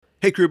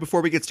Hey crew, before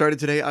we get started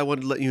today, I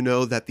wanted to let you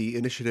know that the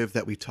initiative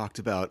that we talked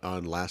about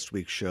on last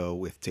week's show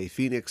with Tay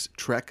Phoenix,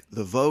 Trek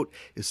the Vote,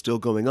 is still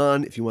going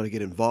on. If you want to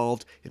get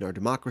involved in our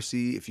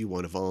democracy, if you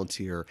want to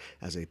volunteer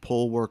as a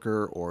poll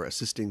worker or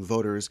assisting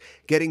voters,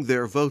 getting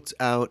their votes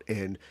out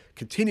and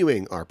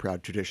continuing our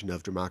proud tradition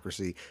of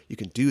democracy, you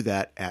can do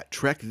that at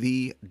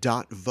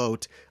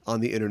trekthee.vote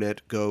on the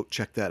internet. Go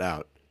check that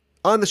out.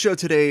 On the show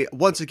today,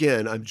 once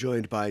again, I'm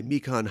joined by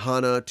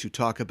Mikanhana to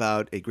talk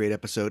about a great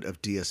episode of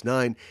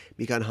DS9.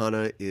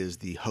 Mikanhana is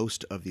the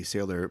host of the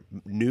Sailor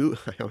Noob,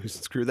 I always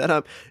screw that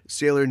up,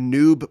 Sailor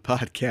Noob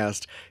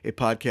podcast, a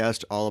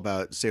podcast all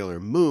about Sailor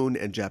Moon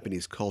and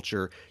Japanese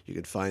culture. You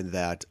can find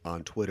that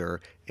on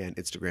Twitter and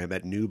Instagram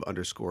at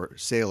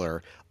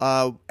noob_sailor.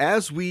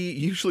 As we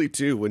usually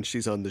do when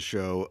she's on the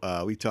show,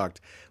 we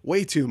talked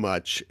way too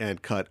much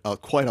and cut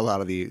quite a lot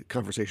of the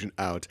conversation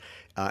out.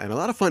 And a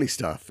lot of funny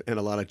stuff and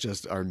a lot of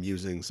just our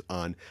musings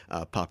on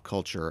pop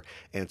culture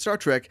and Star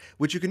Trek,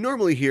 which you can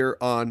normally hear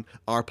on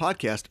our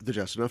podcast, the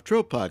Just Enough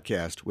Trope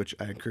podcast, which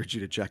I encourage you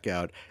to check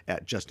out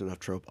at Just Enough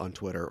Trope on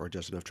Twitter or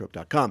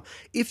justenoughtrope.com.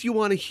 If you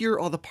want to hear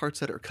all the parts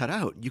that are cut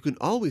out, you can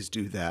always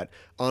do that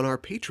on our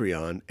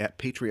Patreon at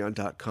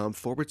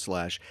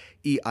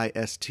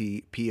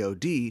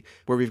patreon.com/EISTPOD,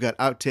 where we've got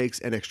outtakes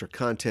and extra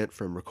content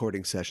from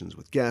recording sessions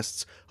with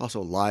guests,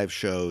 also live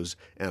shows,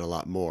 and a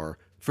lot more.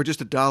 For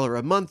just $1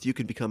 a month, you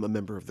can become a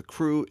member of the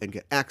crew and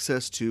get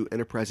access to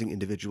Enterprising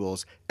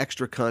Individuals'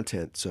 extra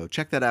content. So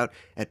check that out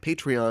at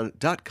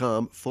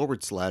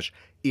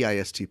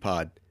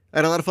patreon.com/EISTpod. I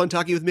had a lot of fun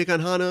talking with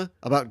Mikanhana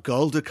about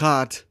Gul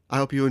Dukat. I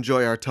hope you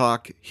enjoy our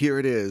talk. Here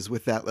it is.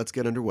 With that, let's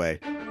get underway.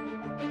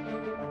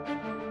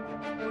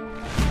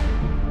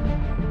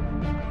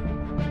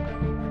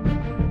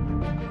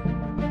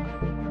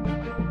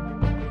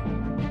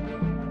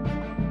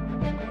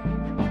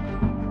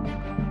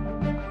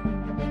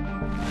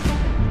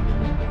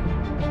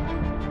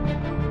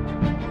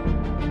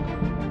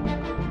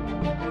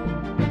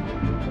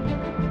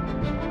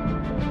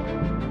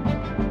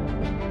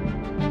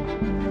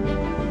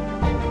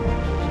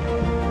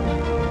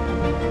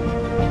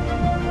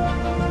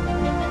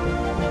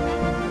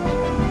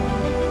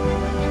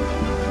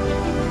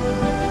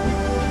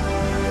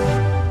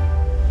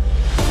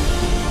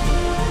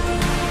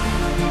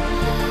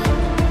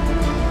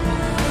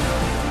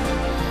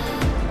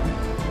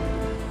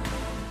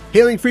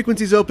 Hailing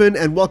frequencies open,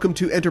 and welcome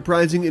to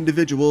Enterprising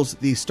Individuals,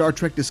 the Star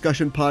Trek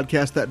discussion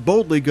podcast that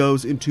boldly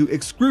goes into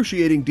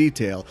excruciating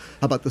detail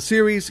about the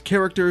series,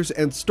 characters,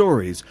 and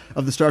stories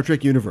of the Star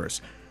Trek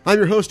universe. I'm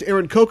your host,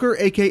 Aaron Coker,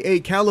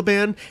 a.k.a.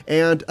 Caliban,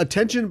 and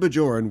attention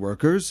Bajoran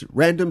workers,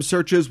 random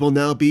searches will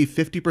now be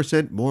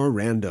 50% more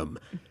random.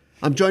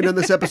 I'm joined on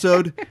this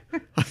episode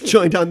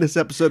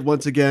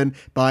once again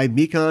by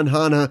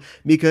Mikanhana.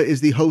 Mika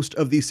is the host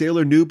of the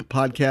Sailor Noob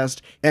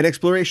podcast, an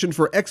exploration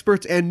for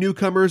experts and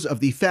newcomers of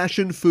the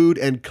fashion, food,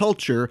 and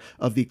culture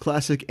of the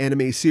classic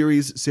anime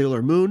series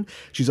Sailor Moon.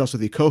 She's also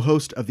the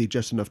co-host of the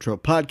Just Enough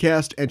Trope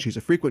podcast, and she's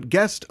a frequent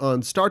guest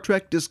on Star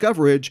Trek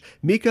Discoverage.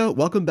 Mika,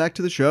 welcome back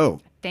to the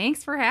show.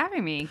 Thanks for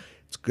having me.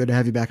 It's good to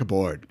have you back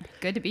aboard.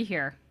 Good to be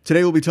here.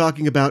 Today we'll be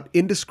talking about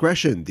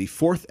Indiscretion, the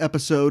 4th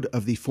episode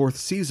of the 4th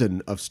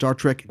season of Star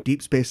Trek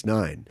Deep Space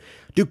Nine.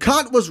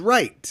 Dukat was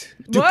right.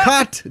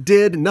 Dukat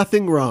did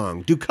nothing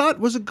wrong. Dukat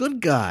was a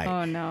good guy.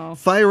 Oh, no.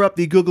 Fire up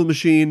the Google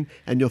machine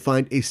and you'll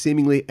find a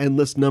seemingly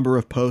endless number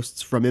of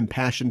posts from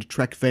impassioned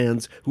Trek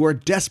fans who are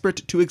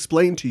desperate to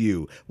explain to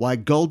you why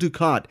Gul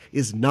Dukat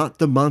is not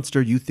the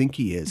monster you think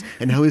he is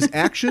and how his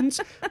actions,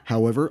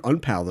 however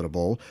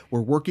unpalatable,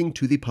 were working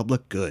to the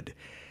public good.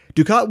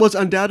 Dukat was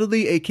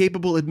undoubtedly a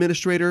capable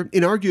administrator,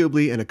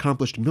 inarguably an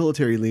accomplished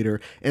military leader,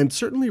 and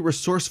certainly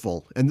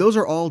resourceful, and those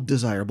are all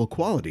desirable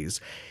qualities,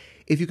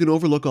 if you can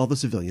overlook all the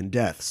civilian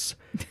deaths.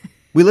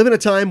 We live in a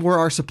time where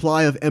our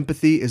supply of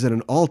empathy is at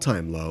an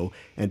all-time low,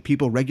 and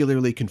people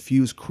regularly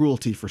confuse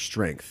cruelty for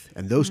strength,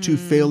 and those two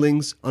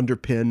failings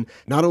underpin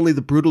not only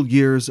the brutal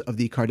years of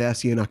the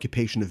Cardassian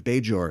occupation of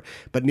Bajor,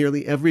 but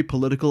nearly every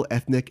political,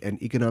 ethnic,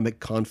 and economic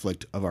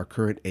conflict of our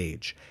current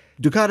age.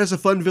 Dukat is a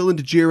fun villain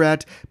to jeer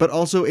at, but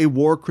also a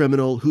war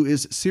criminal who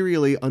is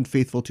serially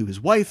unfaithful to his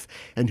wife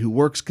and who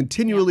works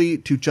continually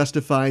to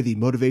justify the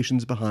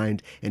motivations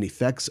behind and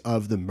effects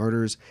of the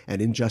murders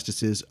and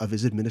injustices of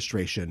his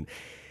administration.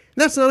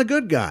 That's not a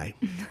good guy.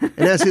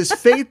 And as his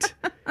fate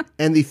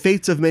and the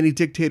fates of many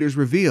dictators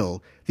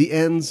reveal, the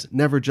ends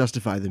never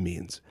justify the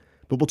means.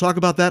 But we'll talk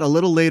about that a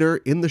little later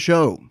in the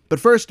show. But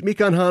first,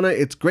 Mikanhana,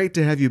 it's great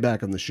to have you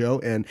back on the show,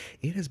 and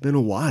it has been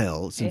a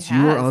while since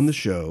you were on the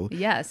show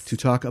to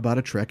talk about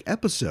a Trek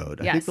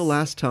episode. I think the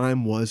last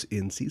time was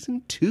in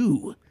season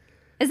 2.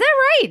 Is that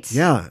right?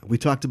 Yeah, we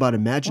talked about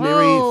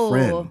Imaginary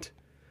Friend.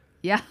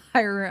 Yeah, I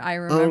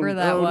remember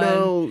that one.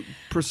 Oh, no,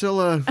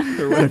 Priscilla,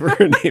 or whatever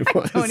her name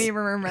was. I don't even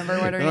remember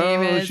what her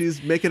name is. Oh,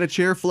 she's making a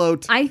chair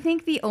float. I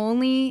think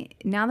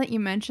now that you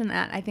mention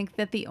that, I think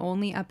that the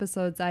only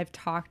episodes I've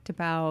talked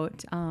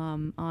about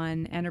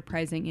on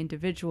Enterprising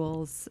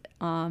Individuals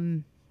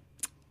have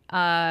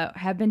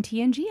been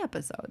TNG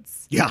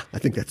episodes. Yeah, I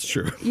think that's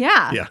true.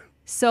 Yeah. Yeah.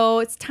 So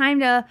it's time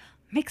to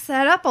mix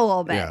that up a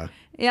little bit.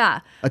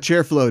 Yeah. A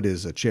chair float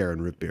is a chair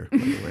and root beer, by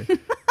the way.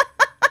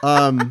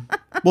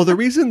 Well, the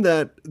reason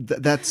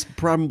that's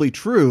probably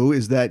true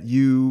is that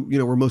you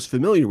were most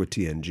familiar with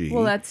TNG.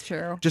 Well, that's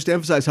true. Just to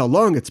emphasize how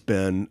long it's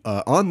been,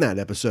 on that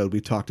episode,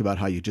 we talked about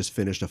how you just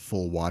finished a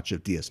full watch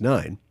of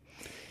DS9.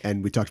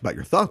 And we talked about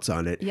your thoughts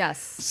on it. Yes.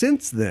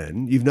 Since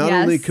then, you've not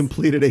only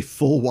completed a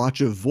full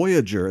watch of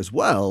Voyager as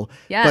well,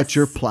 but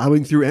you're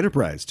plowing through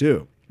Enterprise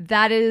too.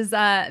 That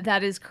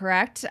is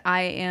correct.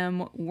 I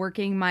am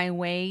working my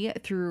way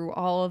through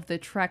all of the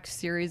Trek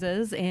series,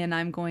 and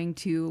I'm going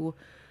to.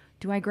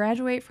 Do I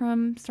graduate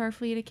from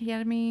Starfleet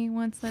Academy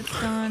once that's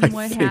done?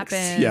 What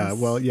happens? Yeah,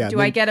 well, yeah. Do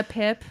I get a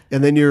PIP?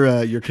 And then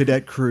your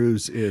cadet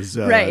cruise is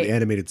an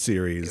animated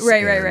series.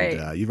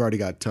 Right. You've already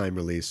got time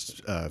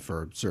released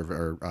for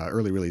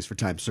early release for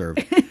time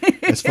served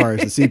as far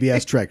as the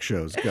CBS Trek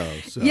shows go.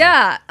 So.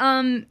 Yeah.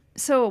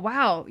 So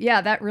wow.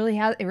 Yeah, it really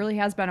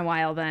has been a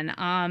while then.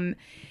 I'm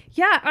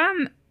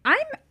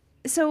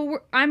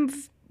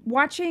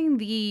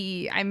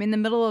watching I'm in the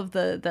middle of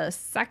the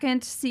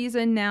second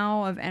season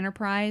now of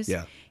Enterprise.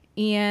 Yeah.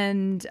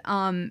 And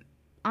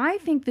I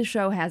think the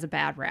show has a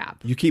bad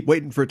rap. You keep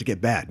waiting for it to get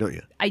bad, don't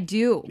you? I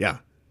do. Yeah.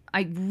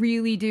 I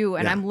really do.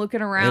 And I'm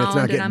looking around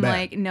and I'm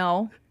like,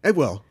 no. It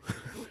will.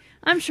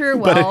 I'm sure it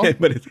will.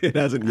 but it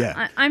hasn't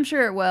yet. I'm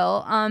sure it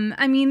will.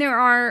 I mean, there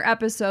are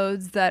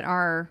episodes that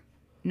are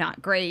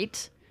not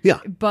great. Yeah.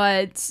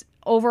 But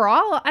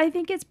overall, I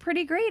think it's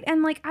pretty great.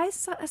 And like I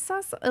saw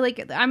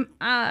like I'm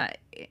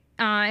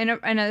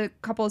in a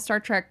couple of Star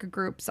Trek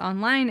groups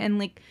online, and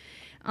like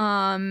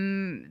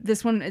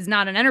this one is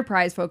not an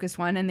Enterprise focused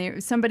one,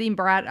 and somebody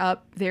brought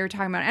up, they were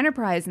talking about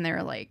Enterprise, and they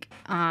were like,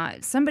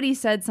 somebody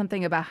said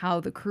something about how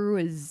the crew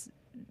is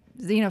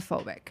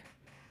xenophobic,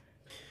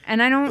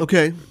 and I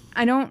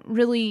don't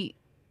really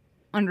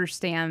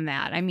understand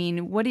that. I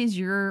mean, what is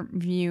your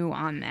view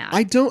on that?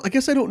 I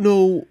guess I don't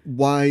know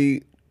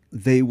why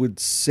they would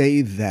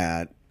say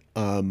that.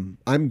 I'm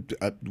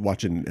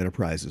watching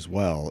Enterprise as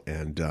well,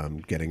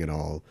 and getting it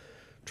all,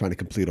 trying to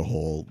complete a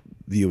whole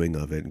viewing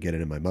of it and get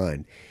it in my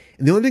mind.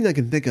 And the only thing I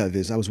can think of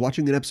is I was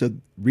watching an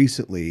episode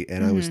recently,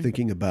 and I was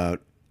thinking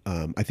about,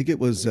 I think it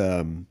was,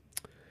 is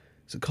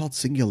it called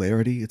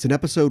Singularity? It's an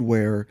episode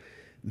where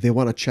they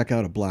want to check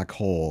out a black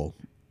hole,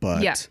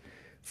 but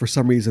for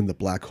some reason the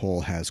black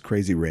hole has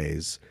crazy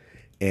rays,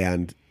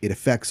 and it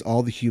affects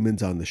all the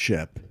humans on the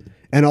ship,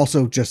 and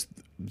also just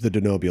the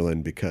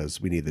Denobulan, because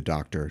we need the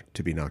Doctor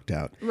to be knocked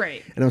out.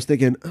 Right. And I was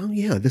thinking, oh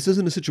yeah, this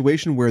isn't a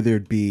situation where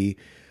there'd be,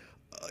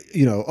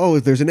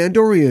 there's an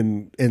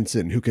Andorian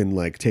ensign who can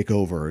like take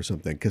over or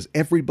something, because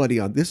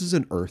this is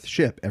an Earth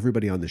ship.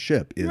 Everybody on the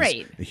ship is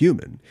a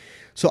human.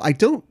 So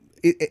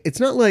it's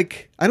not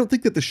like, I don't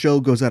think that the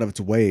show goes out of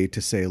its way to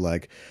say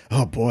like,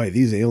 oh boy,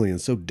 these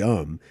aliens so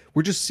dumb.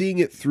 We're just seeing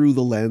it through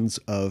the lens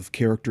of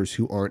characters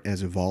who aren't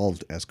as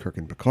evolved as Kirk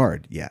and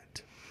Picard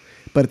yet.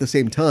 But at the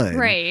same time,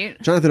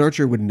 Jonathan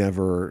Archer would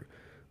never,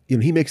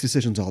 he makes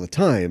decisions all the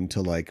time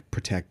to like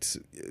protect,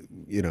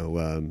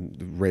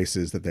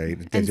 races that they're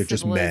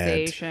just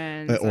mad,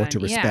 or to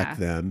respect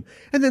them.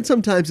 And then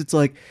sometimes it's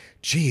like,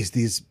 geez,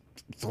 these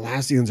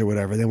Thalassians or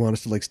whatever, they want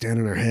us to like stand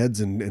on our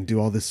heads and do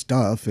all this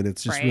stuff, and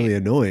it's just really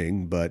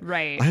annoying. But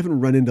I haven't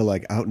run into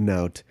like out and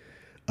out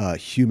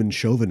human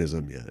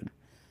chauvinism yet.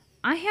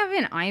 I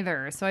haven't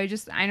either, so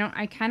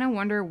I kind of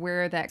wonder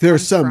where that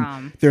comes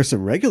from. There's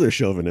some regular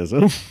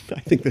chauvinism. I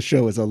think the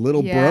show is a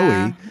little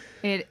broy.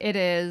 It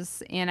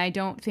is, and I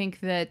don't think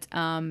that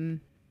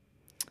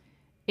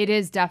it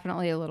is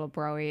definitely a little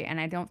broy, and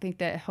I don't think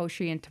that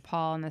Hoshi and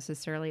T'Pol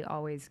necessarily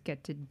always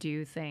get to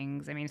do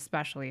things. I mean,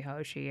 especially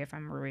Hoshi, if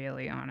I'm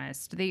really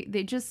honest.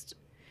 They just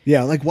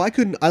like why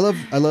couldn't I love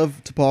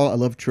T'Pol, I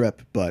love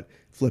Trip, but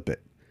flip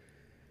it.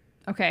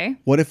 Okay.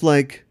 What if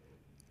like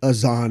a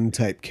Zahn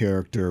type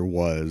character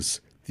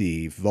was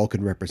the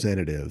Vulcan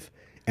representative,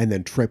 and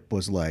then Trip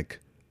was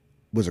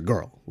a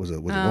girl, was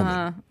a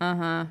woman.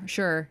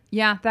 Sure.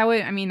 Yeah, that would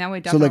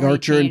definitely. So like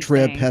Archer and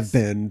Trip things. have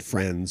been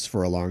friends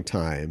for a long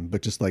time,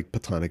 but just like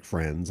platonic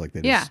friends, like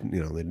they just, they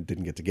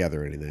didn't get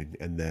together or anything.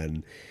 And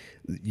then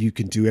you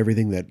can do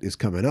everything that is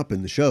coming up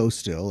in the show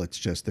still. It's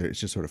just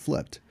sort of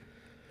flipped.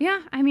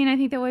 Yeah, I mean, I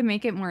think that would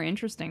make it more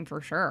interesting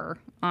for sure.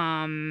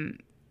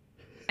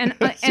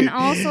 And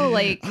also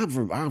like I'm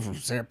from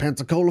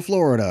Pensacola,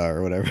 Florida,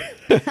 or whatever,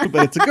 but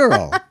it's a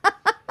girl.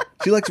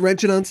 She likes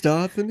wrenching on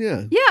stuff, and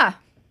there's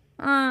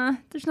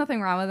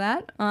nothing wrong with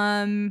that.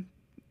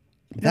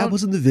 That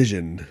wasn't the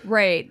vision,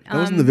 right? That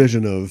wasn't the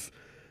vision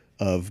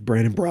of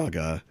Brandon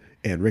Braga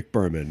and Rick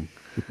Berman,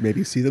 who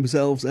maybe see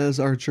themselves as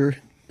Archer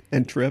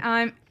and Trip.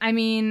 I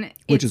mean,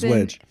 which is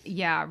which?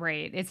 Yeah,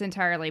 right. It's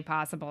entirely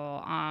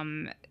possible.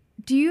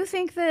 Do you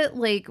think that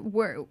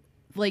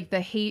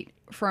the hate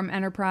from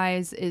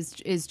Enterprise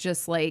is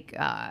just like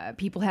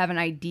people have an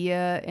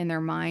idea in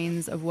their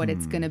minds of what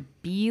it's gonna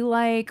be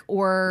like,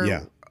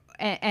 or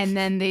and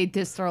then they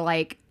just are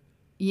like,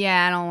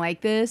 yeah, I don't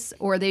like this,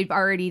 or they've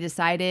already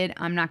decided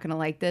I'm not going to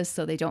like this,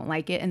 so they don't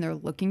like it, and they're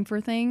looking for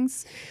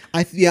things.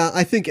 I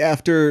think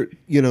after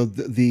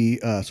the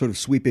sort of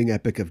sweeping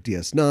epic of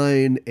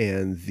DS9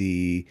 and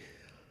the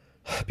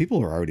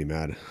people are already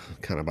mad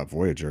kind of about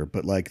Voyager,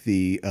 but like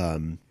the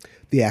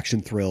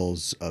action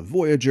thrills of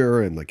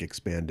Voyager and like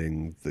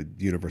expanding the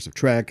universe of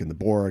Trek and the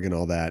Borg and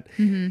all that,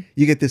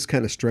 you get this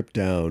kind of stripped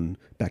down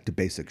back to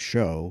basic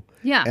show.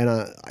 Yeah. And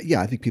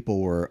I think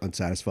people were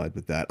unsatisfied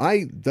with that.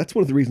 That's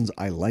one of the reasons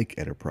I like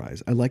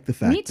Enterprise. I like the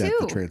fact that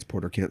the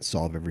transporter can't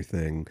solve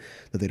everything,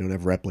 that they don't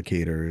have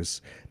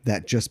replicators,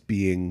 that just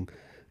being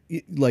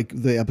like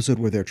the episode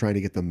where they're trying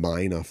to get the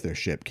mine off their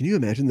ship. Can you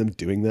imagine them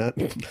doing that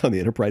on the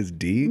Enterprise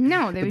D?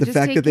 No, they would the just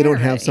fact take that they care don't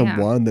of have it, some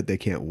wand that they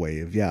can't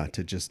wave,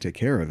 to just take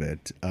care of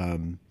it. I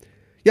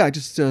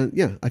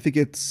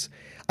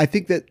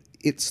think that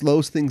it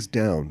slows things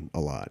down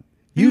a lot.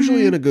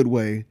 Usually in a good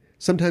way.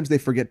 Sometimes they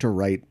forget to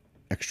write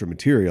extra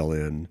material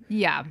in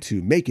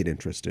to make it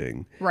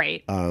interesting.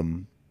 Right.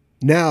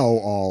 Now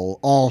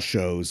all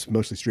shows,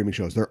 mostly streaming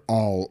shows, they're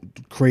all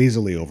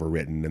crazily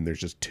overwritten and there's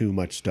just too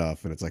much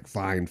stuff and it's like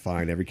fine,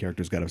 every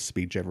character's got a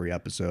speech every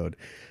episode.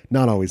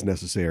 Not always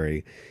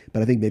necessary,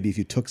 but I think maybe if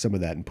you took some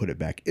of that and put it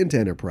back into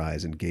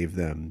Enterprise and gave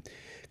them,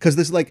 because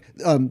this like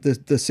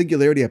the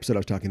Singularity episode I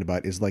was talking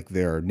about is like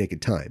their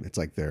Naked Time. It's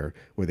like where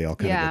they all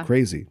kind of go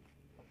crazy.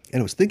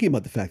 And I was thinking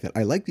about the fact that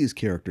I like these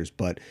characters,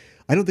 but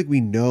I don't think we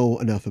know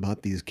enough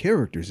about these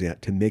characters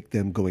yet to make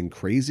them going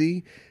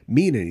crazy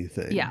mean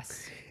anything.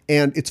 Yes.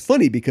 And it's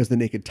funny because the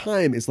Naked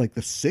Time is like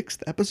the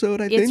 6th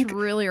episode, I think. It's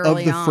really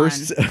early of the on.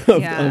 first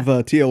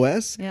of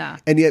TOS. Yeah.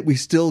 And yet we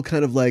still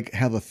kind of like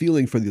have a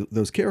feeling for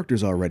those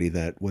characters already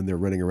that when they're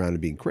running around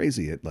and being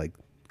crazy, it like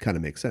kind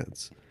of makes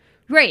sense.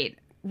 Right.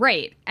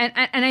 And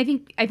I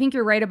think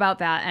you're right about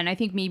that. And I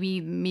think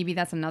maybe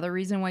that's another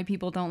reason why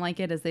people don't like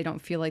it is they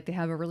don't feel like they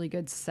have a really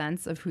good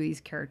sense of who these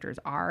characters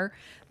are.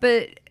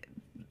 But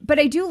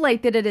I do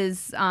like that it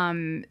is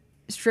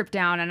stripped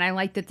down, and I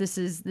like that this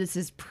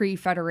is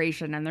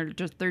pre-Federation, and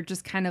they're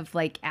just kind of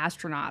like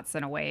astronauts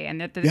in a way,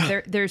 and that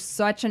there's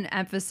such an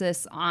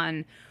emphasis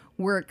on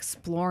we're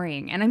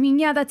exploring. And I mean,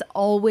 that's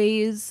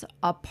always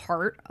a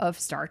part of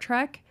Star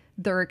Trek.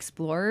 They're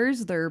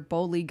explorers. They're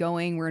boldly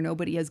going where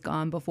nobody has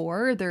gone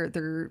before.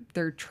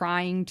 They're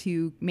trying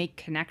to make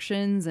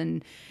connections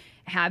and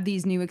have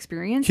these new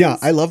experiences. Yeah,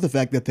 I love the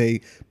fact that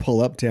they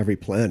pull up to every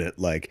planet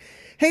like,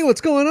 hey,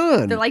 what's going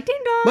on? They're like, ding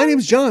dong. My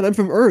name's John. I'm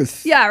from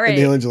Earth. Yeah, right. And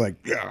the aliens are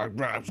like,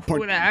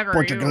 point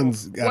your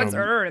guns. What's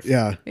Earth?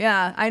 Yeah.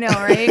 Yeah, I know,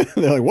 right?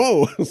 They're like,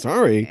 whoa,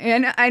 sorry.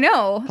 And I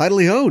know.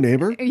 Hidely ho,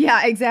 neighbor.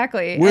 Yeah,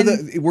 exactly.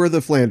 We're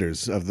the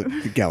Flanders of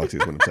the galaxy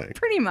is what I'm saying.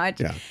 Pretty much.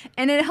 Yeah.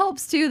 And it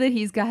helps too that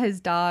he's got his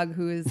dog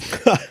who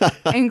is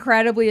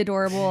incredibly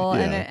adorable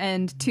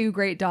and 2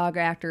 great dog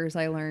actors,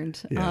 I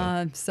learned.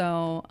 Yeah.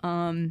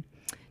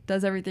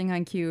 Does everything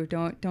on cue.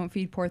 Don't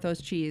feed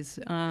Porthos cheese.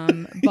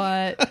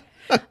 But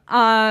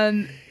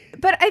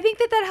I think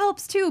that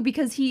helps too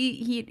because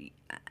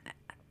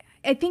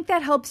I think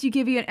that helps you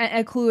give you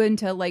a clue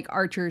into like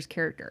Archer's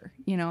character,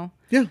 you know?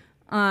 Yeah.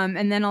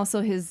 And then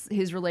also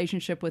his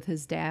relationship with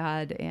his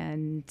dad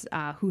and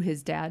who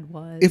his dad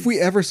was. If we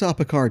ever saw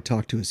Picard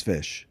talk to his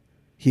fish,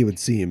 he would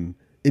seem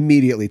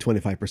immediately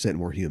 25%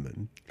 more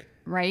human.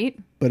 Right.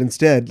 But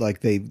instead,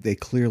 like they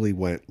clearly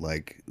went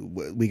like,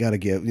 we got to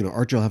give,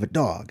 Archer will have a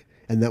dog.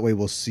 And that way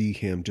we'll see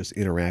him just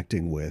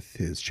interacting with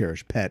his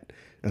cherished pet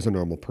as a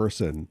normal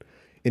person,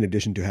 in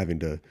addition to having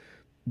to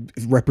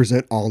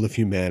represent all of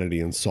humanity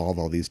and solve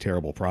all these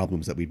terrible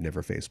problems that we've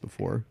never faced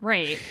before.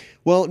 Right.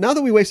 Well, now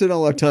that we wasted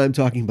all our time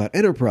talking about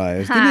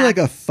Enterprise, give me like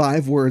a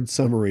 5-word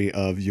summary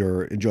of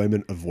your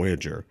enjoyment of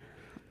Voyager.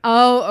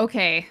 Oh,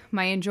 okay.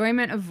 My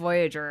enjoyment of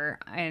Voyager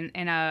in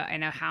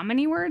a how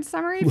many word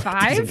summary?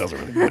 5? It doesn't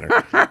really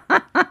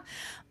matter.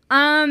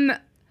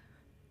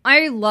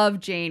 I love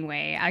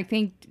Janeway.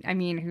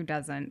 Who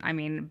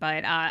doesn't?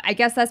 But I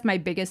guess that's my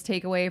biggest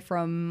takeaway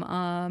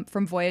from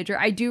Voyager.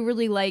 I do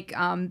really like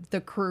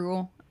the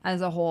crew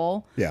as a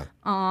whole. Yeah.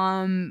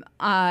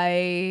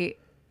 I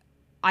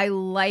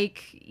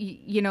like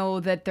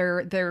that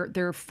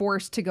they're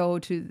forced to go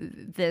to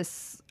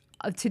this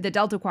to the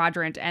Delta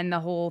Quadrant, and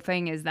the whole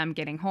thing is them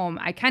getting home.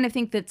 I kind of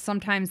think that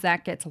sometimes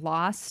that gets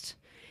lost,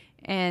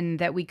 and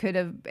that we could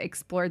have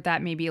explored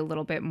that maybe a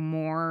little bit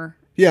more.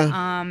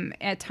 Yeah.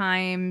 At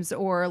times,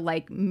 or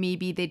like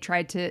maybe they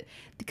tried to,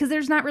 because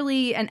there's not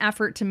really an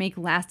effort to make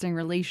lasting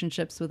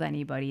relationships with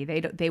anybody.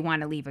 They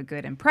want to leave a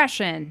good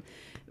impression,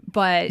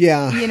 but you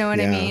know what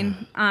I mean?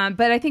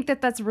 But I think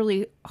that's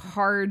really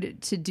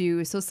hard to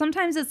do. So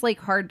sometimes it's like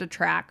hard to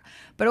track,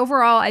 but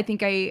overall I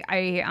think I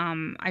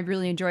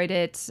really enjoyed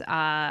it.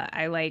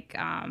 I like,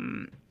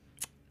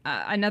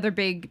 another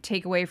big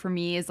takeaway for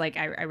me is like,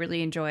 I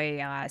really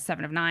enjoy,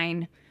 7 of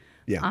 9.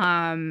 Yeah.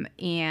 I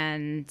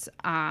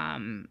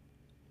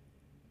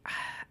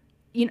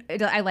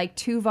like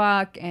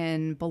Tuvok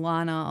and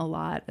B'Elanna a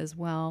lot as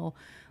well.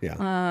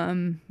 Yeah.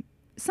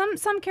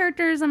 Some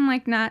characters I'm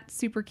like not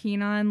super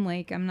keen on.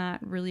 Like I'm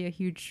not really a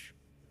huge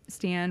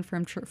Stan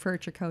from for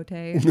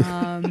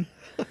Chakotay.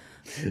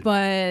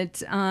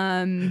 But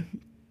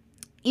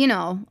you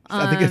know,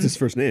 I think that's his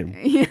first name.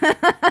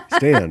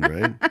 Stan,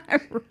 right?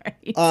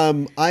 Right.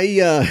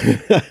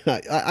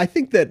 I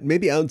think that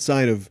maybe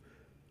outside of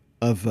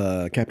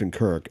Captain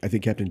Kirk, I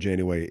think Captain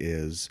Janeway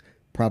is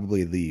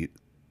probably the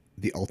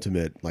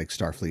ultimate like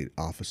Starfleet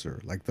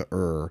officer, like the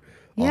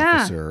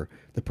officer,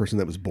 the person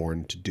that was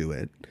born to do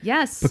it.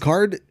 Yes.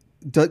 Picard,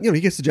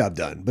 he gets the job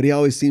done, but he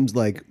always seems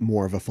like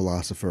more of a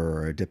philosopher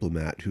or a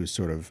diplomat who's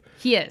sort of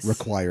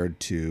required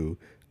to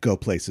go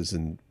places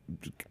and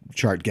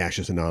chart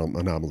gaseous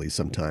anomalies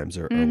sometimes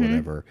or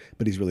whatever,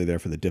 but he's really there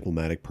for the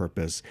diplomatic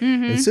purpose.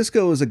 And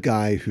Sisko is a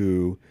guy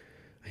who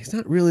he's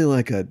not really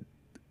like a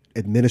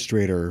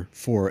administrator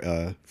for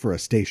a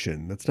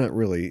station. That's not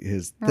really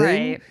his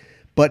thing, right.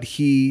 but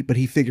he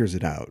figures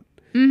it out.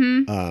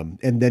 And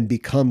then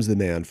becomes the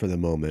man for the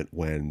moment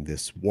when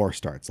this war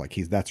starts. Like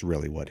that's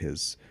really what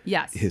his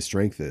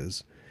strength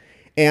is.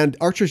 And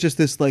Archer's just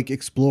this like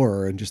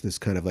explorer and just this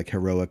kind of like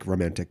heroic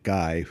romantic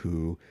guy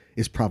who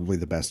is probably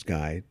the best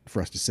guy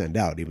for us to send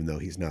out, even though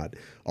he's not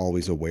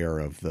always aware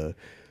of the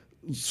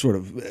sort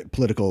of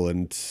political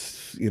and,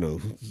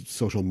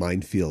 social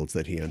minefields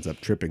that he ends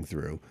up tripping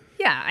through.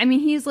 Yeah. I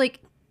mean, he's like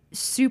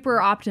super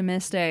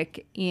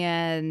optimistic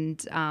and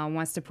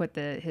wants to put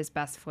his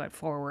best foot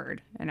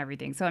forward and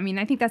everything. So, I mean,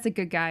 I think that's a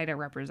good guy to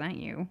represent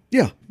you.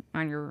 Yeah.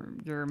 On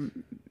your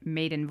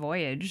maiden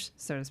voyage,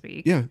 so to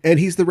speak. Yeah. And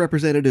he's the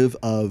representative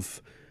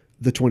of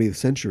the 20th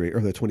century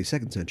or the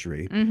 22nd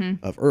century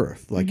of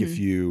Earth. Like if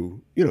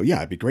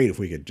it'd be great if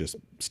we could just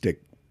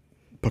stick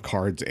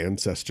Picard's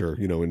ancestor,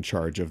 in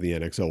charge of the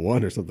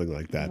NX-01 or something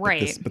like that.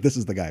 Right. But this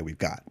is the guy we've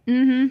got.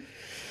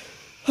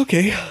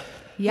 Okay.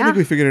 Yeah. I think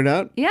we figured it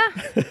out. Yeah.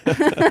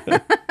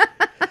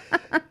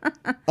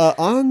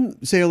 On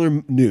Sailor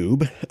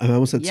Noob, I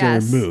almost said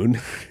Sailor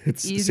Moon.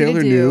 It's Easy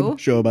Sailor to do. Noob,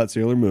 show about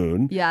Sailor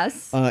Moon.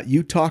 Yes.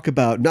 You talk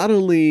about not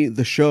only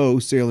the show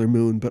Sailor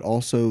Moon, but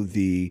also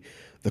the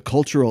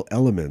cultural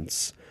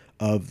elements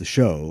of the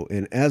show.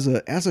 And as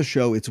a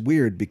show, it's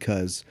weird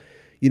because,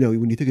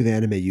 when you think of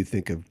anime, you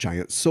think of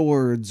giant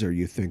swords or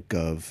you think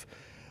of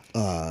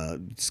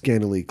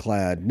scantily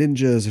clad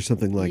ninjas or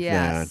something like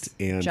that.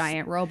 And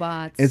giant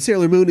robots. And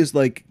Sailor Moon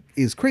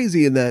is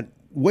crazy in that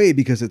way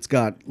because it's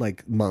got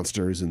like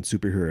monsters and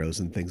superheroes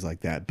and things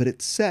like that. But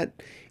it's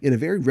set in a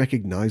very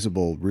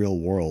recognizable real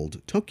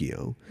world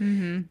Tokyo.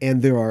 And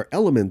there are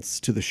elements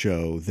to the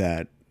show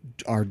that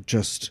are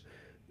just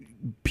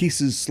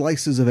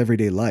slices of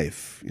everyday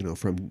life,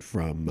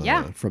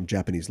 from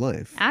Japanese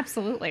life.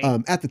 Absolutely.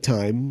 At the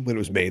time when it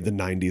was made, the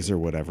 90s or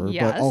whatever,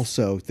 but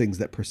also things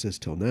that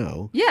persist till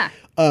now. Yeah.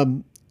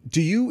 Have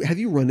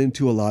you run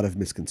into a lot of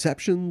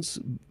misconceptions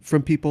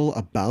from people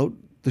about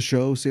the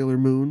show Sailor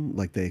Moon?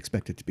 Like they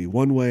expect it to be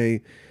one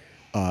way,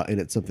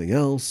 and it's something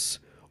else,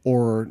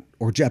 or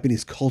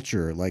Japanese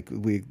culture. Like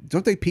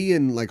don't they pee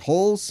in like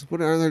holes? What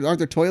are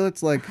there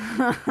toilets like?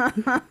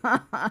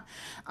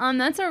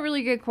 That's a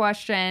really good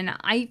question.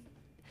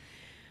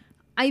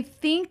 I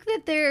think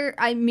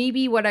that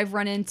maybe what I've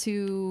run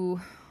into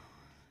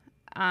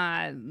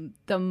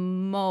the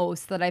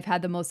most, that I've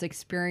had the most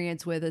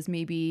experience with, is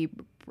maybe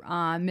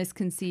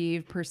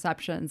misconceived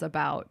perceptions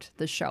about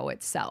the show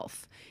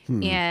itself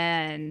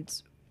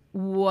and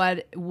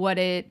what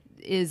it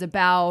is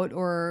about,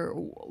 or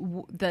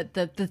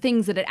the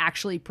things that it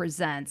actually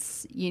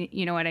presents.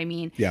 You know what I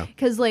mean? Yeah.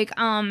 Because like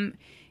on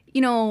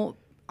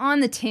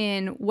the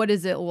tin, what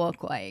does it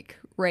look like?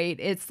 Right?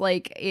 It's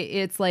like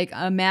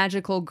a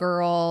magical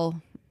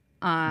girl,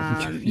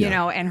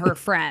 and her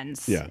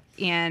friends. Yeah.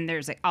 And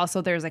there's a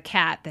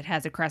cat that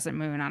has a crescent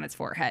moon on its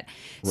forehead.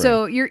 Right.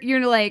 So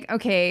you're like,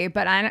 okay,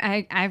 but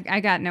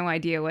I got no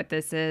idea what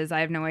this is.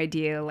 I have no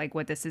idea like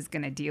what this is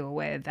going to deal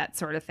with, that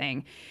sort of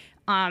thing.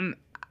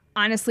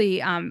 Honestly,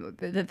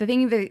 the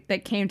thing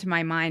that came to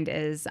my mind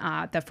is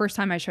the first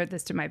time I showed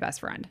this to my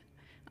best friend.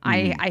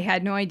 I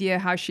had no idea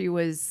how she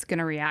was going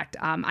to react.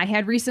 I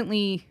had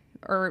recently,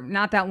 or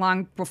not that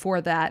long before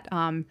that,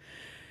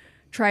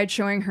 tried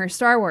showing her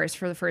Star Wars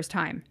for the first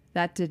time.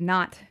 That did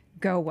not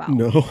go well.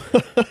 No.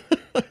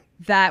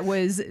 That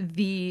was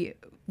the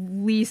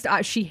least...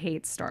 she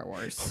hates Star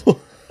Wars.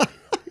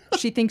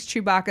 She thinks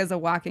Chewbacca's a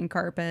walking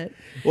carpet.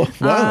 Well,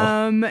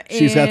 wow.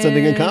 She's got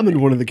something in common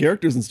with one of the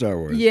characters in Star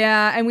Wars.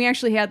 Yeah, and we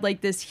actually had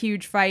like this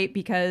huge fight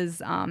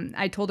because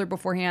I told her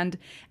beforehand.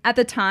 At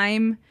the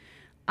time,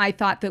 I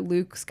thought that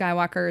Luke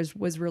Skywalker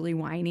was really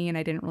whiny and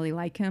I didn't really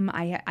like him.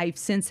 I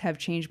since have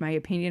changed my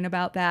opinion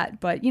about that.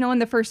 But, in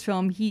the first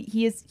film,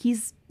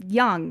 he's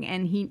young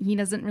and he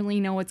doesn't really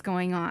know what's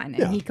going on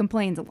and he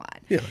complains a lot.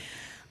 Yeah.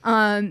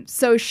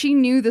 So she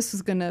knew this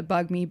was going to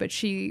bug me, but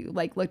she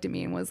like looked at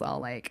me and was all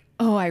like,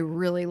 oh, I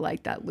really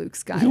like that Luke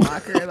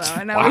Skywalker though.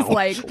 And I was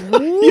like,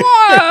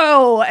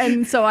 whoa.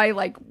 And so I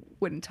like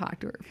wouldn't talk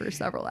to her for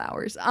several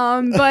hours.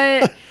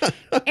 But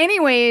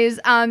anyways,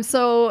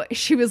 so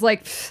she was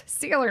like,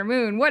 Sailor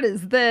Moon, what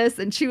is this?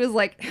 And she was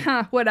like,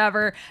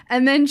 whatever.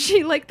 And then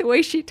she, like, the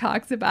way she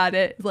talks about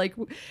it, like,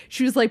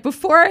 she was like,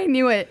 before I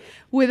knew it,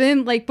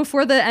 within like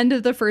before the end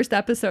of the first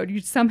episode,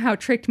 you somehow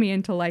tricked me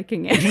into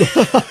liking it.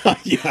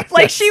 Yes.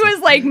 Like she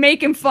was like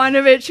making fun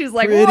of it. She's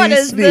like, Pretty "What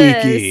is sneaky,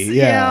 this?"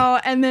 yeah. You know.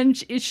 And then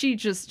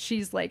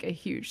she's like a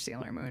huge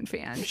Sailor Moon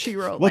fan. She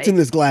wrote, What's like, in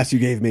this glass you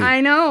gave me?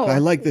 I know. I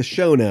like this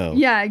show now.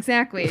 Yeah,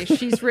 exactly.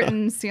 She's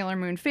written Sailor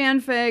Moon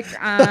fanfic.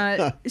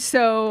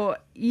 So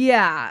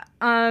yeah.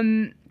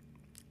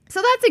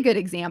 So that's a good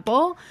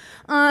example.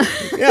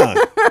 Yeah.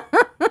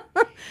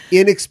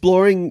 In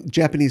exploring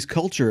Japanese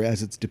culture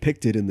as it's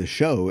depicted in the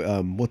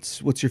show,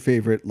 what's your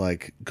favorite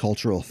like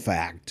cultural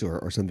fact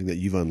or something that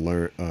you've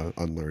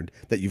unlearned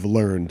that you've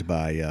learned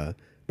by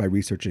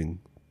researching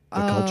the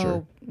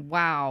culture?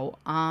 Wow.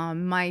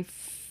 My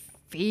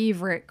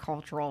favorite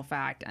cultural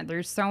fact. And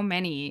there's so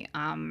many.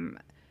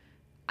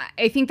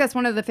 I think that's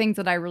one of the things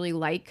that I really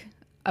like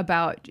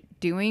about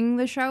doing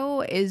the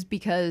show is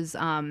because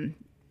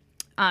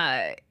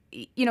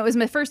it was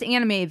my first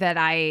anime that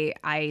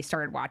I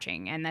started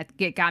watching, and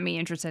that got me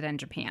interested in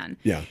Japan.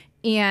 Yeah.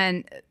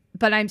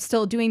 But I'm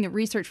still doing the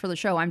research for the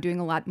show. I'm doing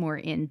a lot more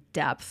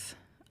in-depth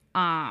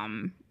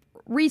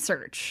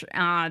research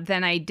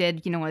than I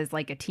did, as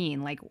like a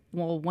teen. Like,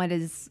 well, what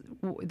is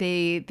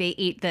they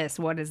ate this?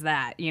 What is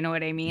that? You know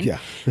what I mean? Yeah.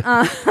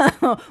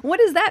 What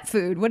is that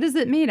food? What is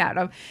it made out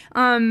of?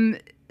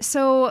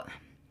 So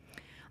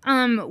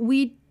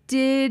we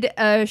did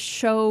a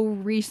show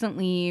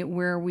recently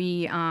where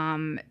we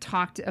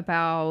talked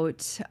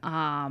about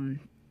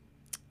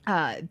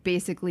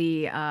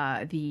basically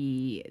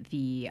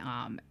the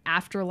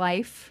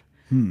afterlife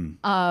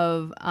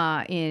of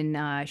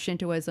in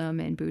Shintoism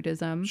and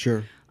Buddhism.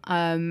 Sure.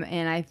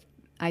 And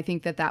I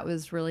think that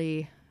was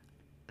really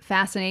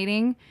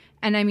fascinating.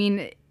 And I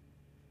mean,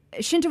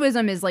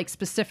 Shintoism is like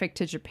specific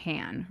to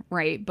Japan,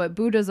 right? But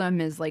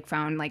Buddhism is like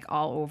found like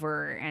all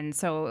over, and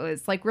so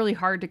it's like really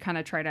hard to kind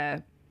of try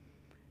to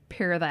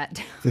pare that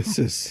down. This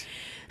is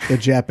the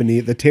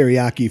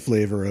teriyaki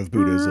flavor of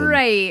Buddhism.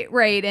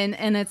 Right.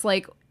 And it's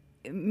like,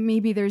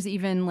 maybe there's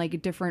even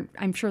like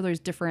I'm sure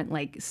there's different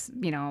like,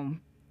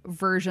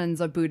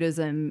 versions of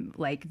Buddhism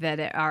like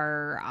that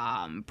are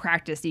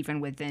practiced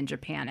even within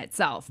Japan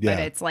itself. But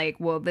it's like,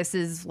 well, this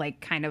is like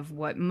kind of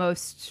what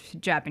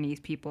most Japanese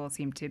people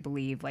seem to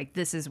believe. Like,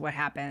 this is what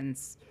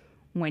happens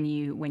when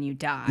you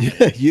die.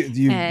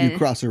 you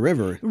cross a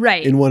river,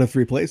 right, in one of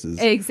three places.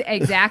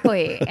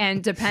 Exactly.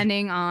 And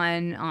depending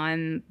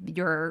on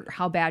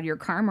how bad your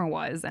karma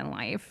was in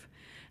life.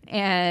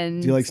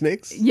 And do you like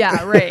snakes?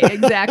 Yeah, right,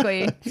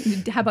 exactly.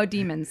 How about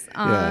demons?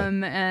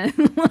 And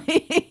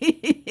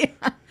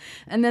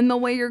and then they'll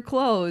weigh your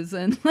clothes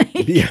and like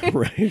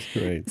right.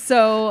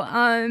 So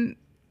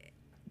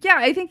yeah,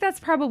 I think that's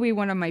probably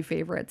one of my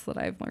favorites that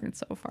I've learned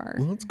so far.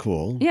 Well, that's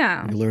cool.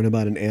 Yeah. You learn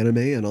about an anime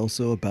and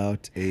also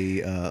about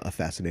a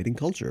fascinating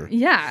culture.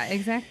 Yeah,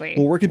 exactly.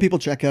 Well, where can people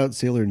check out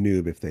Sailor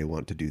Noob if they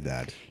want to do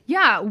that?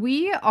 Yeah,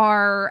 we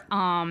are,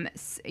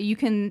 you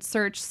can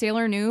search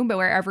Sailor Noob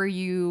wherever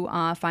you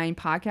find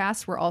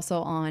podcasts. We're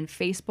also on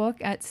Facebook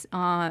at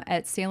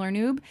Sailor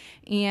Noob,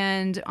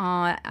 and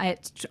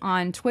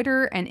on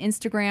Twitter and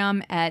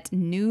Instagram at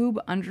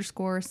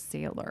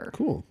noob_sailor.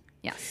 Cool.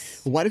 Yes.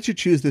 Why did you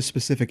choose this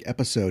specific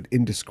episode,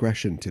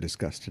 Indiscretion, to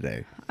discuss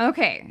today?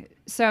 Okay,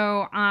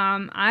 so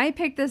I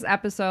picked this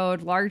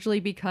episode largely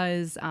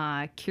because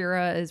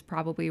Kira is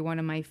probably one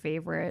of my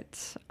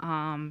favorite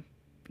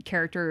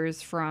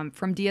characters from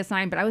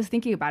DS9, but I was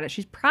thinking about it.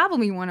 She's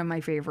probably one of my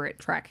favorite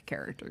Trek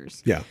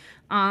characters. Yeah.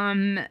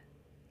 Of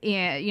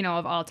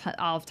all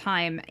of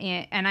time,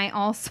 and I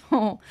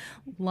also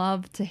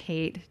love to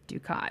hate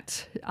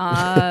Dukat.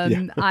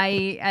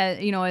 I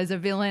as a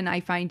villain, I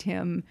find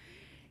him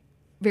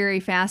very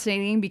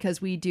fascinating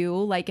because we do,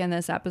 like in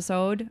this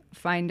episode,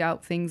 find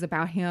out things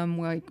about him,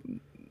 like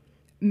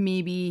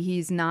maybe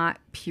he's not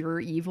pure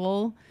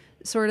evil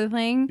sort of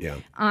thing. Yeah.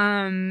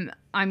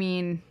 I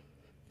mean,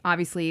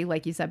 obviously,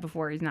 like you said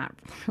before, he's not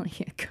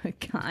really a good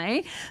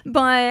guy,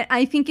 but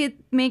I think it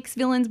makes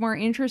villains more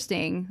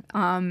interesting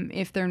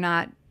if they're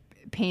not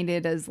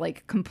painted as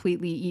like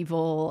completely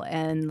evil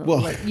and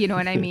you know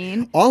what I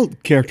mean? All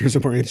characters are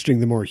more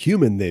interesting the more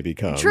human they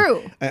become.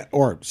 True.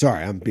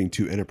 Sorry, I'm being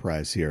too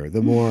Enterprise here.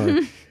 The more,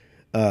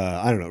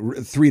 I don't know,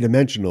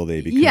 three-dimensional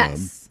they become.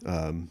 Yes.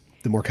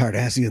 The more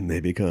Cardassian they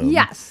become.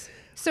 Yes.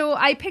 So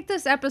I picked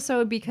this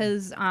episode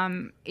because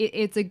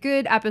it's a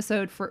good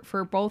episode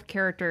for both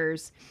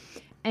characters,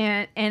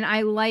 and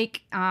I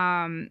like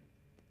that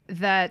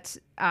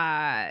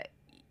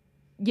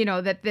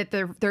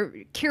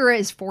Kira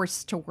is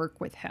forced to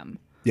work with him.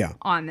 Yeah.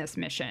 On this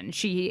mission.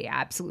 She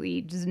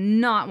absolutely does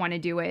not want to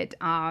do it.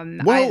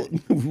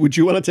 Would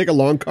you want to take a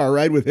long car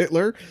ride with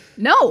Hitler?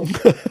 No,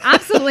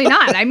 absolutely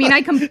not. I mean,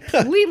 I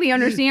completely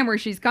understand where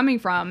she's coming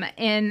from.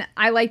 And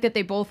I like that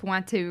they both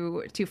want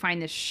to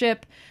find this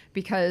ship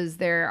because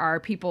there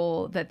are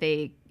people that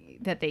they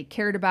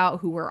cared about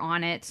who were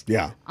on it.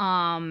 Yeah.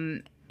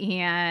 And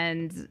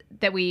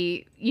that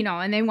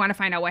and they want to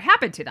find out what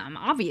happened to them,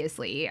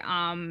 obviously.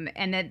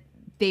 And that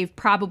they've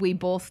probably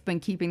both been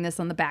keeping this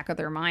on the back of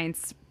their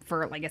minds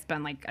for it's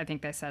been I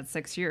think they said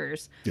 6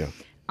 years. Yeah.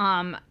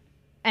 And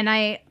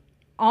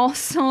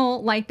also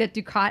like that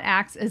Dukat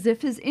acts as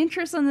if his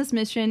interest in this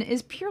mission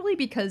is purely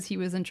because he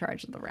was in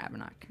charge of the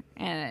Ravenok.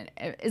 And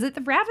is it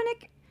the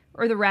Ravenok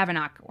or the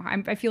Ravenok?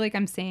 I feel like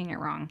I'm saying it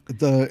wrong.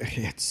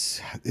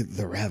 It's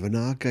the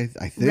Ravenok, I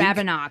think.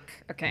 Ravenok.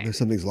 Okay. There's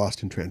something's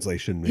lost in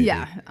translation, maybe.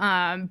 Yeah.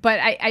 But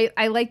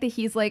I like that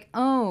he's like,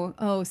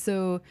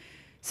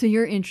 so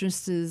your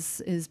interest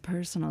is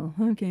personal.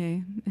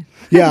 Okay.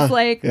 Yeah. It's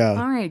like,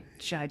 yeah. all right,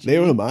 Judge. They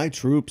were my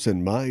troops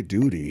and my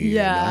duty.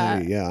 Yeah.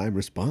 And I'm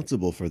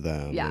responsible for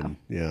them. Yeah. And,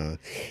 yeah.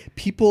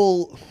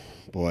 People,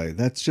 boy,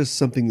 that's just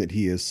something that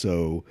he is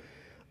so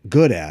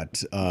good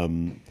at,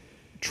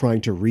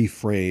 trying to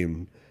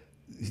reframe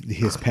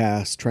his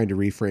past, trying to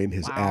reframe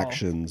his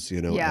actions,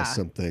 as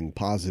something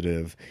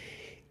positive.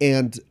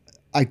 And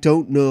I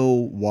don't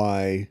know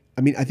why.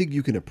 I mean, I think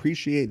you can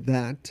appreciate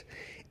that.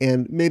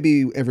 And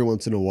maybe every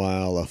once in a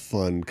while, a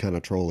fun kind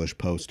of trollish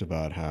post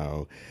about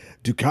how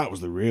Dukat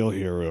was the real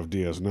hero of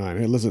DS9.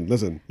 Hey, listen,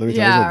 let me tell you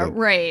something.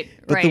 Right.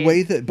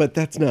 But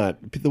that's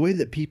not, the way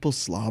that people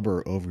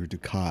slobber over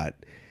Dukat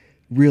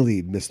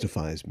really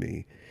mystifies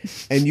me.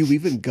 And you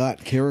even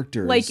got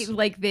characters he's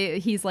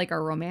like a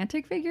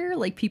romantic figure,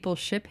 like people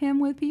ship him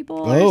with people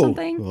or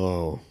something.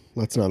 Oh,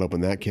 let's not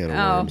open that can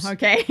of worms. Oh,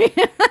 okay.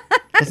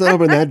 Let's not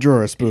open that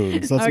drawer of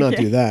spoons. Let's not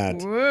do that.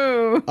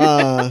 Woo.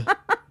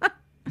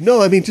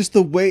 No, I mean just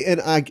the way, and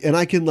I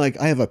can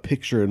I have a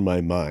picture in my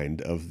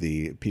mind of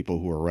the people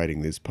who are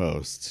writing these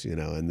posts,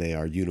 and they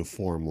are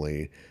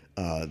uniformly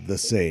the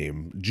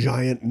same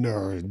giant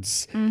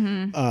nerds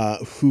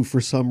who,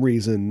 for some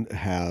reason,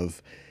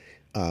 have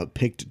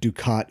picked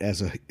Dukat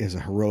as a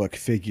heroic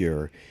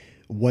figure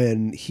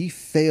when he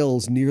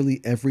fails nearly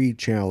every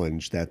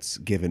challenge that's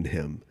given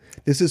him.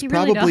 This is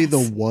probably the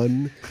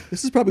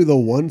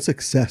one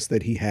success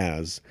that he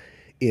has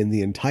in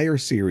the entire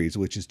series,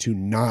 which is to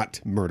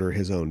not murder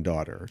his own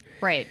daughter.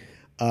 Right.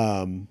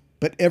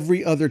 But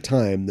every other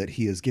time that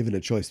he is given a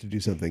choice to do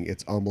something,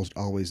 it's almost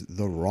always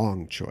the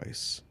wrong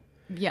choice.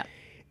 Yeah.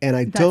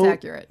 And that's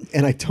accurate.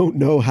 And I don't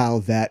know how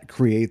that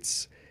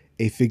creates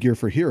a figure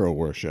for hero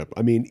worship.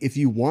 I mean, if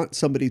you want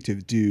somebody to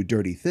do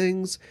dirty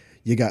things,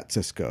 you got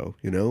Cisco.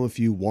 If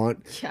you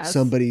want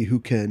somebody who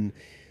can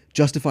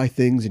justify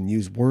things and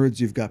use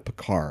words, you've got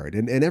Picard.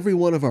 And every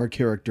one of our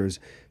characters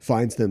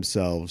finds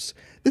themselves,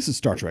 this is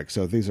Star Trek,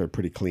 so these are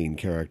pretty clean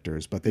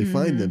characters, but they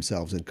find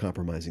themselves in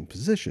compromising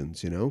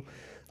positions,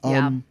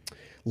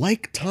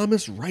 like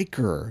Thomas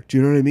Riker. Do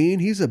you know what I mean?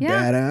 He's a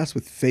badass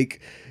with fake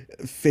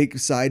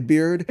side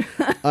beard.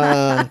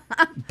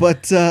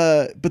 But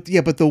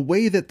the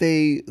way that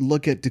they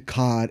look at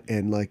Dukat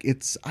and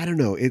it's, I don't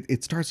know,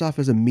 it starts off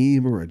as a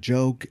meme or a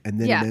joke, and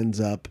then it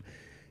ends up,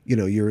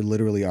 you're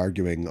literally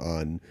arguing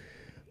on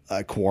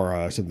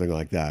Quora or something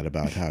like that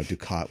about how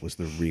Dukat was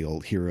the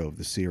real hero of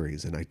the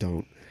series, and I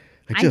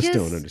just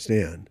don't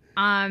understand.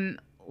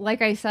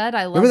 Like I said,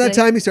 I love. Remember that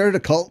time he started a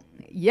cult?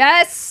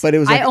 Yes, but it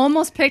was. I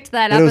almost picked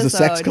that episode. It was a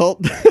sex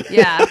cult.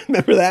 Yeah,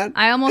 remember that?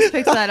 I almost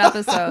picked that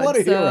episode. What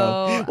a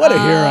hero! What a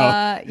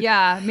hero!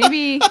 Yeah,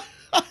 maybe.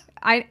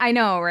 I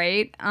know,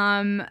 right?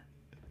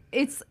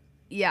 It's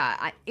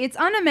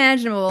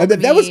unimaginable. And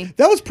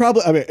that was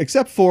probably, I mean,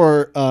 except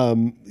for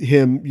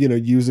him,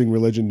 using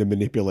religion to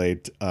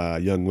manipulate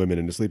young women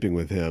into sleeping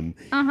with him.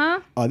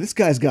 This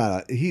guy's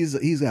got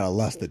a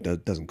lust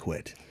that doesn't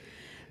quit.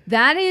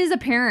 That is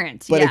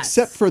apparent. But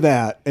except for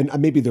that, and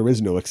maybe there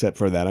is no except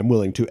for that, I'm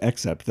willing to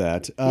accept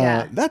that.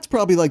 That's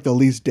probably the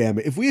least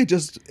damage. If we had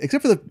just,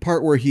 except for the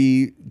part where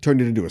he turned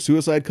it into a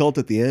suicide cult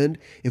at the end,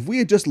 if we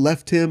had just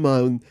left him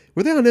on,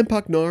 were they on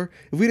Empok Nar?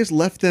 If we just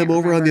left them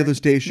over on the other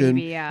station,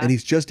 maybe, and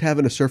he's just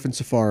having a surf and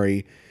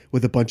safari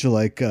with a bunch of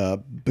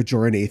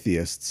Bajoran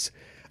atheists,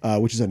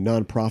 which is a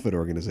non-profit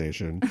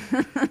organization.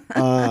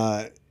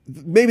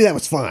 Maybe that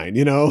was fine,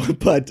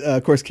 but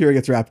of course Kira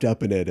gets wrapped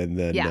up in it, and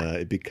then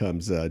it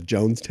becomes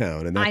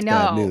Jonestown, and that's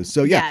bad news.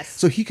 So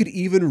so he could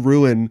even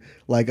ruin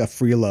a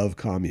free love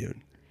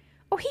commune.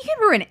 Oh, he can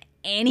ruin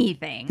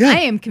anything. Yeah.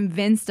 I am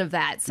convinced of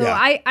that. So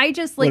I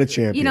just what a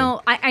champion.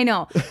 I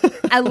know.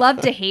 I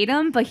love to hate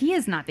him, but he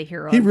is not the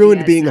hero. He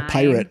ruined being a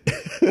pirate.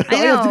 All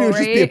you have to do is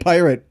just be a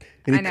pirate,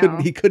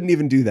 and he couldn't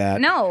even do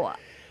that. No.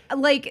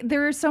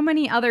 There are so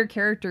many other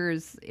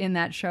characters in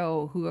that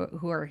show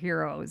who are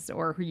heroes,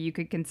 or who you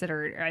could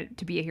consider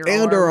to be a hero,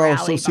 and or are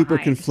also super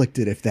behind.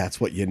 conflicted if that's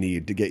what you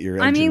need to get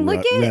your engine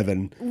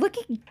revving. Look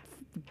at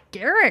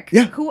Garrick,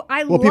 who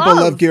I love. Well, people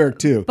love Garrick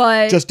too,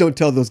 but just don't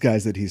tell those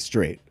guys that he's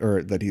straight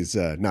or that he's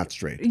not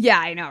straight. Yeah,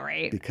 I know,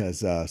 right?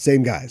 Because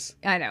same guys.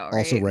 I know,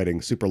 right? Also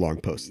writing super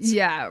long posts.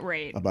 Yeah,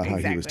 right. About how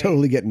he was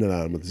totally getting it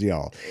on with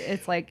Zial.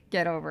 It's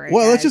get over it.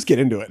 Well, guys. let's just get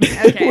into it.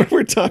 Okay.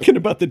 We're talking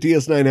about the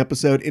DS9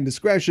 episode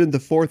Indiscretion, the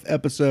 4th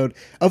episode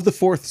of the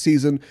 4th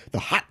season, the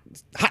hot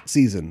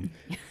season.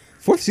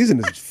 4th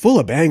season is full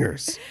of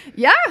bangers.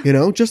 Yeah.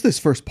 Just this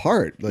first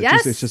part.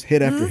 It's just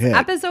hit after hit.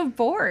 Episode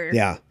 4.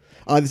 Yeah.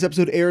 This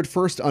episode aired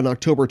first on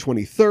October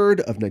 23rd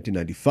of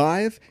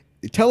 1995.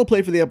 The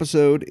teleplay for the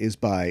episode is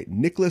by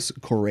Nicholas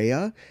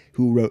Correa,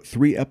 who wrote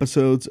 3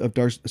 episodes of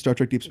Star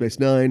Trek Deep Space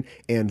Nine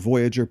and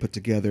Voyager put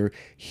together.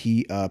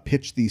 He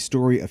pitched the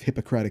story of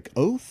Hippocratic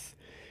Oath.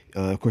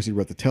 Of course, he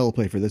wrote the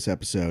teleplay for this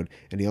episode,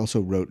 and he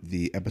also wrote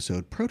the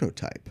episode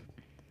Prototype.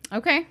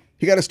 Okay.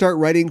 He got to start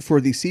writing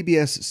for the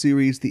CBS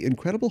series The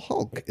Incredible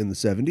Hulk in the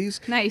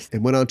 70s. Nice.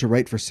 And went on to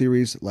write for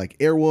series like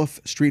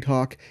Airwolf, Street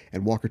Hawk,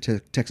 and Walker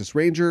Texas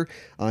Ranger.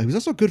 He was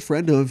also a good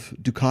friend of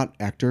Ducat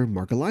actor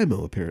Mark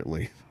Alimo,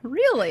 apparently.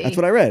 Really? That's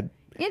what I read.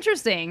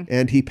 Interesting.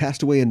 And he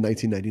passed away in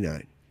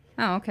 1999.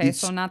 Oh, okay.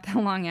 So not that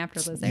long after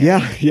this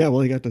aired. Yeah.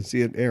 Well, he got to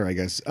see it air, I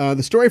guess.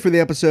 The story for the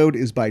episode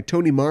is by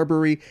Tony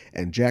Marbury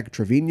and Jack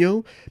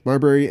Trevino.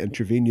 Marbury and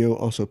Trevino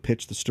also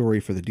pitched the story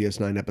for the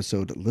DS9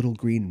 episode Little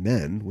Green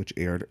Men, which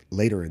aired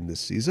later in this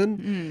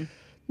season.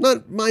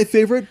 Not my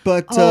favorite,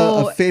 but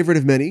a favorite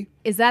of many.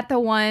 Is that the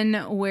one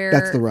where...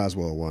 That's the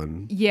Roswell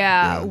one.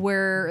 Yeah,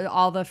 where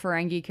all the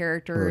Ferengi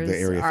characters or the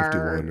Area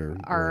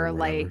 51 are whatever.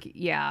 like,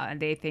 yeah,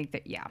 they think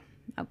that, yeah.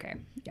 Okay.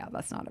 Yeah,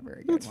 that's not a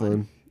very good That's one.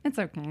 fun. It's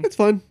okay. It's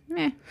fun.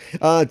 Meh.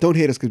 Don't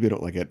hate us because we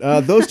don't like it.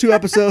 Those 2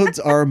 episodes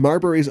are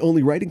Marbury's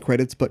only writing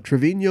credits, but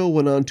Trevino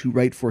went on to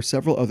write for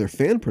several other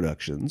fan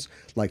productions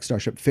like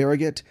Starship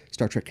Farragut,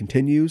 Star Trek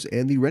Continues,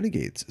 and the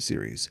Renegades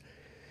series.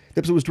 The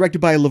episode was directed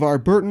by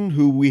LeVar Burton,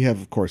 who we have,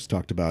 of course,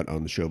 talked about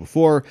on the show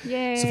before.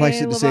 Yay, Suffice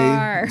it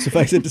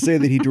to say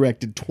that he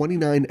directed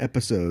 29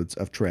 episodes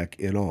of Trek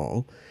in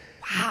all.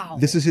 Wow.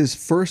 This is his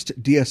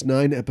first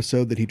DS9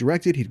 episode that he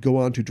directed. He'd go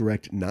on to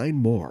direct 9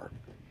 more.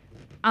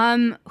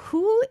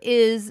 Who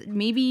is,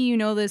 maybe you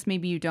know this,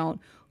 maybe you don't,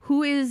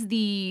 who is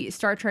the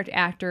Star Trek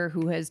actor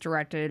who has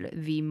directed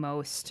the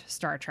most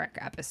Star Trek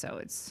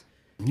episodes?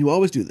 You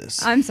always do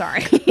this. I'm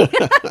sorry.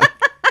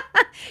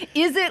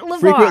 Is it LeVar?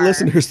 Frequent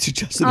listeners to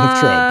Just Enough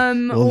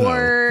Trope will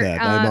or, know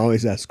that I'm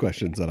always asked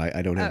questions that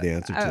I don't have the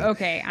answer to.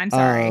 Okay, I'm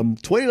sorry.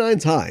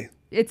 29's high.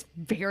 It's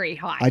very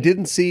high. I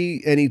didn't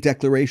see any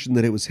declaration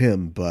that it was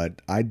him,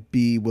 but I'd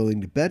be willing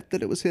to bet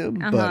that it was him.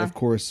 But of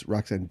course,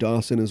 Roxanne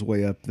Dawson is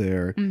way up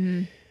there.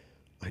 Mm-hmm.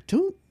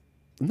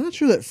 I'm not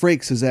sure that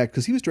Frakes is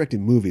because he was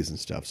directing movies and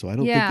stuff, so I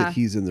don't think Yeah. that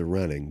he's in the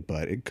running,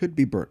 but it could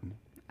be Burton.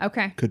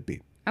 Okay. Could be.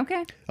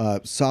 Okay.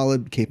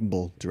 Solid,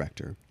 capable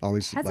director.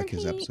 Always like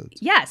his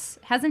episodes. Yes.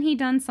 Hasn't he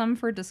done some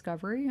for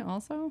Discovery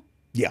also?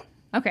 Yeah.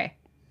 Okay.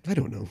 I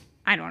don't know.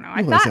 I don't know.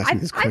 I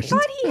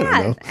thought he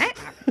had.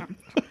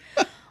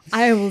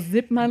 I will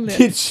zip my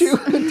lips.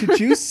 Did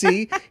you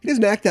see? He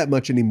doesn't act that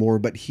much anymore,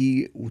 but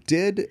he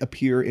did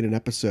appear in an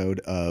episode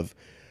of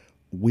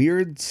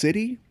Weird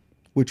City,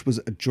 which was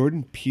a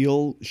Jordan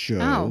Peele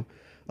show,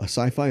 a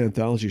sci-fi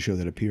anthology show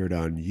that appeared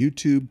on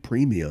YouTube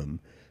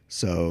Premium.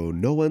 So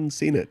no one's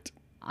seen it.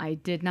 I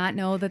did not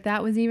know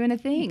that was even a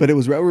thing. But it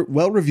was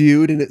well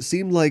reviewed, and it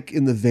seemed like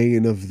in the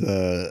vein of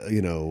the,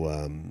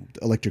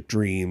 Electric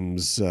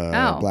Dreams,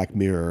 Black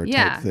Mirror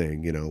type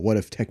thing. What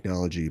if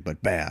technology,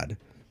 but bad?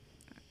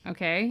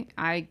 Okay.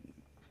 I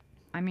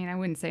mean, I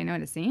wouldn't say no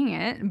to seeing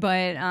it,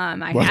 but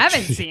I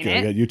haven't seen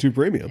it. Got YouTube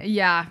Premium.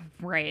 Yeah,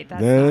 right.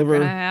 That's not going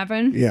to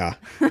happen. Yeah.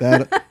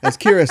 That, as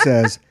Kira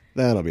says,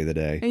 that'll be the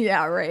day.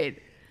 Yeah, right.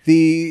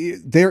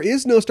 There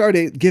is no star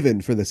date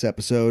given for this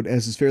episode,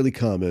 as is fairly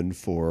common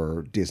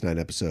for DS9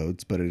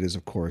 episodes, but it is,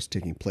 of course,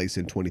 taking place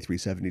in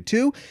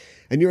 2372.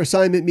 And your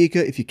assignment,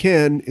 Mika, if you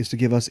can, is to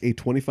give us a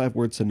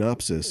 25-word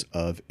synopsis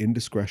of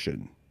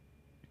Indiscretion.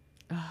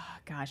 Oh,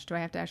 gosh, do I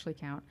have to actually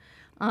count?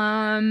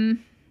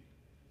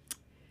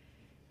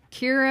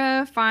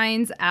 Kira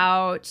finds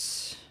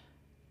out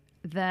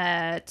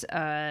that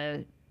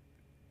a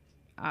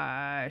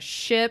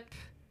ship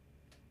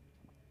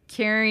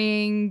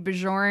carrying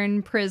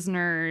Bajoran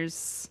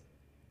prisoners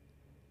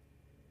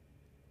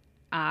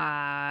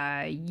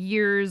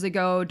years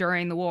ago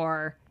during the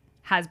war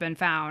has been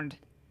found,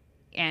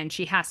 and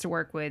she has to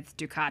work with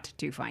Ducat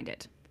to find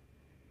it.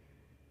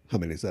 How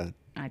many is that?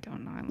 I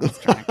don't know. I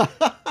lost track.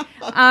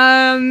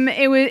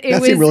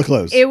 That seemed real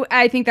close.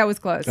 I think that was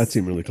close. That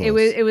seemed really close.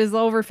 It was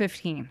over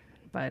 15,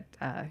 but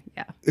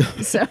yeah.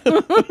 So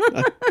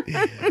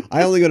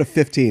I only go to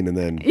 15 and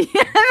then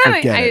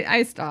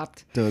I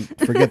stopped. Don't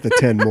forget the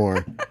 10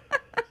 more.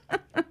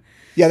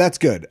 Yeah, that's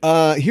good.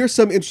 Here's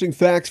some interesting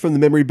facts from the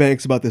memory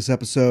banks about this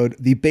episode.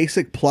 The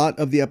basic plot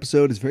of the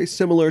episode is very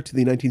similar to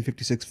the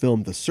 1956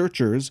 film The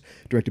Searchers,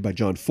 directed by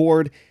John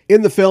Ford.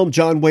 In the film,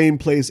 John Wayne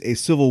plays a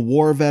Civil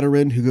War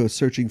veteran who goes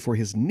searching for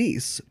his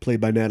niece,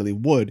 played by Natalie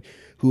Wood,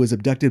 who was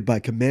abducted by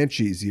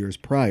Comanches years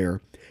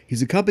prior.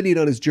 He's accompanied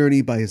on his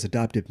journey by his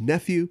adoptive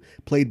nephew,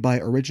 played by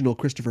original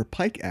Christopher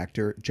Pike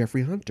actor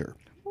Jeffrey Hunter.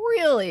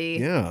 Really?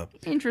 Yeah.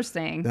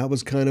 Interesting. That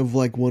was kind of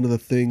like one of the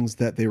things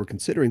that they were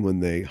considering when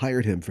they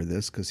hired him for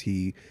this, because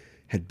he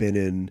had been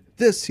in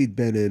this. He'd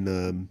been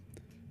in,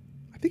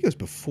 I think it was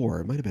before.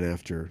 It might have been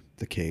after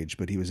The Cage,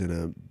 but he was in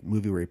a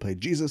movie where he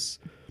played Jesus.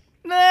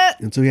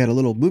 And so he had a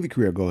little movie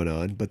career going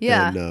on, but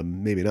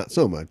then maybe not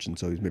so much. And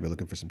so he's maybe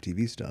looking for some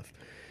TV stuff.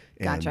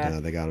 And Gotcha.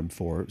 They got him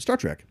for Star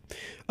Trek.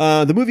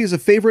 The movie is a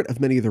favorite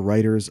of many of the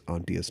writers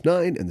on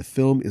DS9, and the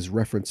film is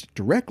referenced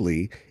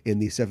directly in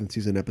the 7th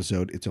season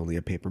episode, It's Only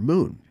a Paper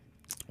Moon.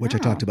 which I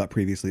talked about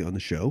previously on the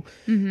show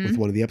with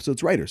one of the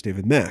episode's writers,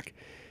 David Mack.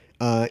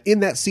 In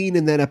that scene,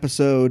 in that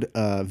episode,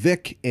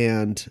 Vic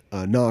and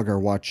Nog are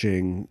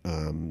watching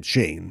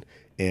Shane.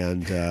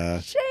 And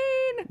Shane!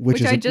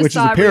 which I just is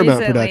saw a Paramount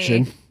recently.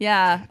 production.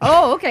 Yeah.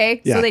 Oh,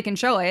 okay. Yeah. So they can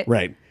show it.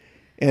 Right.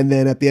 And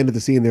then at the end of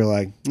the scene, they're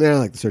like, I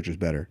like The Searchers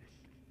better.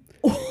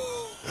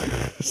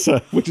 So,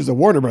 which is a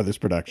Warner Brothers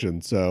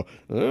production. So,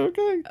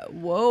 okay.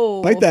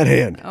 Whoa. Bite that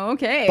hand.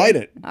 Okay. Bite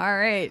it. All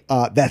right.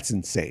 That's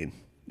insane.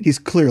 He's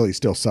clearly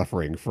still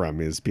suffering from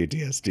his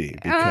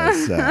PTSD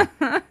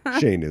because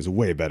Shane is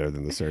way better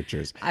than The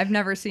Searchers. I've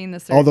never seen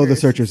The Searchers. Although The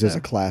Searchers is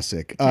a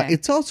classic. Okay.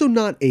 It's also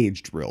not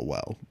aged real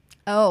well.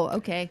 Oh,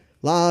 okay.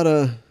 Lot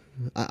of...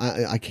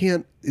 I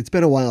can't... It's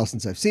been a while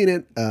since I've seen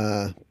it,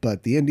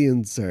 but the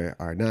Indians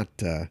are not...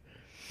 they're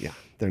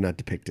not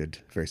depicted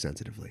very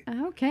sensitively.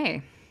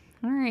 Okay.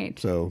 All right.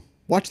 So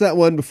watch that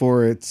one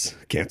before it's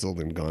canceled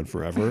and gone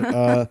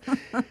forever.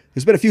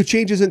 There's been a few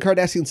changes in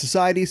Cardassian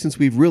society since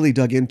we've really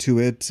dug into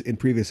it in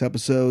previous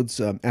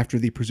episodes. After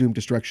the presumed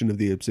destruction of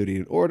the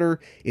Obsidian Order,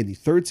 in the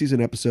third season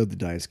episode, The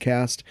Die is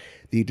Cast,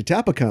 the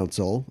Detapa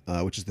Council,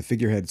 which is the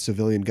figurehead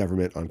civilian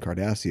government on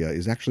Cardassia,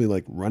 is actually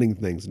like running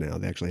things now.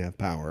 They actually have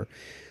power.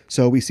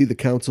 So we see the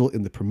council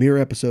in the premiere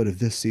episode of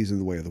this season,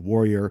 The Way of the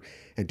Warrior,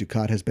 and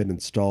Dukat has been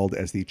installed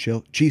as the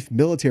chief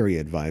military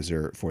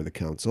advisor for the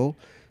council.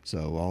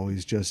 So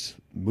always just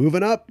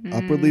moving up,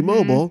 upwardly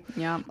mobile.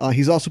 Yeah.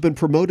 He's also been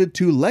promoted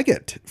to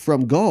Legate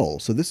from Gaul.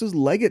 So this is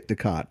Legate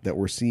Dukat that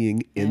we're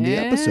seeing in the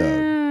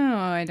episode. Oh,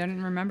 I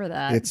didn't remember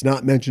that. It's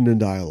not mentioned in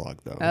dialogue,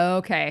 though.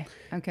 Okay.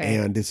 Okay.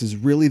 And this is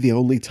really the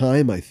only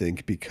time, I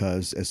think,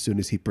 because as soon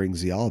as he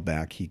brings Zial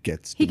back, he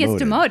gets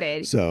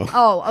demoted. So,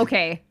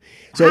 okay.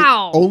 so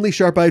Wow. only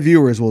sharp-eyed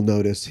viewers will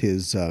notice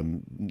his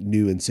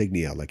new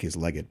insignia, like his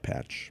Legate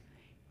patch.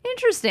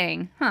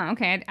 Interesting. Huh.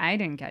 Okay. I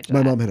didn't catch that.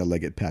 My mom had a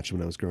Legate patch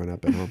when I was growing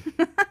up at home.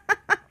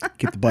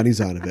 Get the bunnies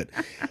out of it.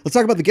 Let's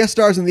talk about the guest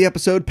stars in the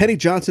episode. Penny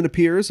Johnson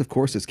appears, of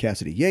course, as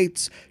Cassidy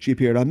Yates. She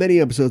appeared on many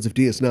episodes of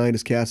DS9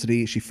 as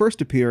Cassidy. She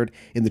first appeared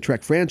in the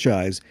Trek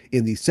franchise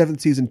in the 7th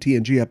season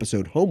TNG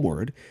episode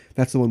Homeward.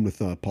 That's the one with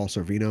Paul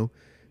Sorvino,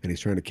 and he's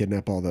trying to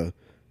kidnap all the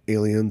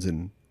aliens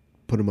and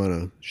put them on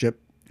a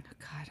ship.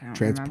 God, I don't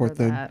Transport remember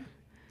thing. that.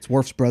 It's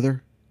Worf's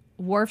brother.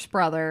 Worf's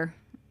brother.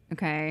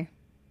 Okay.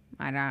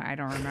 I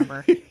don't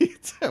remember.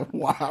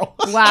 Wow.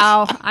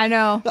 Wow. I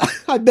know.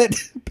 I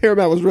bet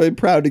Paramount was really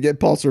proud to get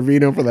Paul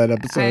Sorvino for that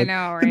episode. I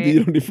know, right?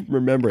 You don't even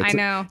remember it. I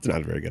know. It's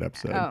not a very good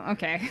episode. Oh,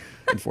 okay.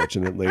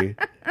 Unfortunately.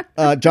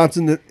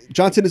 Johnson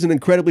is an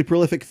incredibly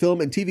prolific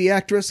film and TV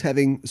actress,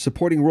 having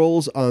supporting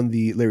roles on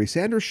the Larry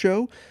Sanders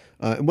Show.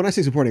 And when I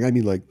say supporting, I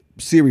mean like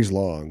series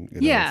long,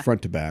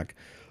 front to back.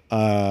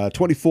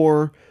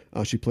 24,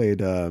 she played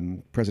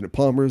President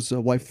Palmer's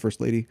wife,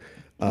 First Lady.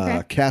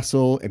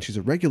 Castle, and she's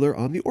a regular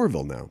on the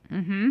Orville now.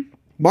 Mm-hmm.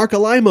 Mark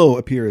Alaimo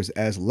appears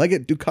as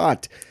Legate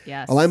Dukat.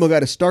 Yes. Alaimo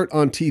got a start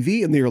on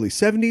TV in the early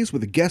 70s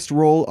with a guest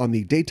role on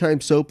the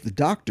daytime soap The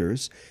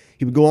Doctors.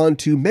 He would go on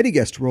to many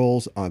guest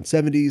roles on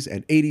 70s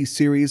and 80s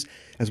series,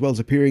 as well as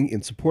appearing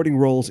in supporting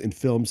roles in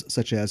films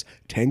such as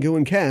Tango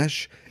and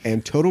Cash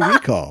and Total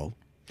Recall.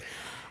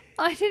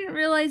 I didn't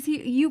realize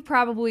you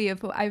probably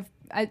have.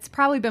 It's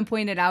probably been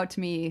pointed out to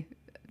me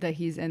that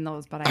he's in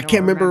those, but I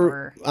can't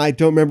remember. I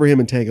don't remember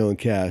him in Tango and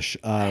Cash.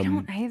 I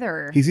don't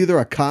either. He's either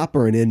a cop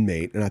or an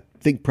inmate, and I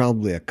think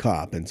probably a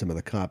cop in some of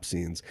the cop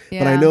scenes.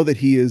 Yeah. But I know that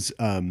he is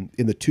in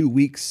the 2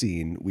 weeks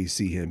scene. We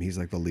see him. He's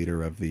like the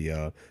leader of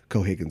the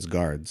Cohagen's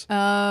guards.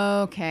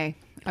 Okay,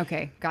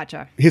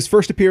 gotcha. His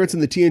first appearance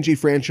in the TNG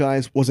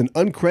franchise was an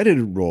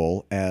uncredited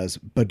role as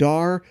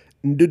Badar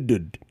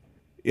Ndudud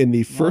in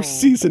the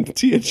first season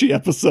TNG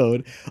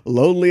episode,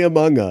 Lonely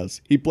Among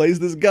Us. He plays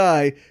this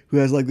guy who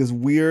has like this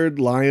weird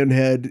lion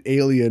head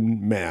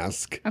alien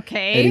mask.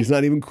 Okay. And he's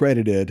not even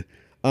credited.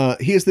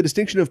 He has the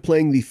distinction of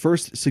playing the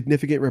first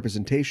significant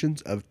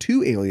representations of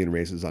 2 alien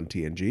races on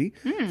TNG.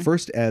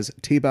 First as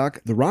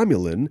Tabak the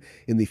Romulan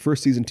in the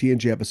first season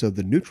TNG episode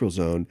The Neutral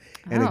Zone,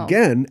 and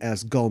again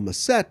as Gul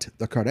Macet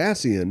the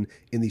Cardassian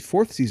in the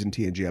 4th season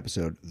TNG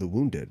episode The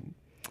Wounded.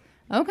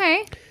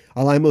 Okay.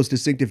 Alaimo's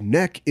distinctive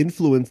neck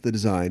influenced the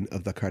design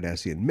of the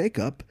Cardassian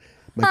makeup.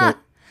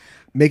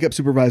 Makeup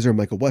supervisor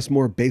Michael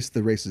Westmore based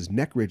the race's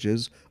neck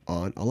ridges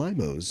on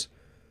Alaimo's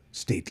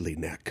stately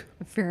neck.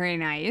 Very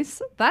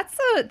nice. That's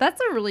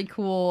a really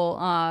cool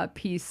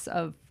piece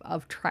of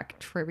Trek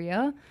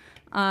trivia.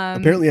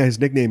 Apparently, his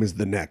nickname is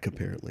the Neck.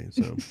 Apparently,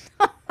 so.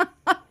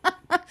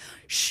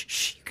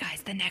 Shh, you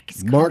guys, the neck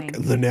is coming. Mark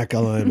the Neck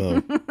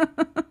Alaimo.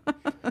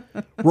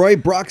 Roy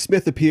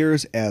Brocksmith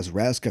appears as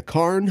Razka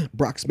Karn.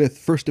 Brocksmith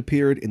first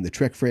appeared in the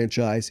Trek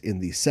franchise in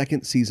the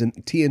 2nd season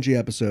TNG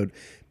episode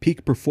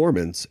Peak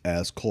Performance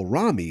as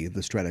Kolrami,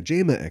 the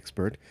Stratagema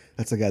expert.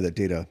 That's the guy that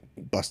Data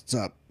busts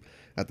up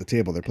at the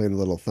table. They're playing the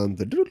little thumb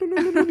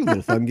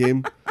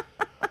game.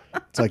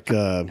 It's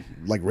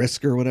like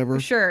Risk or whatever.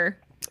 Sure.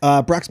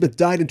 Brock Smith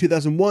died in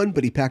 2001,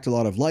 but he packed a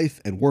lot of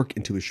life and work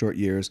into his short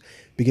years,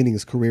 beginning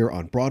his career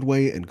on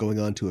Broadway and going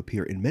on to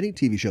appear in many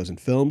TV shows and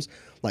films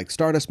like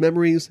Stardust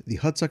Memories, The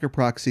Hudsucker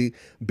Proxy,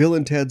 Bill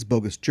and Ted's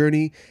Bogus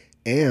Journey,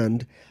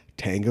 and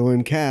Tango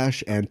and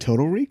Cash and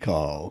Total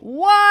Recall.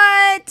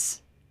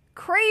 What?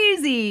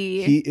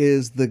 Crazy. He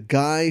is the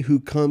guy who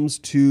comes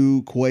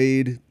to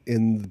Quaid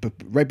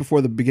right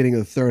before the beginning of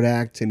the third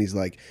act, and he's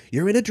like,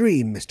 "You're in a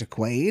dream, Mr.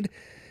 Quaid.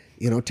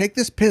 Take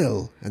this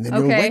pill, and then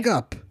you'll wake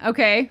up."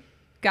 Okay.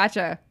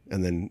 Gotcha.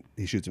 And then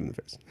he shoots him in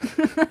the face.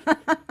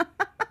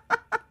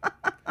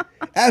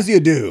 As you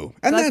do.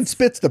 And then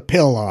spits the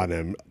pill on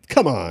him.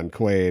 Come on,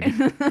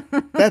 Quaid.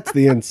 That's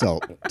the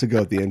insult to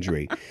go with the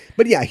injury.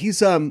 But yeah, he's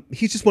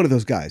just one of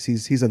those guys.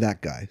 He's a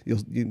that guy.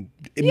 You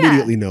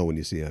immediately know when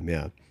you see him,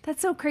 yeah.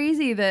 That's so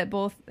crazy that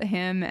both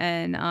him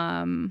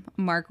and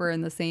Mark were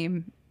in the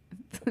same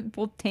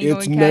both Tango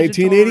it's and Cash. It's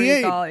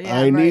 1988. Yeah,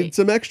 I need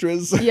some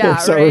extras. Yeah,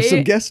 or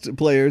some guest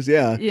players,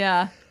 yeah.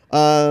 Yeah.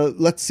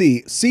 Let's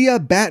see. Sia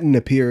Batten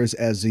appears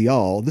as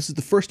Zial. This is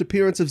the first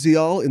appearance of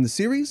Zial in the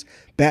series.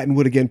 Batten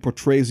would again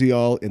portray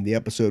Zial in the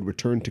episode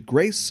Return to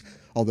Grace,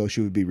 although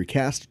she would be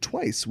recast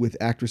twice with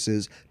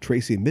actresses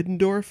Tracy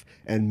Middendorf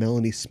and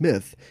Melanie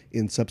Smith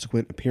in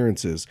subsequent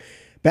appearances.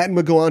 Batten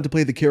would go on to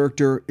play the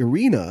character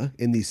Irina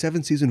in the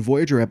 7th-season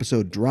Voyager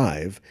episode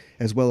Drive,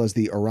 as well as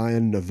the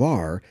Orion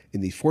Navarre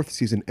in the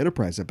 4th-season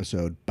Enterprise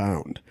episode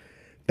Bound.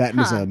 Batten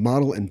is a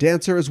model and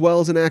dancer as well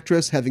as an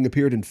actress, having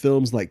appeared in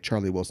films like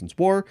Charlie Wilson's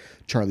War,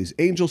 Charlie's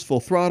Angels Full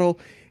Throttle,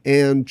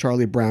 and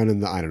Charlie Brown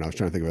in I was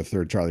trying to think of a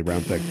third Charlie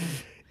Brown thing.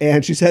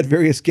 And she's had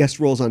various guest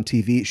roles on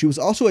TV. She was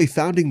also a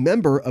founding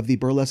member of the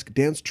burlesque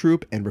dance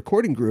troupe and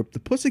recording group, the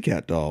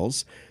Pussycat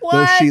Dolls,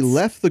 though she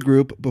left the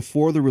group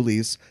before the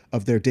release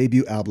of their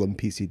debut album,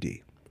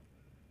 PCD.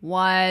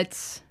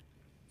 What?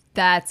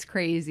 That's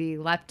crazy.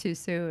 Left too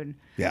soon.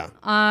 Yeah.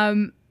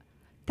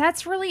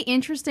 That's really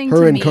interesting to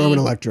me. Her and Carmen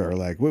Electra are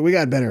like, we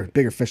got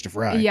bigger fish to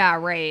fry. Yeah,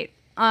 right.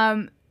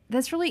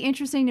 That's really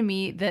interesting to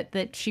me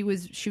that she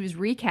was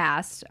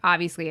recast,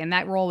 obviously, and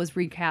that role was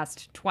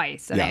recast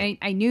twice. And yeah.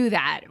 I knew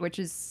that, which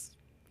is,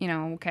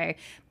 okay.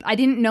 I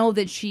didn't know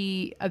that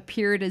she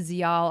appeared as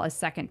Zial a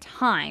second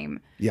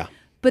time. Yeah.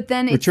 But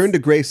then Return to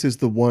Grace is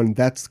the one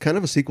that's kind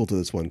of a sequel to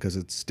this one because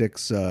it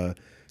sticks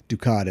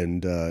Dukat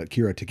and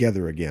Kira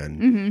together again.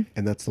 Mm-hmm.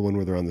 And that's the one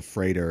where they're on the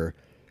freighter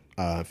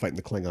fighting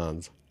the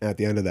Klingons. And at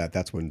the end of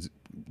that's when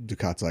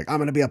Dukat's like, "I'm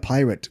going to be a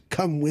pirate.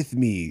 Come with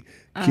me,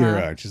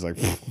 Kira." And she's like,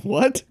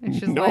 "What?" And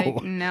she's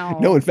like, "No.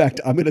 No, in fact,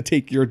 I'm going to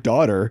take your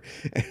daughter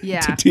to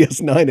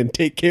DS9 and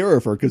take care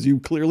of her because you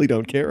clearly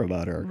don't care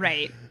about her."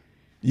 Right.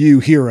 You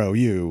hero,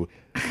 you.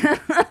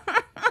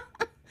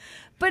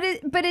 But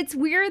it's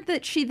weird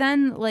that she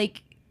then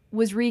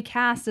was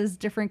recast as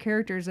different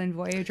characters in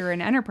Voyager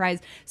and Enterprise.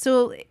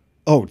 So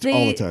all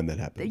the time that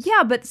happens.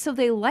 Yeah, but so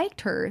they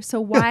liked her.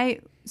 So why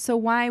So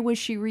why was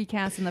she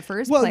recast in the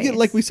first place? Well, yeah,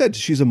 like we said,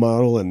 she's a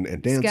model and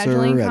dancer.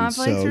 Scheduling and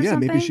conflicts so, or yeah,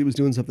 something? maybe she was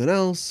doing something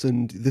else.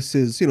 And this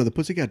is, the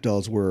Pussycat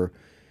Dolls were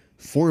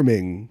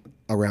forming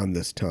around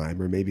this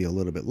time or maybe a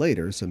little bit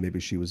later. So maybe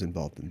she was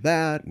involved in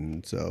that.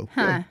 And so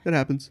yeah, it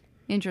happens.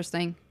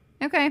 Interesting.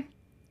 Okay.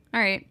 All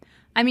right.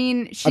 I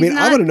mean,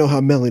 I want to know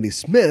how Melanie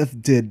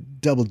Smith did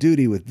double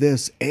duty with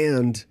this,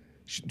 and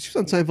she was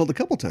on Seinfeld a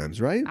couple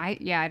times, right?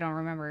 I don't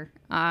remember.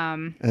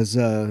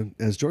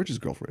 As George's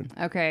girlfriend.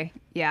 Okay.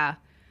 Yeah.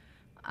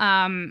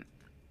 The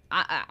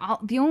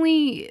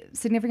only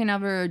significant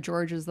other of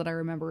George's that I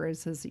remember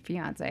is his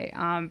fiance.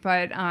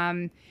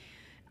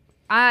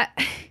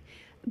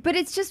 But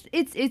it's just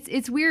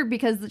it's weird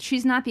because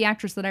she's not the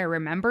actress that I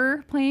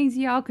remember playing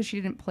Zial because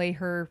she didn't play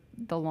her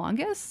the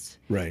longest.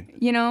 Right.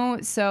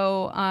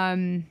 So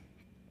I'm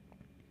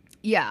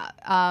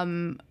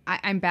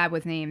bad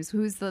with names.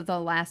 Who's the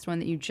last one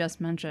that you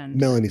just mentioned?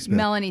 Melanie Smith.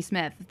 Melanie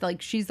Smith.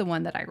 Like, she's the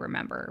one that I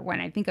remember. When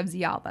I think of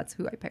Zial, that's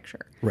who I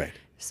picture. Right.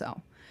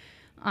 So,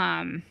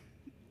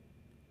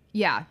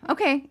 yeah.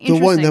 Okay. The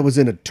one that was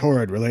in a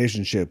torrid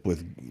relationship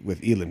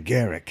with Elan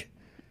Garrick.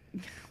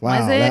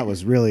 Wow, that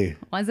was really...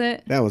 Was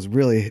it? That was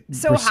really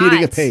so proceeding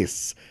hot.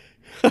 Apace.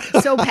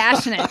 So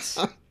passionate.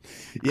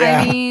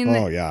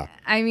 Yeah.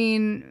 I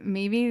mean,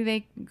 maybe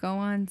they go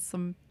on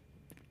some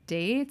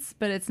dates,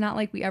 but it's not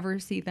like we ever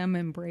see them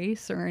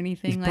embrace or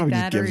anything like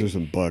that. Just gives her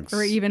some bugs.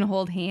 Or even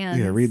hold hands.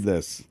 Yeah, read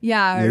this.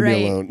 Yeah, Leave right.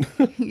 me alone.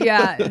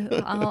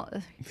 Yeah,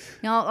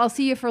 I'll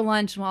see you for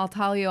lunch. I'll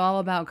tell you all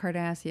about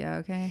Cardassia.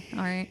 Okay,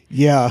 all right.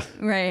 Yeah.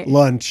 Right.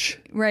 Lunch.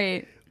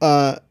 Right.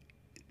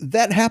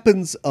 That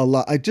happens a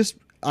lot.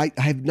 I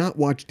have not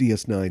watched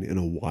DS9 in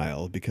a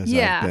while because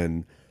I've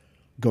been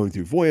going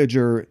through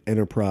Voyager,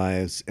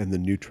 Enterprise, and the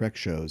new Trek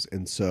shows,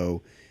 and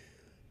so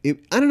I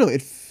don't know.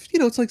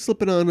 It's like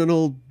slipping on an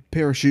old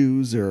pair of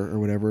shoes or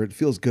whatever. It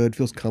feels good,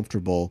 feels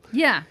comfortable.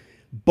 Yeah.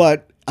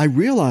 But I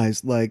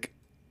realized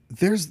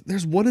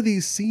there's one of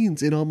these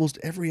scenes in almost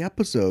every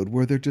episode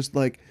where they're just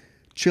like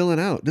chilling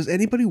out. Does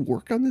anybody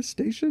work on this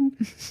station?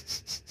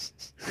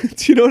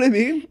 Do you know what I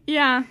mean?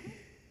 Yeah.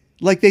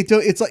 Like they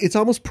don't. It's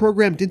almost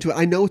programmed into it.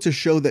 I know it's a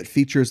show that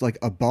features like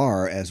a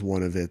bar as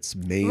one of its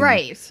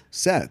main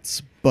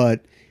sets,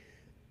 but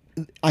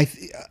I'm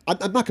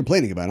not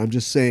complaining about it. I'm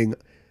just saying.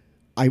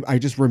 I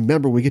just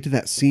remember we get to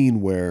that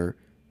scene where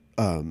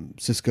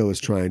Cisco is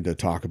trying to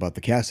talk about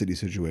the Cassidy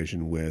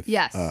situation with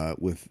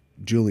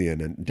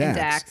Julian and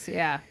Dax.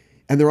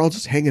 And they're all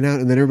just hanging out,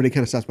 and then everybody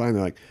kind of stops by, and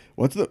they're like,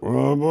 "What's the?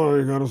 Oh boy,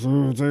 you gotta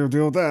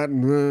deal with that."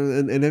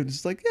 And it's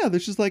just like, yeah,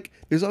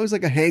 there's always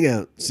like a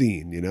hangout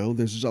scene, you know.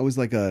 There's just always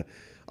like a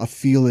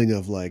feeling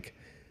of like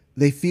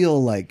they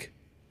feel like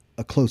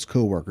a close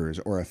coworkers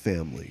or a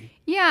family.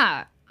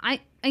 Yeah, I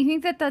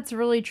think that's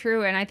really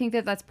true, and I think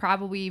that's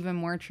probably even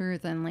more true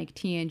than like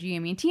TNG. I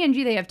mean,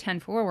 TNG they have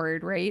 10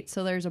 Forward, right?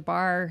 So there's a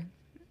bar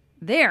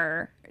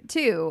there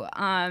too.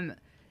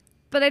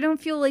 But I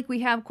don't feel like we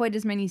have quite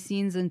as many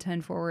scenes in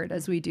 10 Forward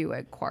as we do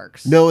at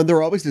Quarks. No, and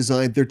they're always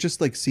designed. They're just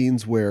like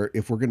scenes where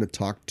if we're going to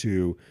talk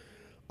to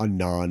a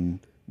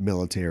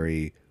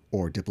non-military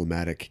or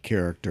diplomatic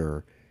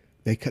character,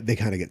 they kind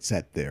of get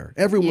set there.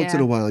 Every once in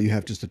a while, you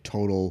have just a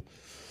total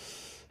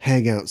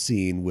hangout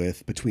scene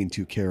between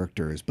two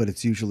characters, but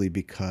it's usually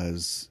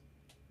because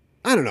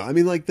I don't know. I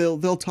mean, like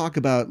they'll talk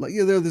about like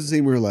there's a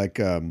scene where like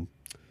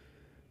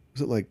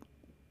was it like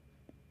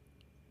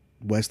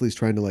Wesley's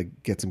trying to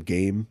like get some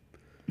game.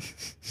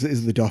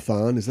 Is the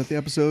Dauphin? Is that the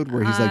episode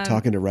where he's like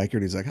talking to Riker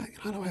and he's like,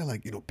 how do I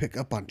like pick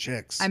up on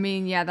chicks? I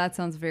mean, yeah, that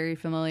sounds very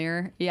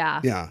familiar. Yeah.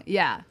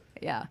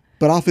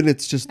 But often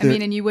it's just I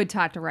mean, and you would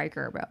talk to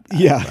Riker about that.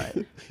 Yeah,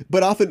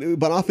 but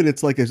often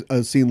it's like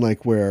a scene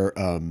like where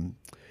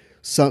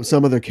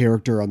some other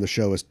character on the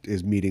show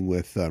is meeting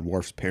with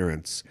Worf's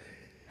parents,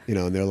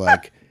 and they're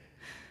like.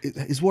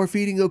 Is Worf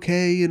eating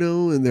okay,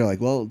 And they're like,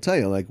 well, I'll tell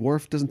you, like,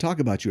 Worf doesn't talk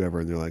about you ever.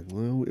 And they're like,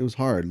 well, it was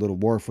hard. Little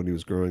Worf when he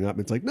was growing up.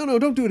 And it's like, no,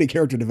 don't do any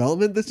character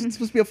development. This is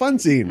supposed to be a fun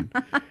scene.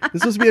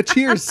 This is supposed to be a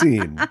cheers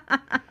scene.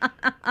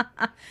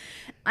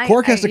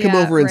 Quark has to come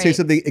over and say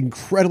something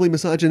incredibly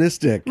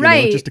misogynistic,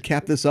 just to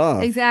cap this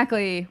off.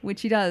 Exactly,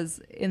 which he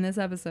does in this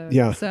episode.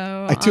 Yeah.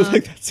 So I do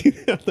like that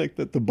scene. I like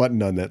the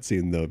button on that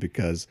scene, though,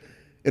 because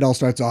it all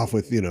starts off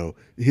with,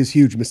 his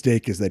huge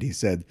mistake is that he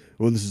said,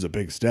 well, this is a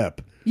big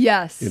step.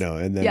 Yes.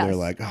 And then they're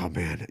like, oh,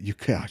 man, you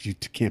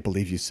can't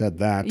believe you said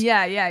that.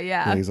 Yeah.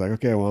 And he's like,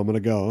 okay, well, I'm going to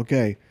go.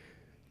 Okay.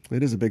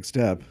 It is a big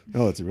step.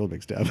 Oh, it's a real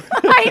big step.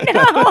 I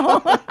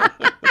know.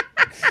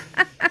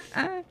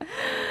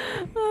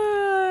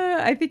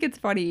 I think it's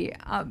funny.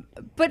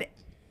 But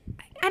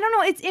I don't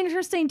know. It's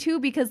interesting, too,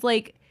 because,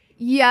 like,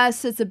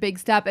 yes, it's a big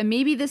step. And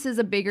maybe this is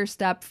a bigger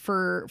step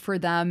for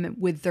them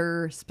with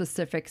their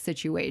specific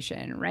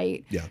situation,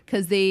 right? Yeah.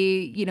 Because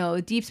they,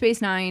 Deep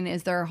Space Nine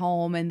is their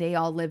home and they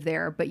all live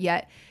there. But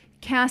yet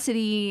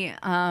Cassidy,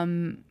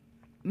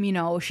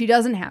 she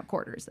doesn't have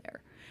quarters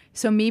there.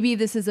 So maybe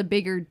this is a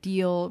bigger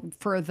deal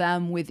for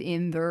them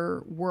within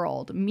their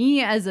world.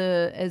 Me as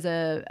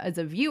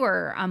a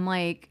viewer, I'm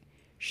like,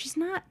 she's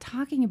not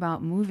talking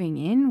about moving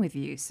in with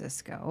you,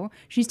 Cisco.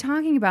 She's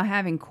talking about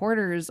having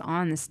quarters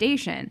on the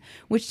station,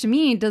 which to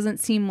me doesn't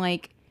seem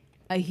like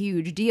a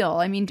huge deal.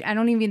 I mean, I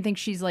don't even think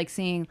she's like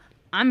saying,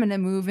 I'm going to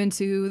move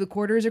into the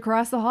quarters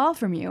across the hall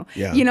from you.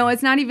 Yeah.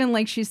 It's not even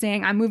like she's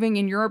saying, I'm moving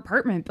in your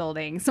apartment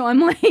building. So I'm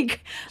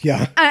like,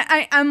 yeah,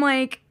 I'm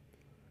like,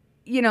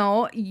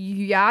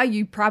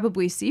 you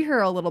probably see her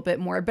a little bit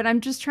more, but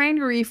I'm just trying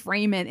to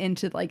reframe it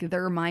into like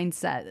their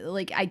mindset.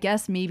 Like, I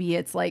guess maybe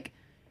it's like,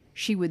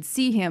 she would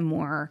see him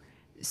more.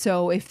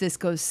 So if this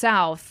goes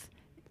south,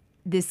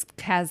 this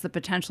has the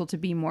potential to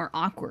be more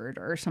awkward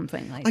or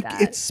something like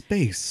that. It's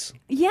space.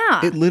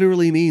 Yeah. It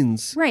literally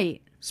means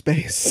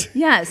space.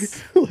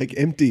 Yes. Like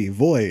empty,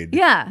 void.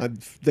 Yeah.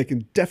 They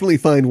can definitely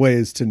find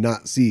ways to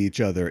not see each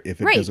other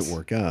if it doesn't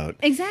work out.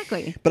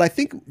 Exactly. But I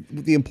think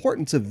the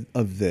importance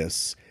of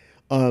this,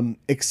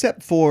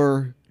 except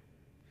for...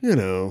 I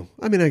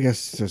mean, I guess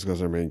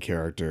Cisco's our main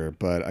character,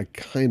 but I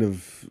kind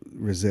of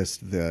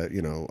resist the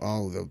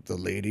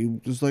lady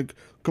was like,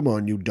 come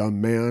on, you dumb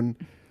man.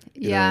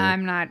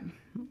 I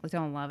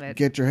don't love it.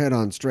 Get your head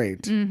on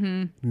straight.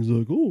 Mm-hmm. He's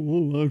like, oh,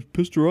 well, I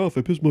pissed her off.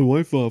 I pissed my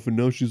wife off, and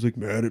now she's like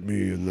mad at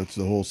me, and that's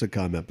the whole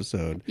sitcom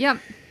episode. Yep.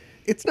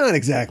 It's not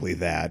exactly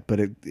that,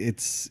 but it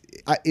has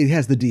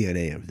the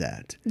DNA of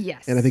that.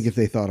 Yes. And I think if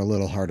they thought a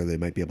little harder, they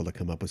might be able to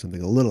come up with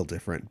something a little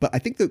different. But I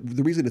think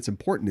the reason it's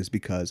important is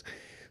because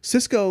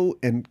Cisco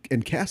and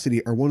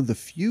Cassidy are one of the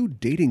few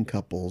dating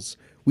couples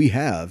we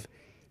have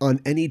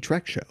on any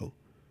Trek show.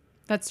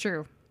 That's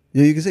true.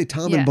 You can say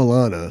Tom and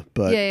B'Elanna,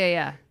 but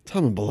yeah.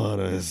 Tom and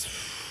B'Elanna is,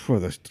 for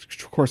the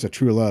course of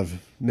true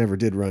love, never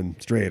did run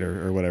straight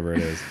or whatever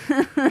it is.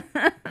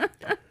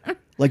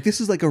 Like,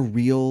 this is like a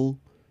real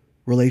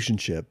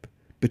relationship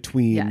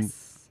between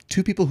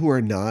two people who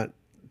are not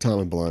Tom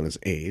and B'Elanna's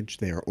age.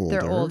 They are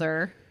older. They're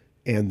older.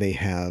 And they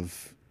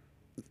have,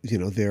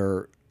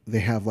 they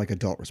have like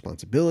adult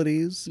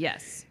responsibilities.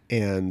 Yes.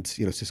 And,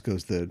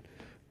 Cisco's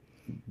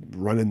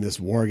running this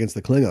war against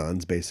the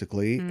Klingons,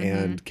 basically. Mm-hmm.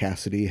 And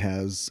Cassidy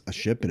has a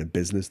ship and a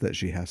business that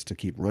she has to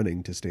keep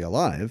running to stay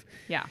alive.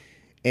 Yeah.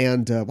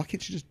 And why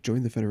can't she just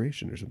join the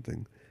Federation or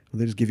something? Will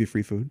they just give you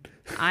free food?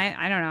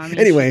 I don't know. I mean,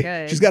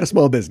 Anyway, she's got a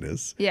small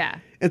business. Yeah.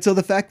 And so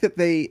the fact that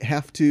they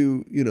have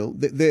to,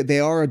 they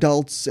are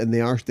adults and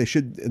they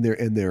should,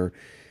 and they're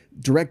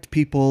direct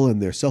people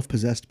and they're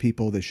self-possessed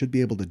people. They should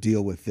be able to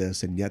deal with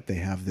this. And yet they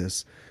have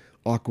this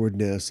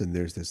awkwardness and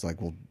there's this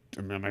like, well,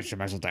 am I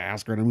supposed to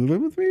ask her to move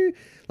in with me?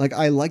 Like,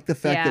 I like the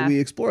fact that we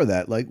explore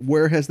that. Like,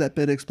 where has that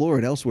been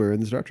explored elsewhere in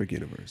the Star Trek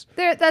universe?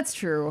 That's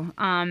true.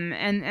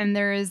 And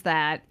there is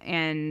that.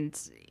 And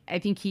I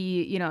think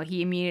he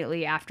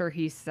immediately after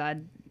he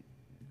said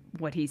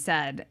what he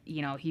said,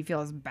 he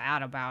feels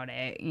bad about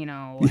it,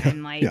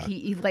 and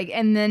he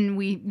and then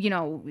we,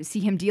 see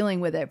him dealing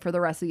with it for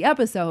the rest of the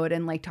episode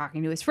and like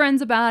talking to his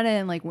friends about it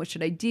and like, what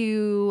should I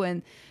do?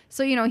 And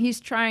so, he's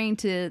trying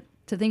to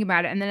think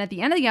about it. And then at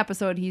the end of the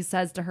episode, he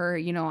says to her,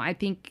 I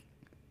think,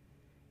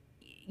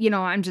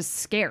 I'm just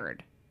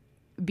scared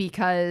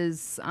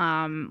because,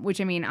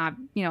 which I mean,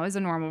 is a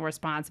normal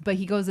response, but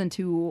he goes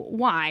into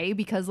why,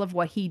 because of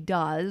what he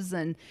does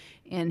and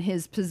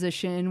his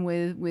position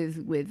with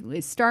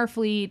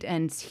Starfleet.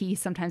 And he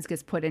sometimes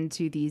gets put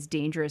into these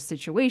dangerous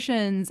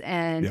situations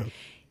and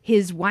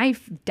his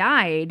wife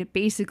died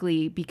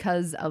basically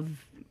because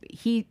of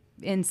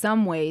in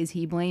some ways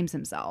he blames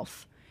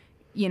himself.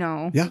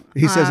 Yeah,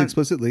 he says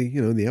explicitly,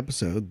 in the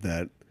episode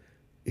that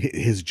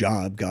his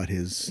job got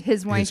his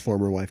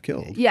former wife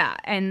killed. Yeah,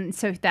 and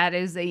so that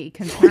is a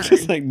concern. Which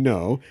is like,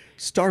 no,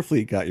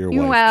 Starfleet got your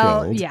wife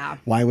killed. Yeah.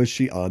 Why was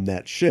she on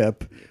that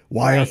ship?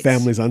 Why are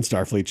families on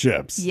Starfleet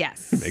ships?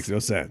 Yes. It makes no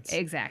sense.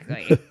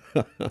 Exactly.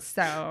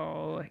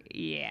 So,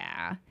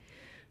 yeah.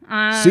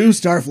 Sue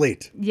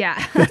Starfleet.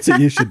 Yeah. That's what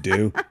you should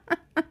do.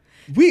 Back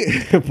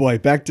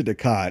to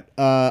Dukat.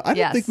 I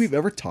don't think we've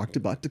ever talked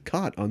about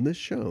Dukat on this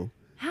show.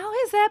 How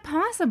is that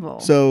possible?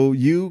 So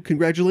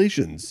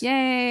congratulations.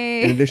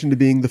 Yay. In addition to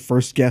being the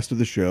first guest of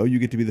the show, you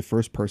get to be the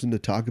first person to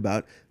talk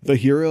about the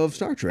hero of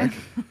Star Trek.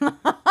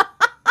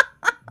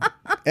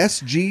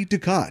 S.G.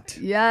 Dukat.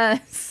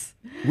 Yes.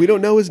 We don't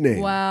know his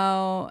name.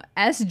 Wow.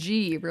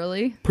 S.G.,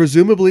 really?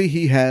 Presumably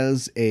he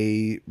has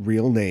a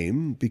real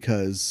name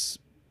because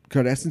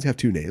Cardassians have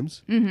two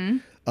names. Mm-hmm.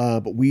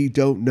 But we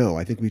don't know.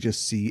 I think we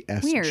just see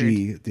S.G.,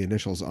 Weird. the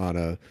initials on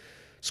a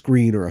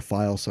screen or a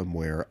file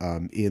somewhere.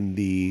 In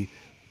the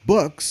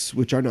books,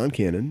 which are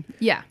non-canon,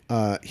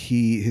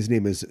 his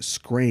name is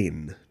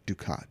Scrane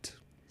Dukat.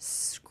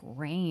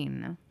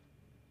 Scrane.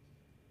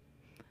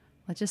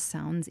 That just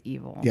sounds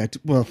evil. Yeah,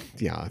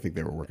 I think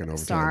they were working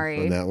overtime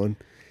on that one.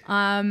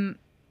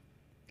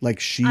 Like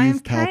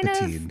Sheev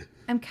Palpatine.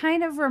 I'm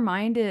kind of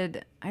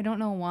reminded, I don't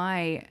know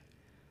why,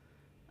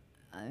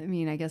 I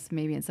mean, I guess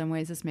maybe in some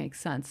ways this makes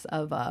sense,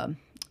 of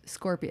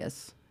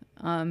Scorpius.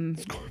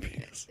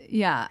 Scorpius.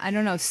 Yeah, I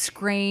don't know.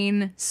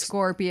 Scrane,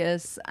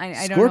 Scorpius.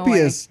 I don't know.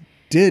 Scorpius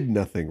did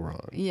nothing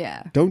wrong.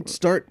 Yeah. Don't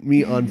start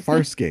me on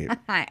Farscape.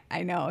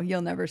 I know.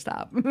 You'll never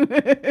stop.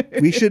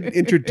 We should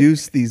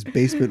introduce these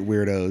basement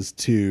weirdos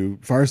to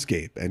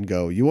Farscape and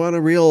go, you want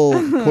a real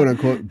quote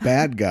unquote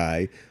bad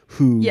guy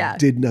who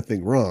did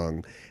nothing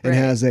wrong and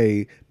has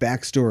a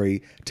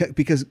backstory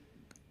because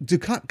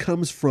Dukat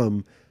comes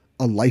from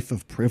a life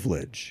of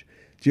privilege.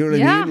 Do you know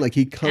what I mean? Like,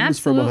 he comes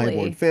from a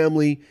highborn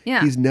family.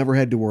 Yeah. He's never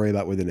had to worry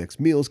about where the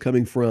next meal's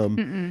coming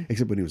from,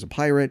 except when he was a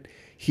pirate.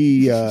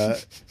 He,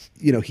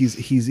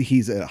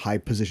 he's a high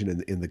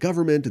position in the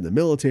government, in the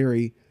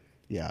military.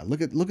 Yeah,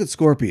 look at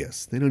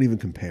Scorpius. They don't even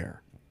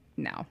compare.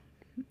 No.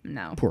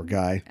 Poor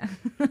guy.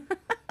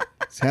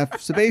 It's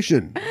half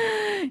Sebastian.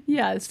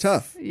 Yes. It's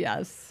tough.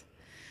 Yes.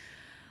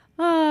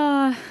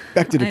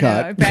 Back to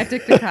Dukat. Back to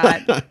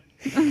Dukat.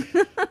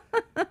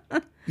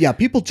 Yeah,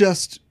 people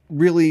just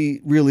really,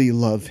 really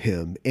love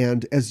him.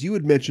 And as you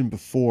had mentioned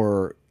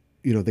before,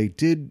 they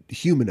did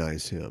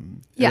humanize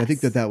him. And I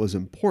think that was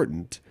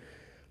important.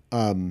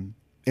 And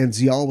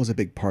Zial was a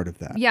big part of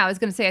that. Yeah, I was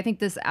going to say, I think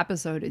this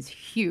episode is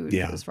huge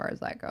as far as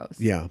that goes.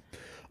 Yeah.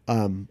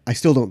 I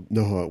still don't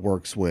know how it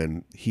works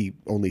when he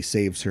only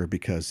saves her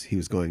because he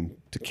was going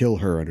to kill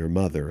her and her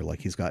mother.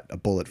 Like, he's got a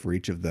bullet for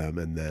each of them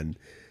and then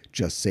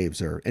just saves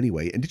her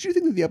anyway. And did you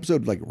think that the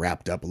episode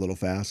wrapped up a little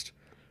fast?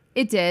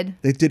 It did.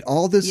 They did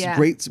all this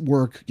great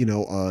work,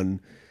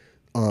 on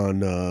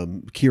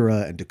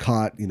Kira and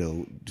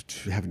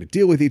Dukat, having to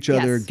deal with each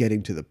other,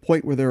 getting to the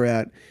point where they're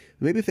at.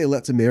 Maybe if they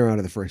let some air out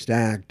of the first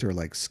act or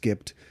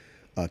skipped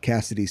a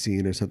Cassidy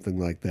scene or something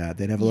like that,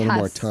 they'd have a little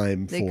more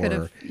time they could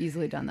have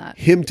easily done that.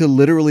 Him to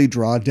literally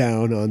draw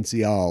down on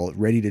Zial,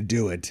 ready to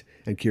do it.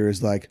 And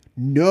Kira's like,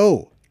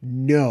 no,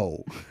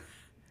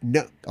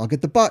 I'll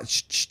get the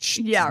bot.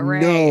 Yeah,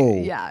 right. No.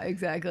 Yeah,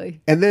 exactly.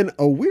 And then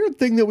a weird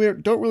thing that we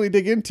don't really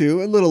dig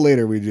into, a little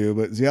later we do,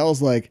 but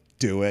Zial's like,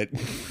 do it.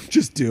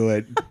 Just do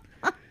it.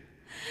 I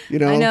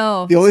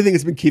know. The only thing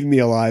that's been keeping me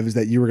alive is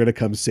that you were going to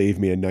come save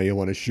me and now you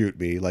want to shoot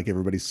me like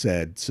everybody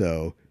said.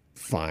 So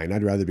fine.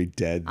 I'd rather be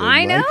dead than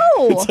I know.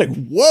 It's like,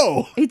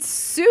 whoa. It's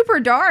super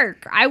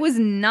dark. I was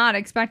not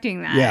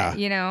expecting that. Yeah.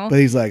 You know? But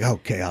he's like,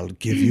 okay, I'll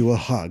give you a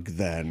hug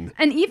then.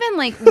 And even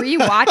like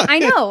rewatch, I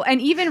know.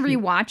 And even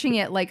rewatching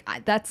it, like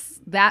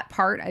that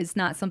part is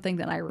not something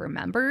that I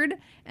remembered.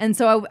 And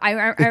so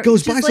It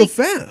goes by so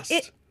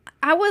fast.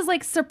 I was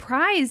like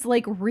surprised,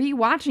 like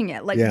rewatching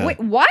it. Like, Yeah. wait,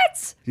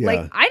 what? Yeah.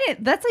 Like, I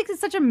didn't, that's like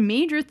such a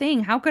major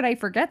thing. How could I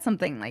forget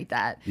something like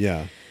that?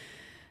 Yeah.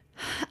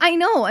 I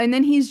know. And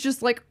then he's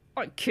just like,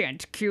 I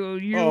can't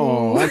kill you.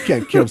 Oh, I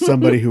can't kill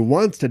somebody who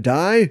wants to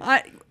die.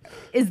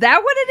 Is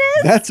that what it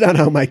is? That's not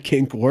how my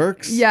kink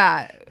works.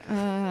 Yeah.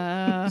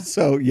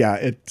 So, yeah,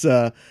 it's,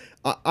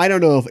 I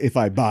don't know if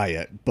I buy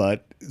it,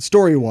 but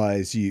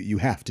story-wise, you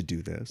have to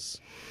do this.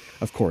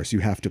 Of course, you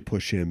have to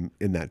push him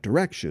in that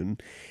direction.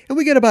 And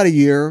we get about a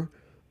year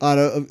out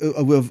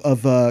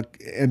of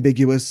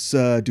ambiguous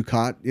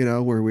Dukat, you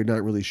know, where we're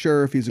not really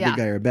sure if he's a good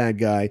guy or a bad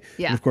guy.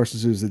 Yeah. And of course,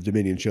 as soon as the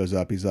Dominion shows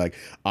up, he's like,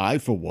 I,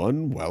 for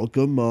one,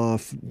 welcome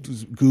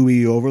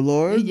gooey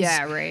overlords.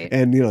 Yeah, right.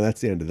 And, you know,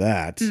 that's the end of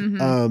that.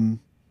 Mm-hmm.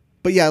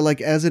 But yeah,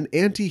 like as an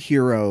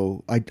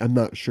anti-hero, I'm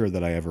not sure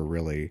that I ever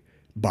really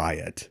buy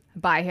it.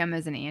 Buy him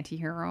as an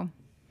anti-hero.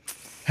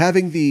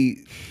 Having the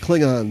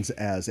Klingons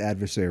as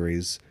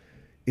adversaries,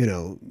 you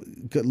know,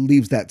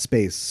 leaves that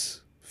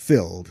space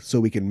filled so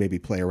we can maybe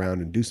play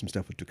around and do some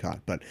stuff with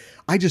Dukat. But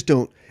I just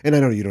don't, and I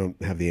know you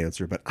don't have the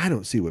answer, but I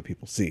don't see what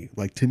people see.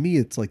 Like, to me,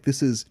 it's like,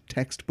 this is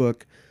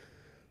textbook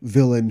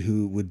villain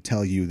who would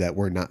tell you that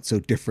we're not so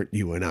different,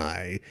 you and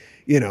I,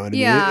 you know what I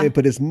Yeah. mean?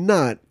 But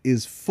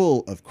is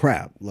full of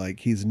crap. Like,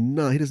 he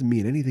doesn't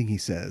mean anything he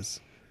says.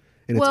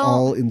 And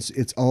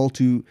it's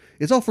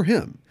all for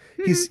him.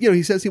 He's, you know,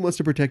 he says he wants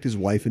to protect his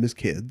wife and his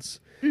kids.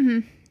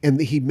 Mm-hmm.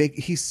 And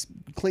he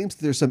claims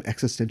that there's some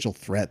existential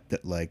threat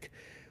that, like,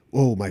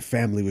 oh, my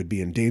family would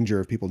be in danger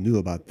if people knew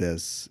about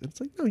this. And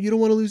it's like, no, you don't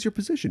want to lose your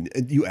position.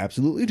 And you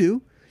absolutely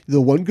do. The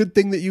one good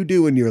thing that you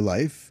do in your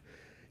life,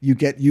 you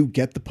get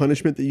the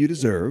punishment that you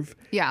deserve.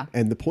 Yeah.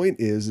 And the point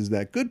is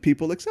that good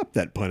people accept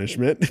that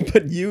punishment,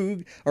 but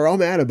you are all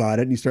mad about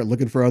it and you start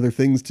looking for other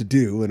things to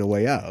do and a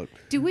way out.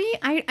 Do we,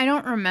 I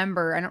don't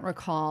remember, I don't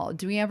recall.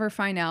 Do we ever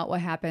find out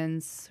what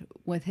happens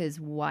with his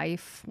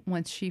wife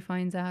once she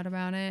finds out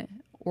about it?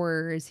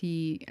 Or is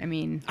he, I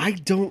mean... I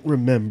don't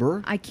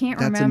remember. I can't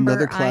That's remember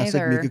another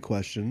classic either. Mika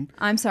question.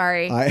 I'm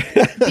sorry.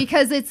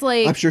 Because it's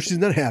like... I'm sure she's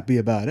not happy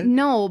about it.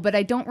 No, but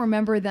I don't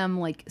remember them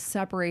like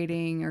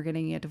separating or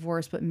getting a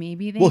divorce, but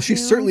maybe they Well, she's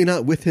do. certainly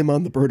not with him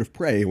on the Bird of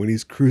Prey when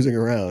he's cruising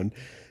around.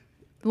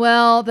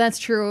 Well, that's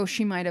true.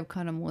 She might have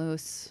cut him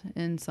loose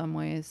in some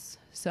ways.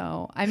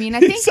 So, I mean, I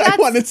think I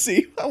want to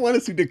see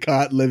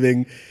Dukat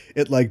living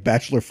at like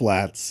bachelor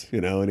flats,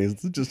 you know, and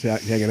he's just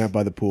hanging out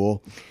by the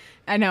pool.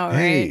 I know,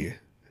 right?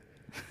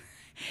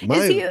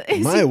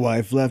 Hey, my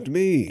wife left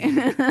me.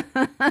 Can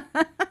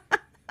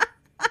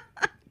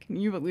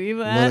you believe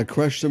that? Want to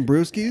crush some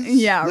brewskis?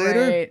 Yeah,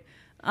 later? right.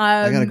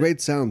 I got a great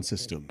sound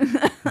system.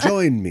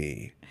 Join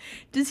me.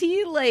 Does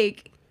he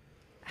like?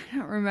 I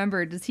don't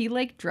remember. Does he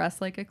like dress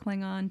like a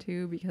Klingon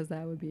too? Because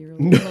that would be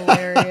really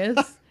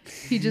hilarious.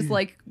 He just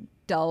like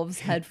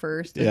delves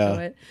headfirst into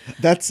it.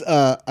 That's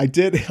I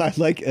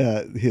like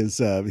his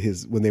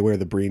when they wear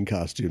the Breen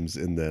costumes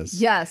in this.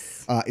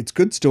 Yes. It's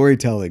good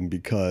storytelling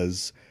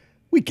because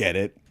we get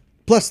it.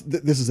 Plus,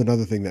 this is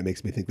another thing that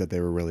makes me think that they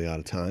were really out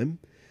of time,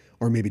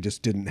 or maybe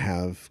just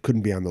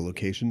couldn't be on the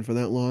location for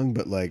that long.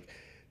 But like,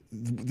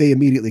 they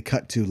immediately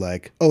cut to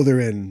like, oh, they're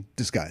in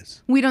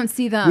disguise. We don't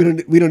see them.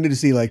 We don't need to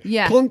see like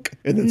clunk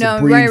and then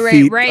some Breen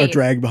feet are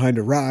dragged behind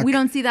a rock. We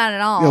don't see that at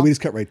all. No, we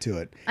just cut right to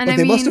it. And but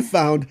they must have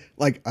found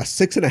like a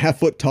 6.5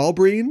 foot tall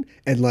Breen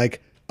and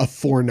like a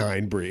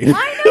 4'9" Breen.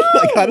 I know.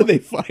 Like, how do they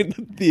find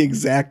the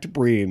exact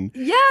Breen?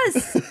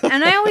 Yes.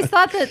 And I always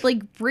thought that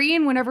like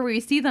Breen, whenever we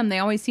see them, they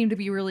always seem to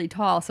be really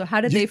tall. So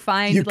how did they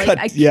find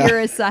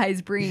Kira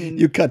size Breen?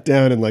 You cut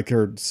down and like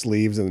her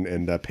sleeves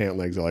and pant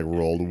legs are like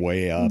rolled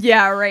way up.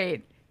 Yeah,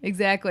 right.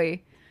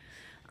 Exactly.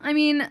 I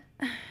mean,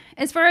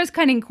 as far as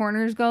cutting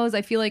corners goes,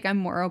 I feel like I'm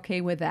more okay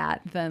with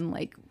that than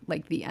like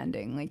the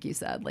ending, like you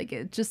said. Like,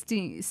 it just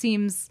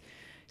seems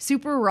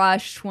super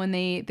rushed when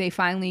they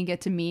finally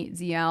get to meet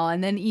Ziel,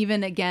 and then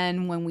even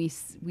again when we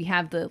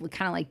have the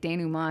kind of like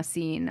denouement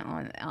scene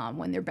on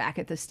when they're back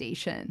at the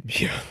station.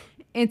 Yeah,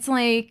 it's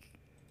like,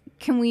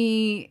 can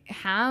we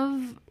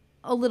have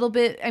a little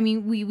bit? I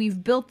mean,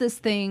 we've built this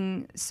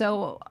thing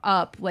so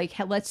up, like,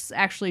 let's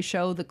actually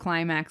show the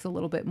climax a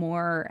little bit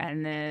more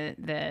and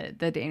the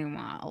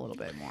denouement a little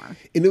bit more.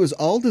 And it was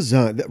all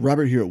designed.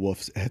 Robert Hewitt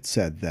Wolf had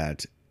said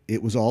that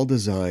it was all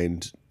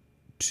designed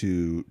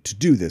to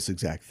do this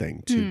exact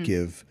thing, to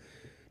give,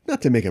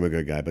 not to make him a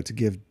good guy, but to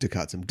give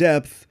Dukat some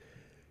depth,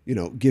 you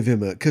know, give him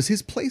because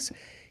his place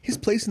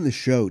in the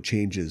show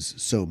changes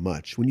so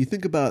much. When you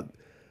think about,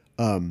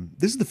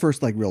 this is the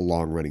first like real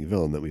long running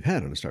villain that we've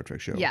had on a Star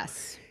Trek show.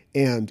 Yes.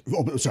 And,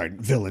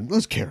 villain,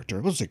 let's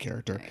say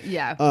character.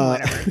 Yeah,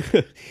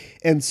 whatever.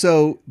 And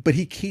so, but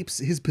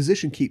his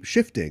position keeps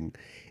shifting,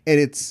 and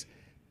it's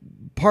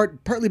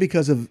partly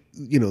because of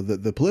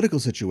the political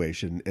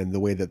situation and the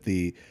way that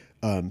the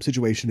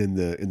situation in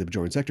the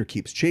Bajoran sector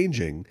keeps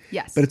changing.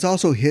 Yes. But it's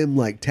also him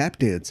like tap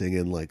dancing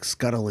and like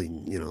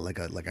scuttling, like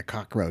a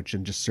cockroach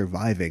and just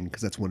surviving,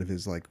 because that's one of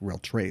his like real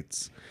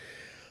traits.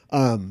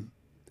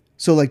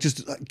 So like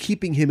just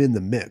keeping him in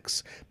the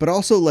mix, but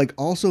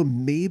also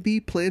maybe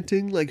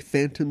planting like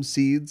phantom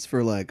seeds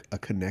for like a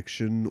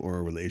connection or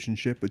a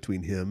relationship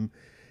between him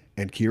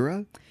and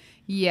Kira.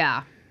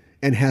 Yeah.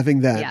 And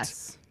having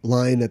that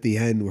line at the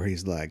end where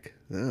he's like,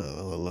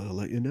 "Oh, I'll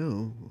let you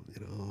know.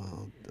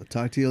 I'll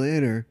talk to you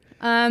later."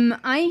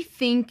 I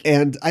think,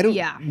 and I don't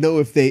know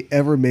if they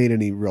ever made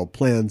any real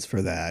plans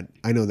for that.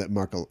 I know that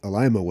Mark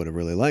Alima would have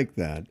really liked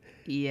that.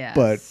 Yes.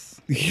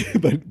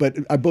 But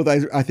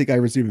I think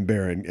Iris and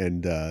Bear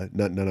and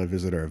Nana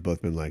Visitor have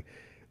both been like,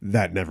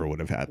 that never would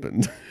have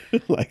happened.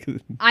 Like,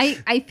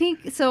 I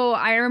think so.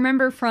 I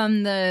remember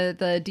from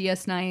the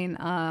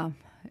DS9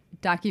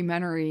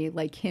 documentary,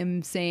 like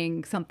him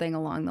saying something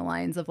along the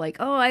lines of like,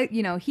 "Oh,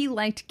 he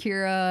liked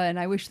Kira, and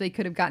I wish they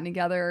could have gotten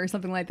together," or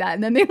something like that.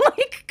 And then they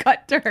like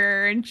cut to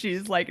her, and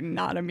she's like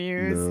not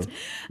amused.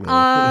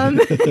 No.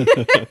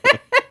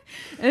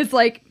 It's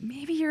like,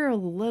 maybe you're a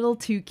little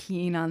too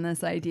keen on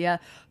this idea,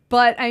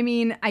 but I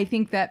mean, I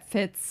think that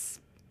fits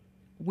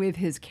with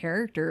his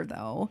character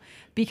though,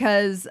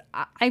 because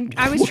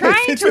I was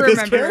trying to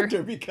remember his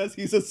character because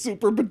he's a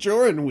super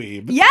Bajoran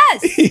weeb.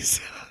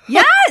 Yes.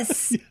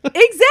 Yes,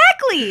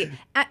 exactly.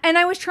 And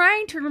I was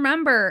trying to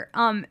remember,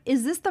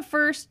 is this the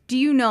first, do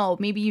you know,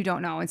 maybe you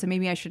don't know, and so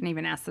maybe I shouldn't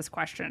even ask this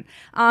question,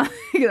 because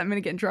I'm going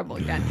to get in trouble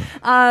again.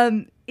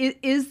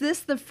 Is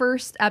this the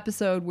first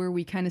episode where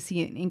we kind of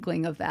see an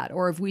inkling of that,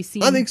 or have we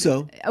seen? I think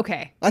so.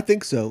 Okay. I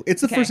think so.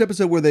 It's the first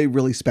episode where they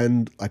really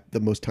spend like the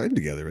most time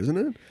together, isn't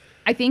it?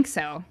 I think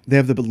so. They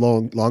have the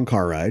long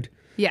car ride.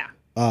 Yeah.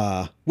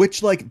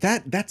 Which like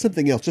that's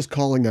something else, just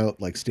calling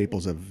out like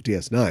staples of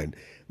DS9.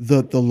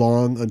 The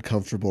long,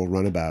 uncomfortable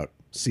runabout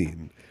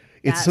scene.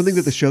 It's something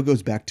that the show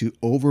goes back to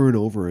over and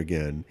over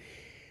again.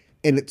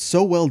 And it's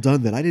so well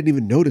done that I didn't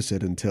even notice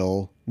it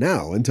until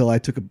I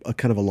took a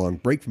kind of a long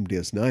break from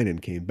DS9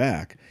 and came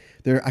back.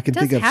 I can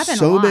think of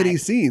so many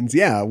scenes,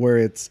 where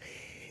it's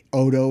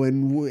Odo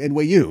and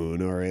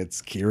Wayun, or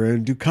it's Kira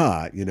and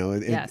Dukat.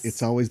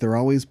 It's always, they're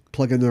always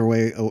plugging their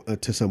way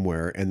to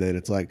somewhere, and then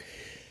it's like,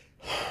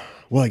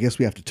 well, I guess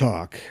we have to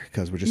talk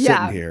because we're just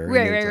sitting here.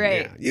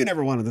 Right. Like, you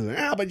never wanted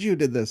this. But you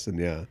did this,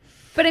 and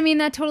But I mean,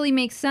 that totally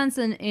makes sense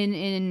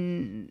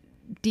in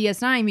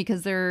DS9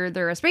 because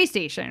they're a space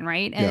station,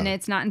 right? And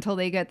it's not until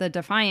they get the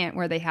Defiant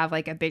where they have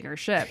like a bigger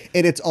ship.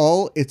 And it's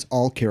all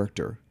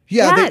character.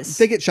 Yeah, yes.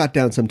 they get shot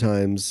down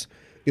sometimes,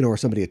 or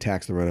somebody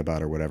attacks the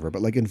runabout or whatever.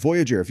 But like in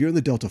Voyager, if you're in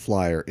the Delta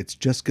Flyer, it's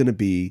just going to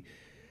be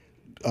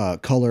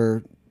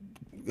color,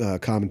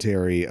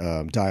 commentary,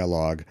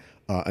 dialogue,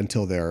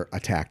 until they're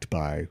attacked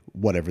by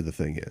whatever the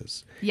thing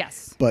is.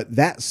 Yes. But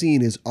that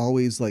scene is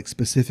always like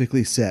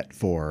specifically set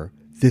for,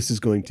 this is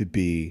going to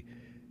be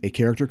a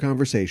character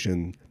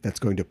conversation that's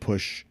going to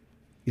push,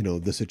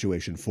 the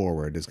situation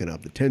forward, is going to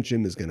up the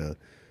tension, is going to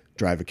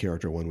drive a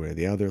character one way or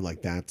the other.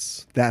 Like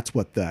that's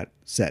what that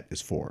set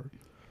is for.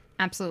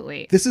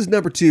 Absolutely. This is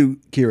number 2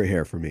 Kira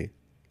hair for me.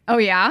 Oh,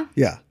 yeah?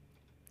 Yeah.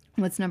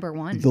 What's number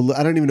 1?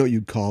 I don't even know what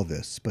you'd call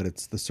this, but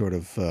it's the sort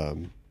of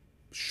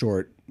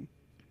short,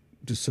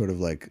 just sort of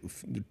like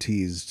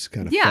teased,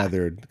 kind of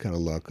feathered kind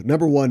of look.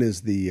 Number 1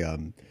 is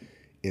the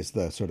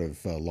sort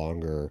of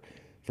longer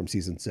from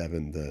season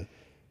 7, the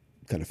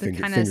kind of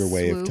finger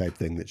wave type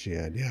thing that she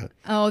had. Yeah.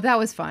 Oh, that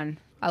was fun.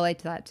 I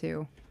liked that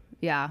too.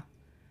 Yeah.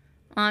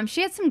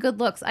 She had some good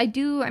looks.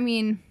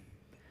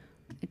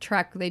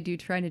 Trek, they do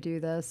try to do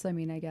this. I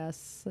mean, I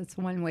guess it's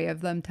one way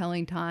of them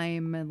telling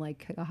time and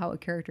like how a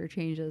character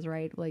changes,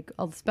 right? Like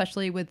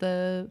especially with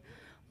a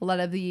lot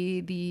of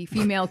the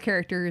female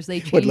characters, they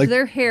change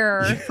their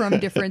hair from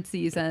different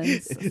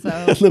seasons. So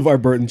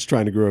LeVar Burton's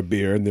trying to grow a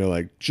beard, and they're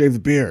like, shave the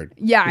beard.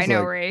 Yeah, I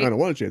know, right? I don't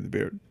want to shave the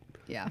beard.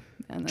 Yeah.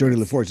 Jodie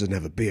LaForge doesn't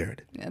have a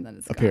beard. And then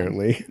it's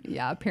apparently. Gone.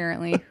 Yeah,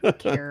 apparently. Who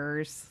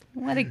cares?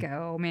 Let it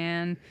go,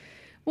 man.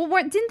 Well,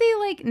 didn't they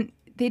like?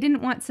 They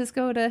didn't want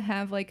Cisco to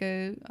have like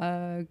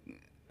a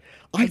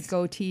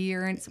goatee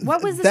or anything.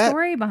 What was the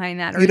story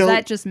behind that, or is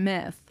that just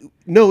myth?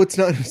 No, it's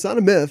not. It's not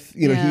a myth.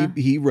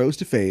 He rose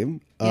to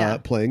fame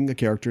playing a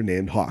character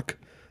named Hawk.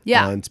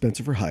 Yeah. On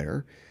Spencer for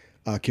Hire,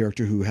 a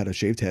character who had a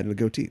shaved head and a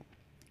goatee.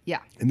 Yeah.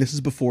 And this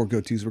is before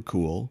goatees were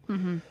cool.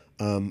 Mm-hmm.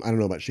 I don't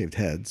know about shaved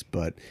heads,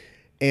 but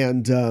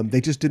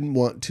they just didn't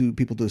want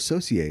people to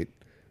associate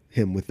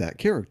him with that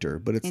character.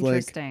 But it's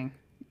like,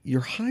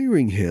 you're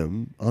hiring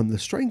him on the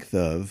strength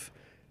of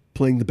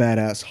playing the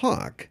badass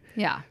Hawk.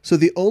 Yeah. So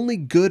the only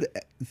good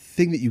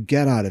thing that you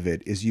get out of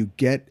it is you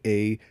get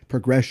a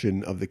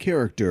progression of the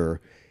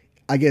character,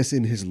 I guess,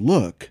 in his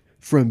look,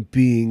 from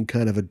being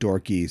kind of a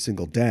dorky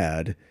single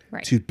dad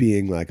to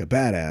being like a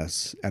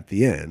badass at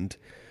the end,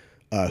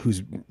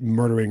 who's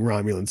murdering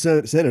Romulan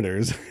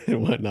senators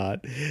and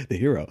whatnot, the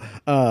hero.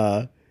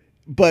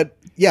 But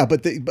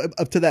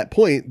up to that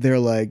point, they're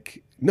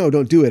like, no,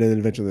 don't do it. And then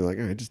eventually they're like,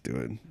 all right, just do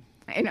it.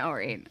 I know,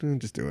 right?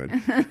 Just do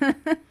it.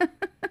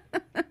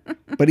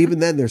 But even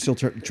then, they're still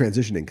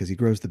transitioning because he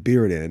grows the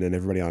beard in, and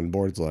everybody on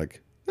board's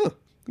like, "Oh,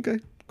 okay,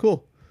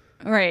 cool."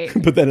 Right.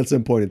 But then at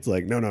some point, it's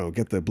like, "No,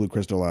 get the blue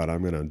crystal out.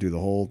 I'm gonna do the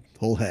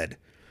whole head."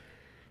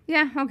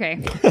 Yeah.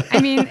 Okay.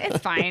 I mean, it's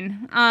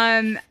fine.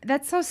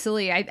 That's so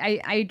silly.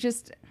 I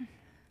just.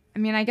 I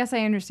mean, I guess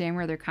I understand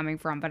where they're coming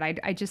from, but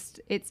I just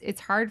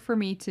it's hard for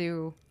me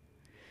to.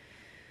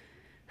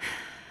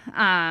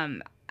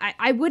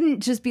 I wouldn't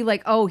just be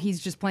like, oh,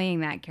 he's just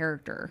playing that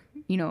character,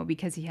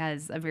 because he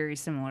has a very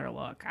similar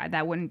look.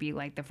 That wouldn't be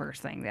like the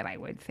first thing that I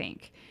would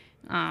think.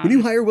 When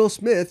you hire Will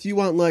Smith, you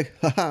want like,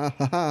 ha ha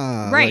ha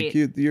ha. Right.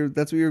 Like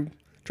that's what you're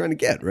trying to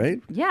get,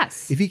 right?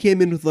 Yes. If he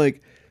came in with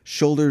like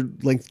shoulder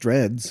length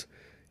dreads,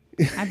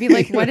 I'd be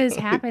like, what is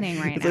happening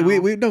right now?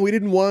 Like, we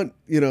didn't want,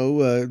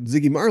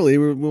 Ziggy Marley.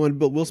 We wanted to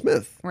build Will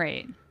Smith.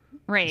 Right.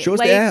 Show us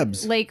the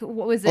abs. Like,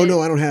 what was it? Oh,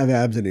 no, I don't have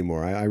abs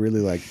anymore. I really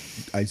like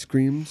ice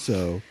cream,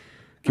 so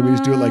can we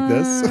just do it like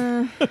this?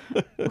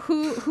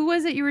 Who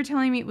was it you were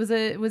telling me? Was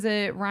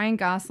it Ryan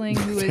Gosling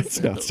who was...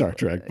 It's not Star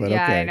Trek, but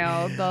yeah, okay. I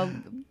know. The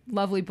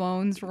Lovely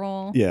Bones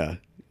role. Yeah.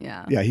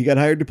 Yeah. Yeah, he got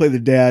hired to play the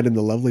dad in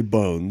The Lovely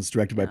Bones,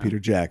 directed by Peter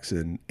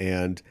Jackson.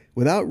 And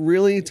without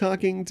really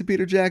talking to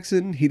Peter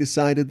Jackson, he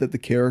decided that the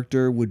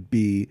character would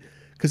be...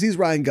 Because he's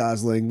Ryan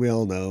Gosling. We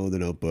all know The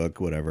Notebook,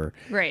 whatever.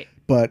 Right.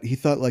 But he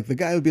thought like the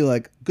guy would be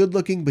like good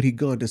looking, but he'd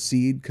gone to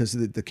seed because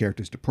the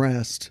character's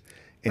depressed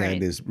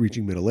and is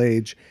reaching middle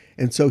age.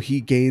 And so he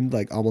gained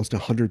like almost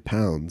 100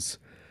 pounds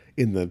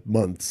in the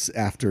months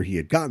after he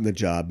had gotten the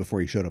job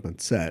before he showed up on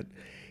set.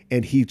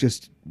 And he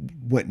just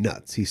went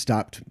nuts. He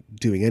stopped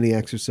doing any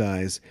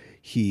exercise.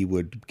 He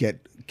would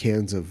get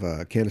canisters of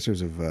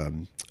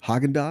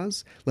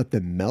Haagen-Dazs, let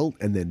them melt,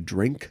 and then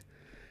drink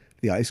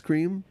the ice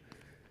cream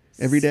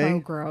every day. So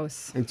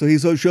gross. And so he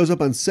shows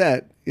up on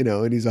set,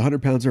 and he's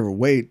 100 pounds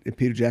overweight. And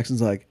Peter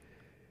Jackson's like,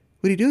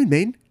 "What are you doing,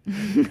 man?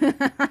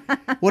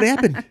 What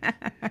happened?"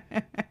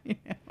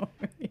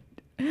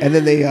 And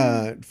then they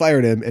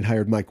fired him and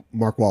hired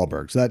Mark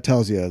Wahlberg. So that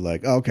tells you,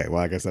 like, oh, okay,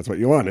 well, I guess that's what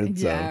you wanted.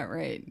 Yeah, so.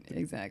 right.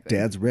 Exactly.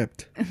 Dad's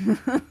ripped. Yeah.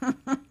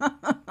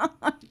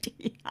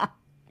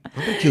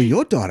 I'm going to kill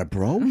your daughter,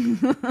 bro.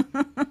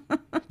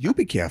 You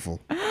be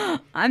careful.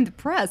 I'm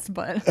depressed,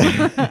 but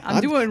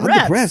I'm doing reps.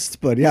 I'm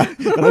depressed, but yeah.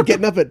 But I'm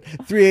getting up at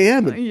 3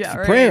 a.m.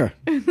 for prayer.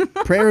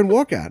 Prayer and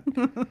workout.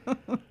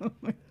 Oh,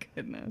 my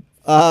goodness.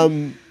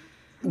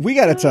 We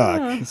got to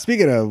talk.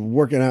 Speaking of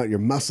working out your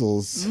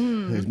muscles,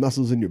 there's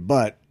muscles in your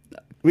butt.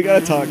 We got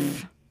to talk.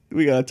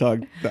 We got to talk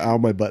the ow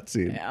my butt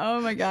scene.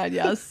 Oh, my God,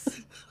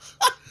 yes.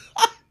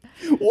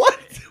 What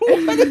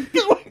is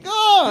going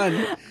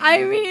on?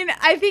 I mean,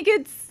 I think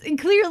it's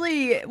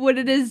clearly what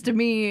it is to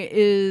me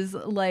is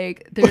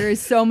like there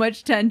is so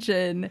much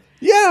tension.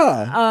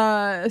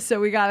 Yeah. So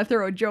we got to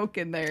throw a joke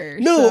in there.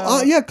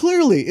 No, yeah,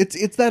 clearly.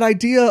 It's that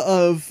idea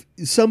of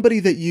somebody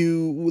that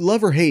you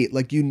love or hate,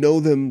 like you know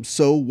them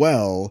so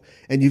well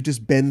and you've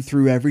just been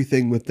through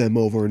everything with them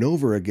over and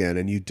over again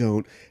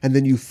and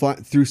then you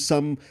fight through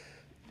some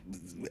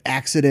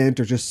accident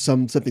or just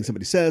something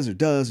somebody says or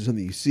does or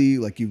something you see,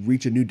 like you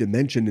reach a new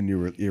dimension in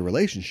your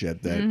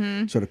relationship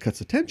that sort of cuts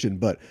the tension.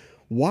 But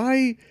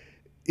why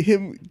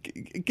him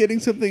getting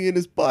something in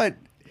his butt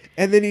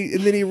and then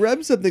he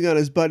rubs something on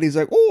his butt and he's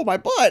like, "Oh, my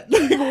butt."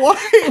 Like,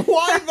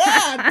 why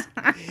that?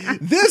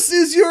 This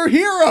is your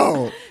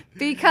hero.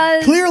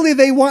 Because clearly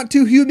they want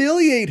to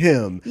humiliate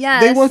him.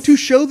 Yes. They want to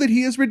show that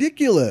he is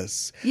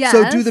ridiculous. Yes.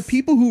 So do the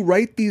people who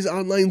write these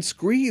online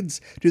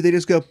screeds, do they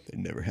just go, "It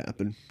never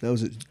happened.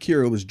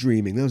 Kira was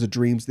dreaming. That was a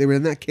dream. They were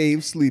in that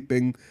cave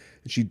sleeping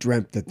and she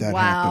dreamt that happened."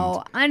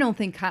 Wow. I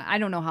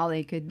don't know how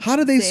they could. How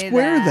do they say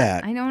square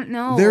that? I don't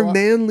know. Their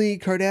manly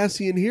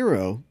Cardassian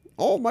hero.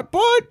 "Oh, my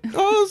butt.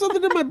 Oh,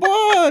 something in my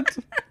butt."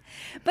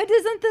 But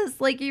doesn't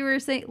this, like you were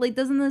saying, like,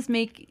 doesn't this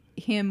make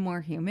him more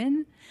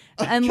human?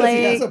 And like,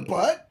 he has a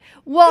butt?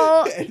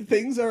 Well, and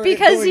things are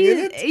because going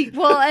in it?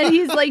 and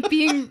he's like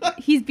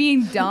he's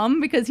being dumb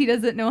because he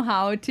doesn't know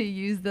how to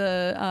use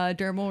the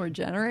dermal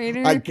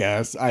regenerator. I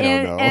guess. I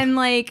don't know. And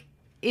like,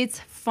 it's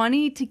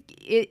funny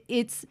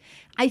it's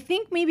I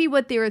think maybe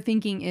what they were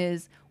thinking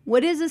is,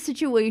 what is a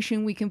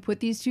situation we can put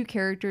these two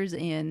characters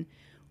in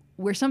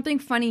where something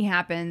funny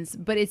happens,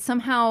 but it's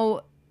somehow,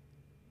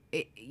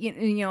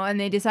 and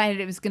they decided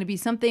it was going to be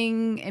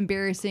something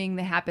embarrassing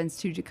that happens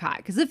to Dukat.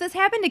 Because if this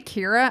happened to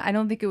Kira, I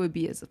don't think it would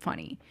be as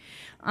funny.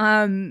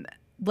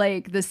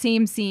 Like the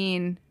same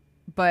scene,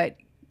 but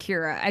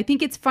Kira. I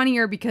think it's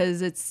funnier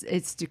because it's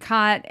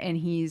Dukat and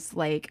he's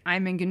like,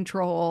 "I'm in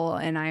control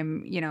and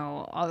I'm,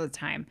 all the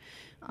time."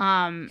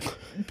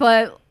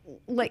 But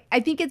like, I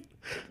think it's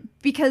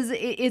because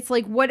it's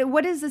like,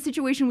 what is the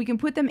situation we can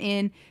put them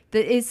in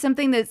that is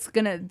something that's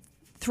going to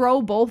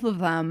throw both of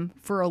them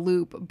for a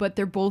loop, but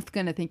they're both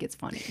going to think it's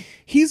funny.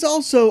 He's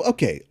also,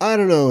 okay, I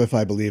don't know if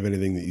I believe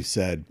anything that you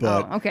said,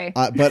 but okay.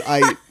 But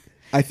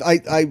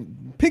I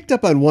picked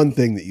up on one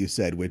thing that you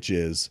said, which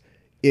is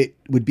it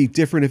would be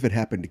different if it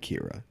happened to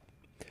Kira.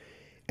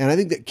 And I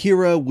think that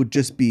Kira would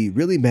just be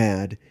really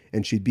mad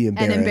and she'd be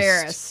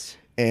embarrassed.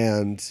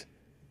 And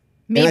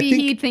Maybe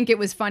he'd think it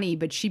was funny,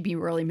 but she'd be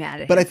really mad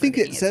at him. But I think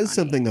it says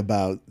something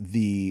about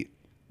the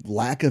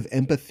lack of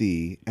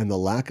empathy and the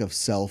lack of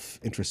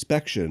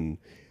self-introspection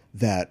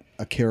that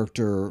a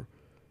character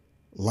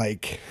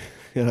like,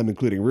 and I'm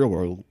including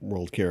real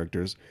world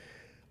characters,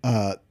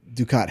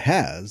 Ducat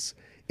has,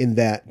 in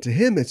that to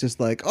him it's just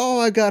like, oh,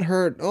 I got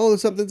hurt. Oh,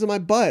 something's in my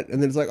butt.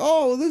 And then it's like,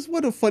 oh,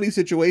 what a funny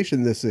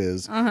situation this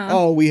is.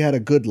 Oh, we had a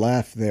good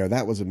laugh there.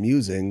 That was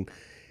amusing.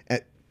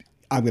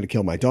 I'm going to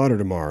kill my daughter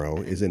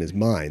tomorrow is in his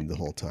mind the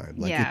whole time.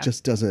 Like it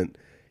just doesn't,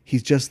 he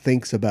just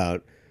thinks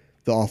about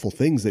the awful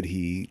things that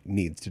he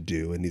needs to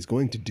do and he's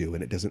going to do,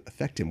 and it doesn't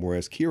affect him.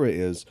 Whereas Kira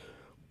is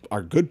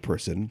our good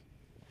person.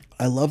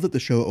 I love that the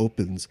show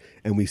opens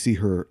and we see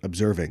her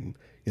observing,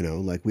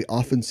 like we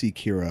often see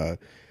Kira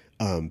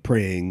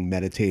praying,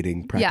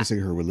 meditating, practicing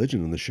her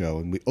religion on the show.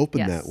 And we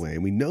open that way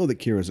and we know that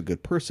Kira is a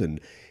good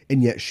person.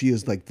 And yet she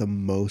is like the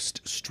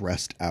most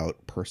stressed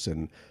out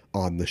person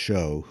on the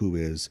show, who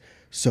is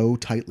so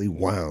tightly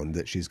wound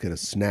that she's going to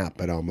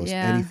snap at almost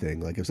anything.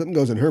 Like if something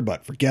goes in her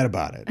butt, forget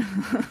about it.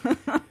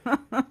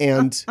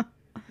 and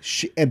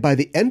by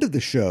the end of the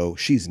show,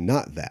 she's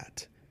not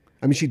that.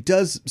 I mean, she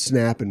does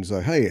snap and is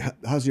like, hey,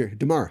 how's your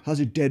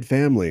dead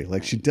family?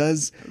 Like she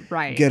does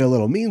get a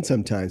little mean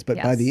sometimes, but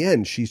by the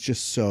end, she's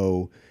just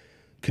so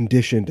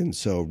conditioned and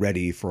so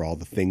ready for all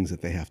the things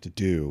that they have to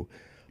do.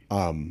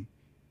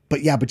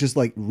 But just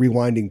like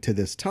rewinding to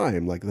this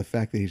time, like the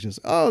fact that he's just,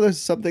 oh, there's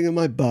something in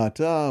my butt.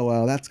 Oh,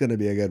 well, that's going to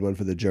be a good one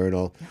for the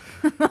journal.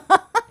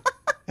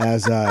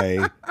 As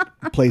I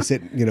place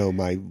it,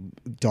 my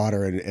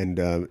daughter and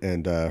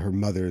her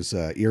mother's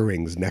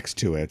earrings next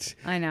to it.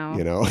 I know.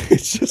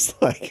 It's just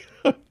like.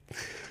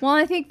 Well,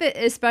 I think that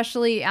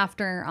especially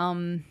after,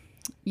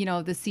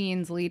 the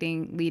scenes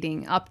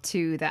leading up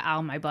to the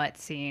 "ow my butt"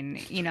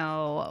 scene,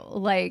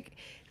 like.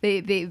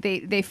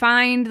 They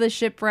find the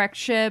shipwrecked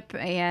ship,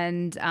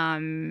 and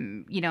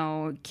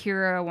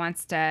Kira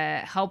wants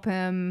to help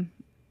him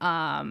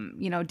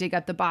dig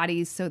up the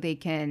bodies so they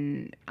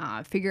can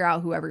figure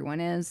out who everyone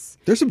is.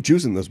 There's some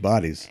juice in those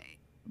bodies.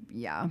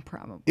 Yeah,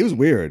 probably. It was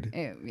weird.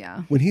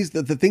 Yeah. When he's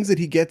the things that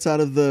he gets out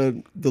of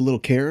the little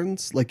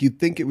cairns, like you'd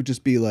think it would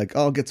just be like,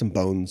 oh, I'll get some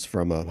bones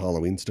from a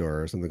Halloween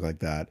store or something like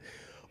that,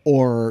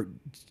 or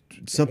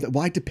something.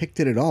 Why depict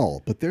it at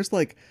all? But there's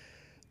like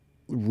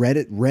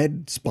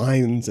red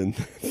spines and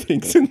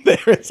things in there.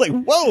 It's like,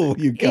 whoa,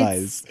 you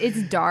guys.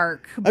 It's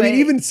dark. I mean,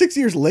 even 6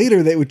 years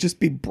later, they would just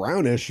be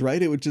brownish,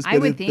 right? It would just. I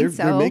would think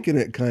so. They're making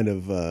it kind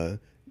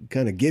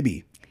of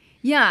gibby.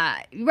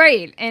 Yeah,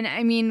 right. And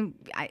I mean,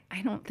 I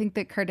don't think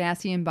that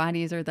Cardassian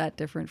bodies are that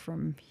different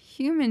from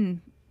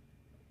human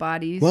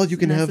bodies. Well, you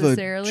can have a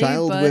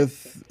child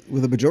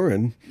with a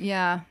Bajoran.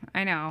 Yeah,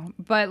 I know,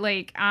 but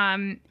like,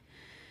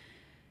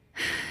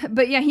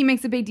 but yeah, he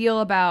makes a big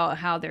deal about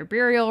how their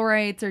burial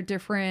rites are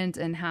different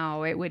and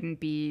how it wouldn't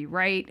be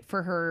right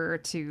for her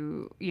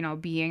to,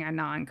 being a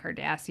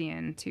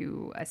non-Cardassian,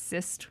 to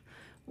assist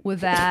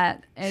with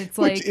that. It's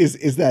like, which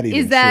is that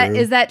even true?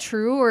 Is that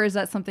true, or is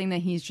that something that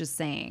he's just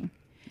saying?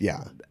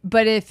 Yeah.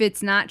 But if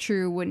it's not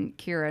true, wouldn't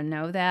Kira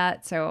know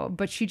that?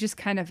 But she just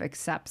kind of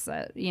accepts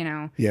it,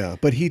 Yeah,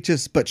 but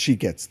she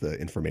gets the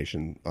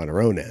information on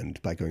her own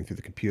end by going through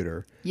the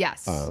computer.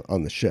 Yes.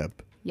 On the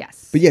ship.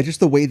 Yes. But yeah, just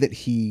the way that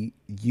he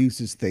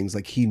uses things,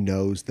 like he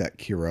knows that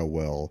Kira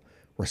will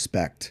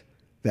respect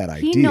that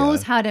idea. He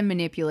knows how to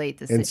manipulate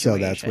the situation. And so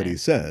that's what he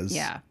says.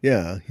 Yeah.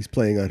 Yeah, he's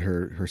playing on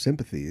her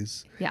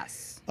sympathies.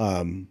 Yes.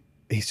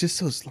 He's just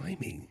so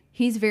slimy.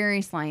 He's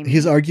very slimy.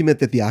 His argument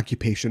that the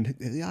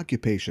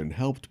occupation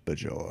helped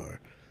Bajor.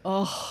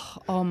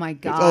 Oh my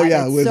God. Oh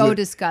yeah, it's so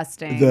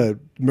disgusting. The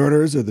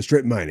murders or the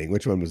strip mining?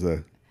 Which one was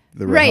the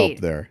real help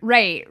there?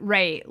 Right.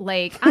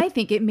 Like, I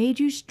think it made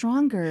you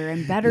stronger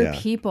and better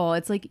people.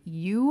 It's like,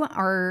 you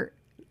are,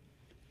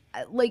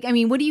 like, I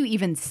mean, what do you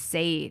even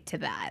say to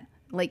that?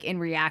 Like, in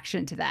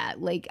reaction to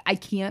that? Like, I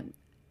can't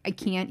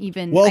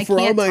even. Well, for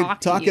all my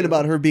talking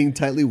about her being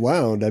tightly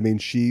wound, I mean,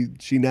 she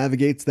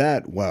navigates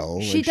that well.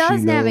 She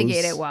does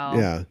navigate it well.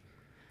 Yeah.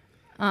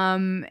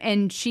 And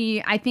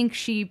I think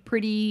she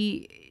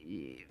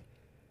pretty,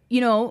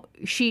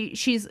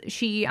 she's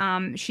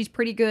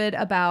pretty good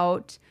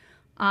about,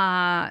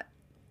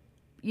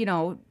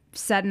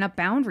 setting up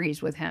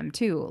boundaries with him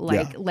too.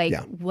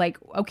 Like,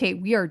 okay,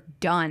 we are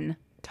done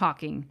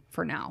talking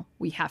for now.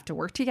 We have to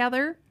work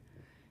together,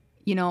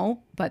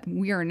 but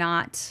we are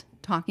not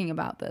talking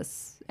about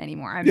this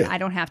anymore. I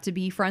don't have to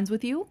be friends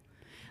with you.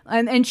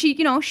 And she,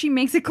 she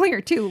makes it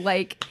clear too.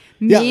 Like,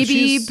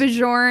 maybe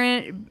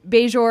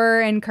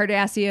Bajor and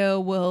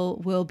Cardassia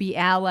will be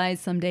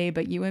allies someday,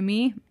 but you and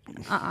me,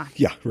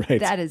 yeah,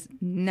 right. That is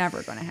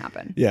never going to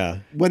happen. Yeah.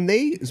 When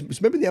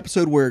remember the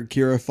episode where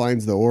Kira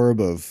finds the orb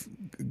of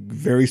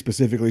very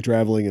specifically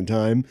traveling in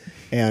time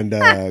and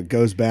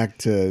goes back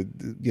to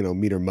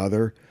meet her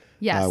mother.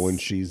 Yes. When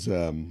she's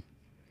I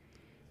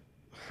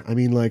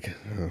mean, like,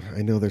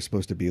 I know they're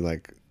supposed to be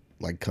like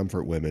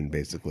comfort women,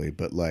 basically,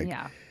 but like,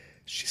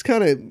 she's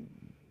kind of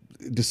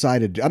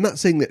decided. I'm not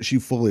saying that she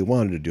fully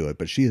wanted to do it,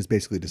 but she has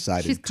basically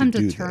decided She's come to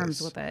do to terms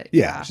this. with it.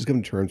 Yeah, she's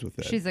come to terms with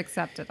it. She's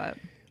accepted it.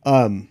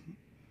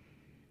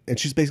 And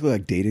she's basically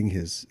like dating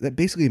his. That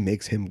basically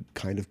makes him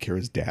kind of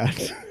Kira's dad.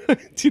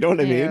 Do you know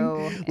what I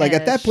mean? Like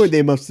at that point,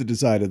 they must have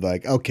decided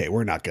like, okay,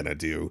 we're not gonna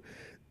go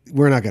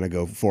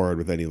forward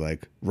with any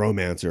like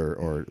romance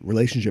or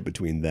relationship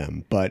between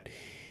them. But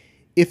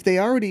if they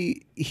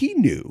already, he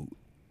knew.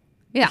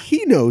 Yeah,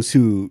 he knows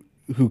who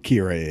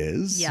Kira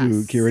is,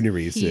 who Kira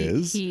Nerys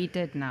is. He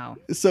did know.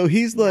 So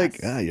he's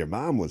like, your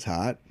mom was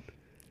hot.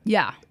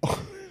 Yeah.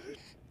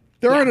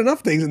 There aren't enough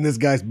things in this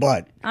guy's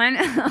butt. I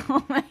know.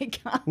 Oh my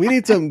god. We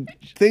need some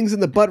things in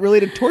the butt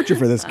related torture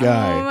for this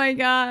guy. Oh my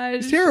gosh.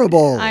 It's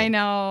terrible. I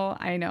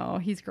know.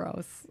 He's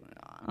gross.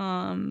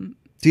 Do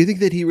you think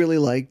that he really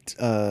liked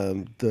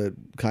the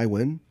Kai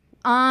Wen?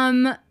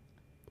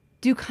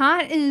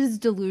 Dukat is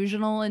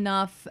delusional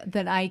enough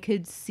that I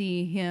could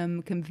see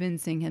him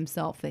convincing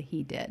himself that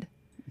he did.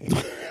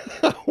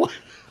 What?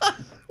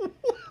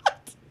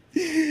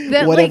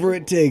 That, whatever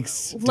it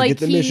takes to get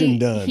the mission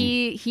done.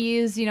 He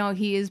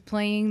is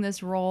playing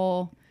this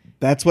role.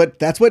 That's what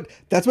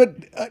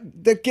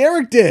that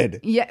Garrick did.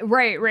 Yeah,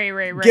 right.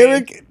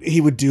 Garrick,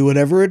 he would do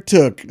whatever it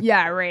took.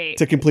 Yeah, right.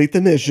 To complete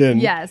the mission.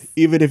 Yes.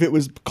 Even if it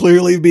was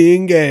clearly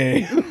being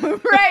gay.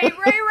 Right.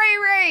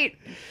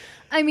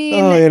 I mean,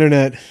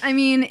 internet. I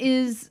mean,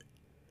 is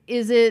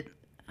it?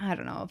 I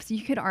don't know. So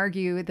you could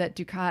argue that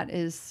Dukat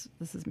is,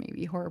 this is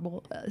maybe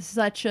horrible,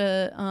 such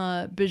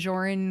a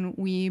Bajoran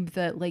weeb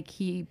that like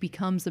he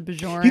becomes a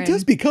Bajoran. He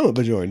does become a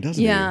Bajoran,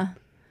 doesn't he? Yeah.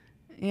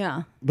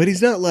 But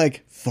he's not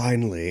like,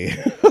 finally.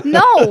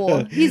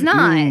 No, he's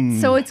not.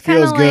 So it's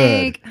kind of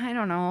like, I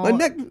don't know. My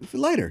neck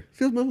lighter.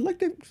 Feels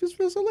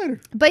so lighter.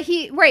 But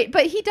he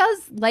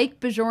does like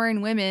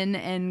Bajoran women,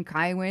 and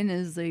Kai Wen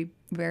is a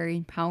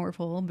very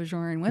powerful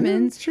Bajoran woman. Yeah,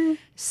 that's true.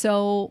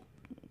 So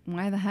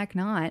why the heck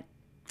not?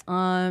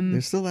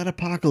 There's still that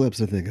apocalypse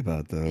to think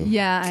about, though.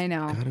 Yeah, I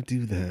know. Gotta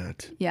do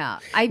that. Yeah,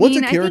 I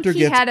think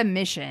he had a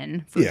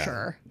mission for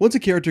sure. Once a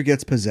character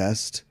gets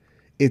possessed,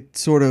 it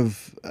sort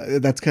of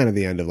that's kind of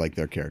the end of like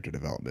their character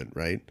development,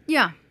 right?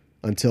 Yeah.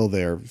 Until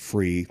they're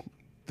free,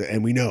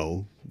 and we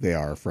know they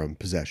are from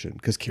possession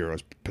because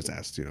Kira's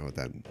possessed, in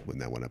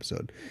that one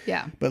episode.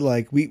 Yeah. But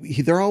like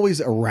they're always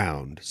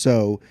around,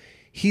 so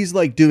he's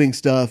like doing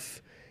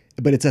stuff,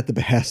 but it's at the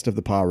behest of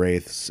the Pa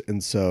Wraiths,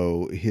 and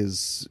so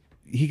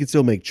he can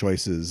still make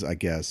choices, I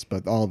guess,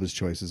 but all of his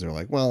choices are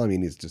like, well, I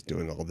mean, he's just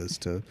doing all this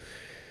to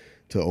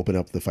open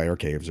up the fire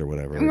caves or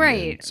whatever.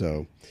 Right. And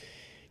so,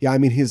 yeah, I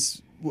mean,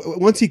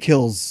 once he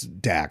kills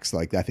Dax,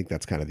 like, I think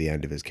that's kind of the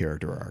end of his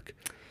character arc.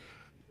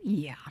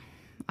 Yeah.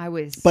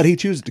 But he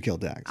chooses to kill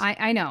Dax.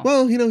 I know.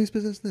 Well, he's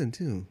possessed then,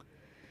 too.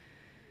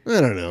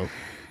 I don't know.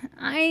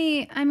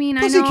 I mean,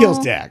 Plus I know. he kills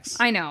Dax.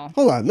 I know.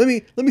 Hold on. Let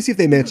me see if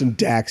they mention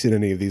Dax in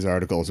any of these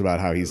articles about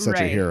how he's such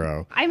a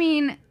hero. I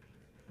mean,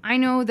 I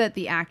know that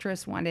the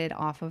actress wanted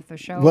off of the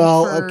show.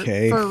 Well,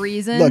 for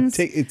reasons.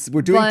 Look,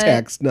 we're doing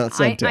text, not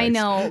subtext. I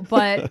know,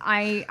 but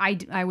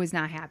I was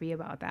not happy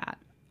about that.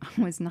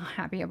 I was not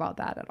happy about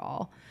that at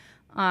all.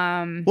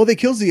 Well, they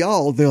kill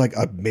Zial. They're like,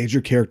 a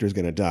major character is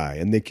going to die,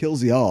 and they kill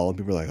Zial, and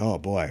people are like, oh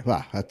boy,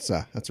 wow, that's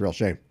a real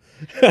shame.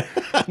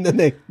 And then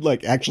they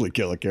like actually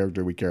kill a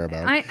character we care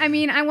about. I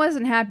mean, I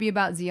wasn't happy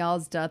about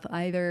Zial's death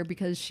either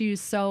because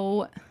she's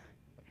so.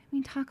 I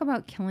mean, talk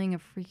about killing a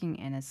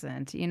freaking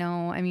innocent,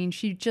 I mean,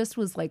 she just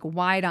was like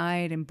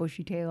wide-eyed and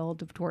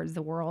bushy-tailed towards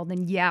the world.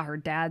 And yeah, her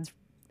dad's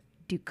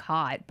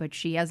Dukat, but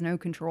she has no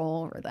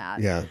control over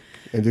that. Yeah.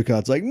 And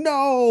Dukat's like,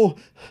 no,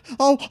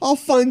 I'll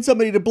find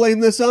somebody to blame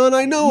this on.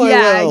 I know I will.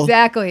 Yeah,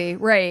 exactly.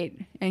 Right.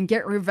 And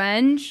get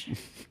revenge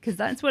because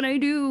that's what I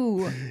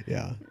do.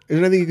 Yeah. Is there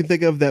anything you can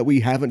think of that we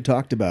haven't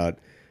talked about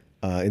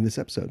in this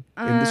episode?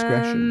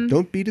 Indiscretion.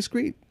 Don't be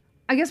discreet.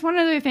 I guess one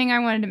other thing I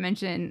wanted to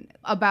mention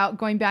about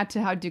going back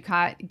to how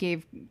Dukat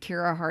gave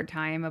Kira a hard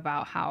time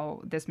about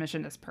how this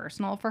mission is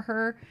personal for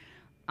her.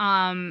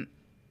 And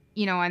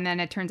then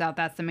it turns out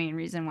that's the main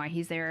reason why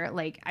he's there.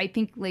 Like, I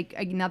think like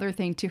another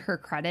thing to her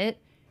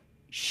credit,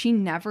 she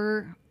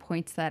never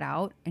points that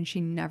out and she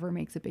never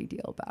makes a big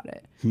deal about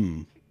it.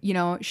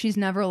 She's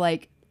never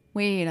like,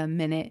 wait a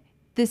minute,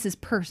 this is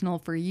personal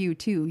for you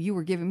too. You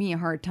were giving me a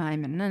hard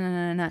time and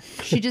no.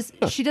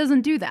 She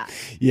doesn't do that.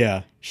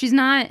 Yeah. She's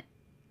not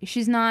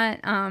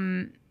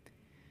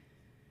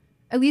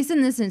at least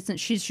in this instance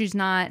she's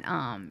not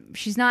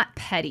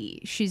petty.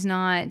 She's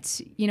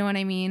not, you know what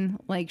I mean?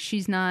 Like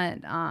she's not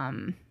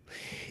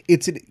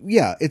it's an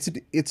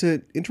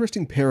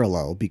interesting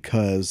parallel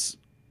because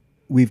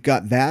we've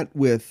got that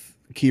with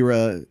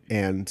Kira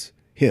and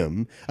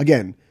him.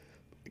 Again,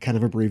 kind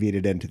of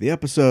abbreviated end to the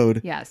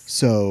episode. Yes.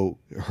 So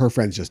her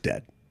friend's just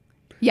dead.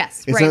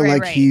 Yes, it's not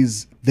like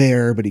he's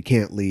there, but he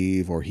can't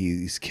leave, or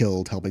he's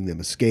killed helping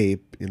them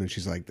escape.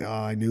 She's like, oh,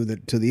 I knew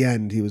that to the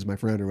end he was my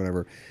friend or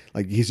whatever.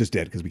 Like, he's just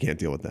dead because we can't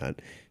deal with that.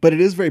 But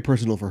it is very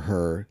personal for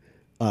her,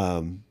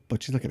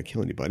 but she's not going to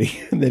kill anybody.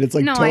 And then it's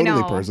like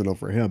totally personal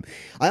for him.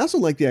 I also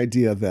like the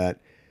idea that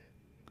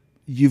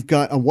you've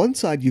got, on one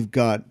side, you've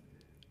got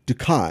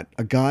Ducat,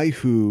 a guy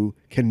who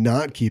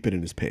cannot keep it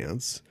in his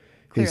pants,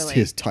 Clearly.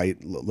 his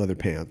tight leather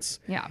pants.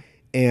 Yeah.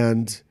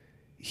 And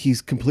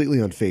he's completely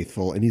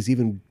unfaithful, and he's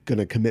even going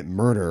to commit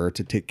murder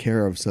to take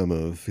care of some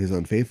of his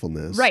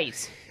unfaithfulness.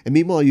 Right. And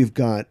meanwhile, you've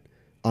got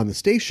on the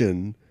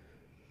station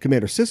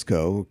Captain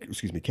Sisko,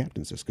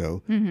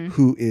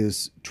 who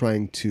is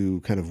trying to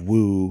kind of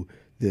woo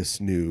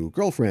this new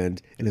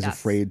girlfriend and is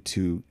afraid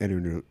to enter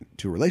into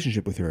a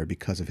relationship with her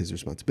because of his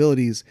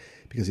responsibilities,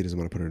 because he doesn't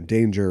want to put her in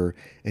danger.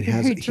 And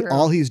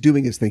all he's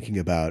doing is thinking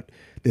about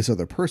this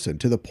other person,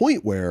 to the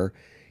point where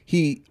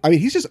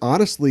he's just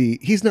honestly,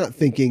 he's not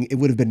thinking it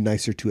would have been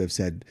nicer to have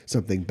said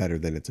something better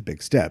than it's a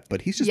big step,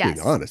 but he's just being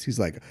honest. He's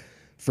like,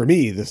 for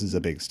me, this is a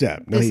big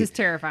step. Now, this is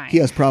terrifying. He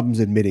has problems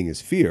admitting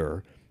his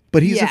fear,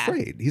 but he's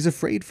afraid. He's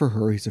afraid for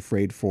her. He's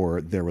afraid for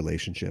their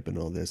relationship and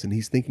all this. And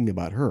he's thinking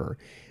about her.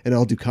 And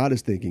all Ducat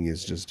is thinking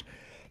is just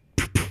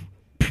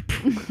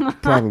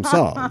problem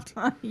solved.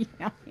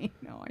 Yeah, I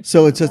know.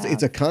 So it's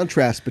a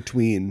contrast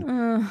between,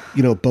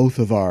 both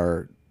of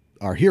our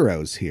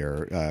heroes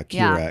here,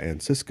 Kira and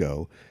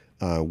Sisko,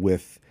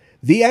 with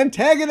the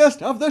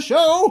antagonist of the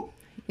show.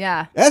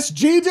 Yeah.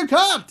 SG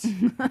Ducat.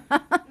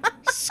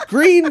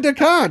 Screen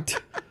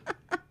Ducat.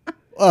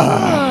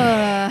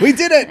 We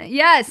did it.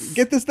 Yes.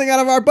 Get this thing out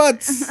of our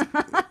butts.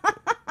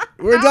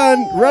 We're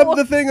done. Rub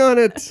the thing on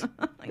it.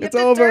 It's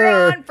over.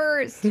 Turn it on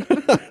first.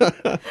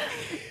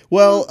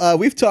 Well,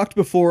 we've talked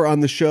before on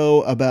the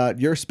show about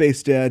your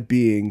space dad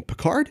being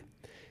Picard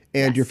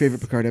and your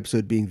favorite Picard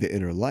episode being The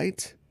Inner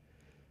Light.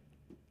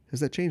 Has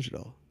that changed at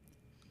all?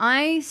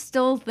 I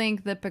still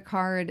think that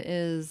Picard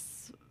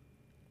is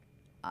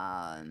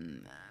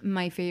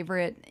my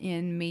favorite,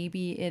 and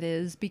maybe it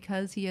is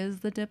because he is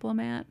the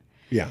diplomat.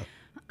 Yeah.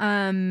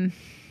 I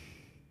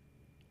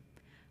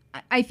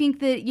think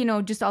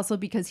that, just also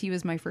because he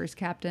was my first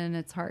captain,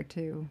 it's hard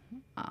to,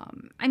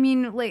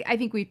 I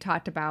think we've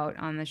talked about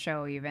on the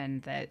show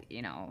even that,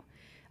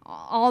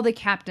 all the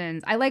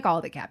captains, I like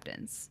all the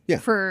captains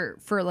for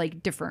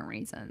like different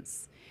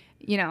reasons,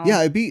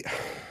 Yeah,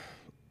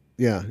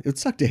 it'd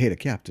suck to hate a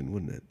captain,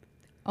 wouldn't it?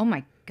 Oh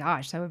my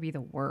gosh, that would be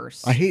the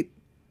worst. I hate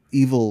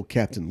evil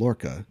Captain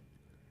Lorca.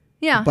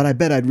 Yeah. But I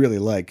bet I'd really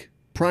like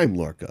Prime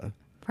Lorca.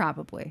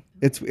 Probably.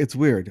 It's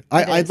weird.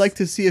 I'd like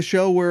to see a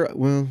show where, I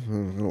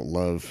don't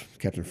love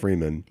Captain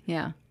Freeman.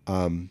 Yeah.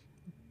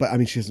 But I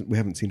mean, we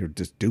haven't seen her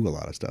just do a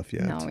lot of stuff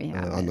yet. No, we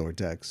haven't. On lower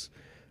decks.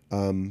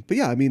 But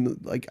yeah, I mean,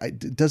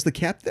 does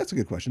the that's a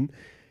good question.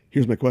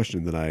 Here's my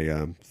question that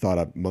I thought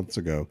up months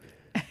ago.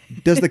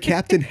 Does the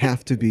captain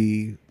have to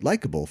be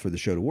likable for the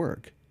show to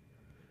work?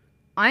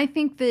 I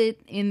think that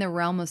in the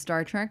realm of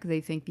Star Trek,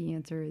 they think the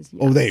answer is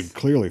yes. Oh, they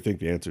clearly think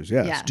the answer is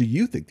yes. Yeah. Do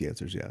you think the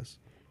answer is yes?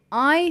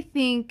 I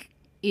think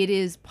it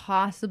is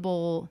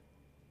possible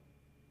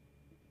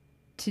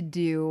to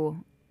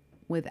do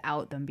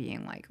without them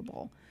being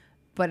likable.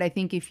 But I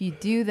think if you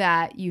do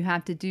that, you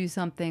have to do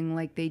something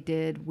like they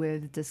did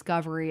with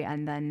Discovery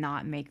and then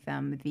not make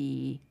them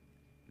the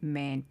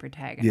main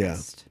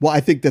protagonist. Yeah. Well,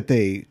 I think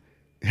that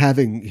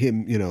having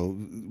him,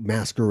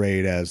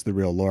 masquerade as the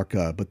real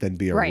Lorca, but then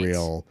be a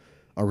real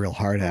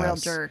hard ass, real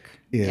jerk.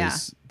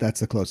 That's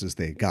the closest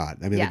they got.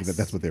 I mean,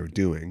 that's what they were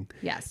doing.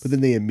 Yes. But then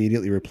they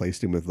immediately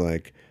replaced him with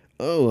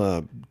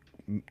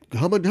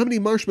how many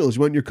marshmallows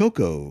you want in your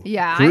cocoa?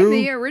 Yeah, crew? I'm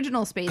the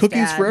original space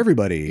Cookies dad. for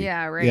everybody.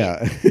 Yeah, right.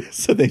 Yeah.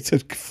 So they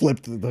just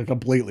flipped a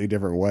completely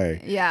different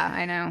way. Yeah,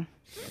 I know.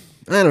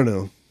 I don't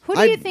know. Who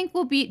do you think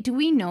will be? Do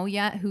we know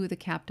yet who the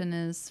captain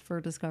is for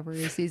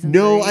Discovery season?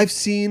 No,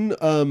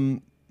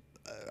 3?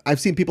 I've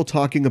seen people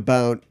talking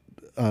about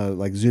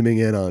zooming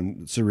in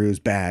on Saru's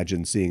badge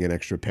and seeing an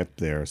extra pip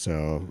there.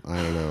 So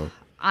I don't know.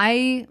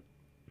 I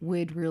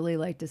would really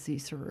like to see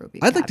Saru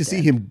be I'd like to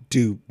see him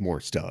do more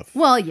stuff.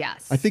 Well,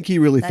 yes. I think he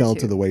really fell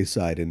to the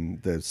wayside in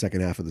the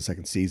second half of the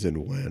second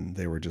season when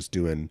they were just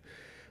doing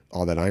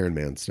all that Iron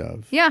Man stuff.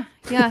 Yeah.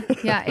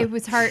 It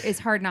was hard. It's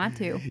hard not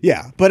to.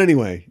 Yeah. But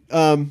anyway,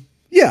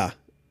 yeah.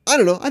 I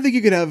don't know. I think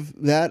you could have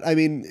that. I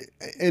mean,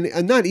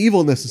 and not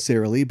evil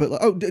necessarily,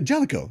 but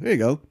Jellicoe. There you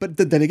go. But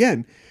then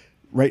again,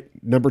 right?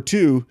 Number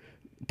 2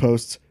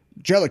 posts,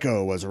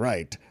 Jellicoe was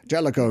right.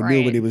 Jellicoe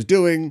knew what he was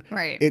doing.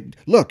 Right.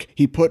 Look,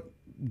 he put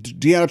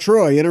Deanna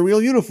Troi in a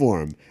real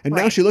uniform, and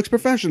now she looks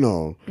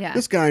professional. Yeah.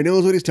 This guy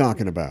knows what he's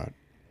talking about.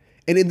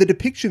 And in the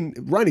depiction,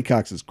 Ronnie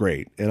Cox is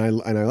great, and I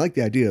like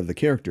the idea of the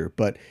character,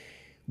 but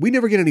we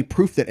never get any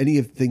proof that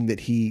anything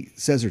that he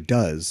says or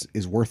does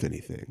is worth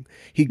anything.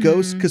 He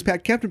goes, because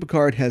Captain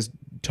Picard has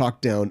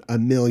talked down a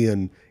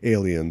million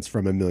aliens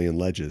from a million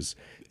ledges,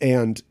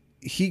 and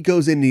he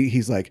goes in,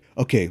 he's like,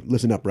 okay,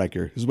 listen up,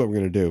 Riker, this is what we're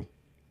going to do.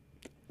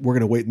 We're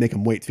going to make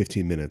him wait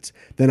 15 minutes.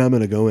 Then I'm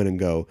going to go in and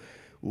go,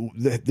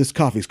 this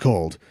coffee's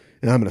cold,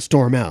 and I'm going to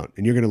storm out,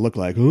 and you're going to look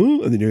like, huh?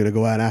 And then you're going to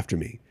go out after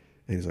me.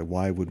 And he's like,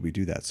 why would we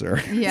do that,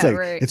 sir? Yeah,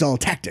 it's it's all a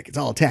tactic. It's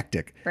all a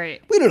tactic.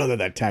 Right. We don't know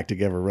that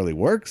tactic ever really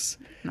works.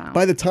 No.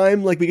 By the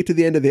time we get to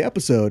the end of the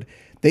episode,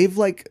 they've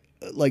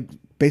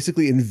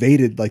basically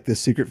invaded this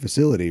secret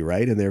facility,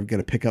 right? And they're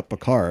going to pick up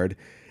Picard.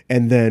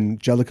 And then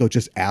Jellicoe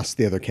just asks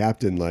the other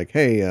captain,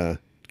 hey,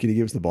 can you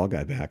give us the ball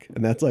guy back?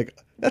 And that's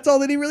all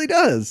that he really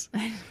does.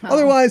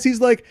 Otherwise, he's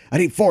like, I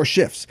need 4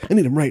 shifts. I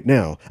need him right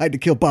now. I had to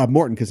kill Bob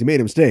Morton because he made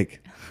a mistake.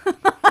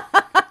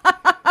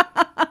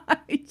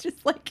 He's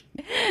just like,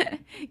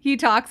 he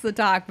talks the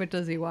talk, but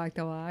does he walk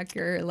the walk?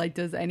 Or like,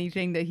 does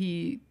anything that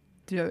he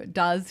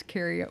does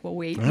carry a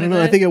weight? I don't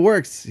know. I think it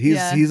works. He's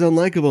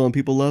unlikable and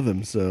people love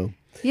him. So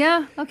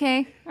yeah.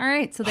 Okay. All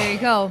right. So there you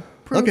go.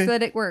 Proof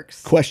that it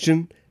works.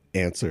 Question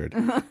answered.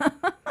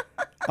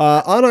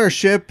 On our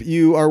ship,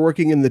 you are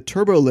working in the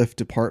turbolift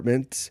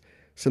department.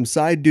 Some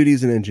side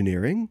duties in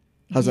engineering.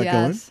 How's that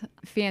going? Yes,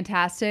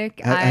 fantastic.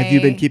 Have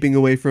you been keeping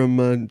away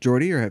from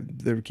Jordy, or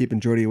have they been keeping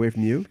Jordy away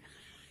from you?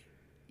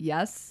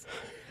 Yes.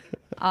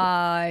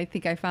 I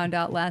think I found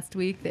out last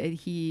week that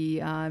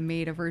he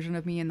made a version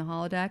of me in the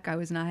holodeck. I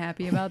was not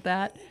happy about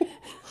that.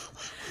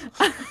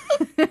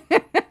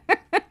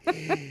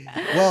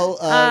 Well,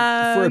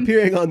 for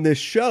appearing on this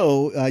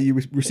show, you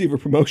receive a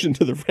promotion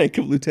to the rank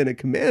of lieutenant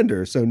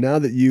commander. So now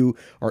that you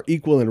are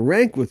equal in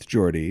rank with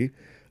Jordy,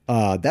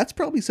 that's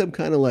probably some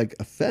kind of like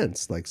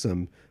offense, like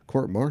some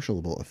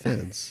court-martialable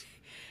offense.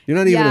 You're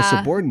not even a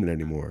subordinate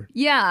anymore.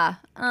 Yeah.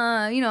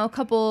 A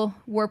couple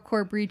warp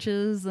core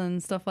breaches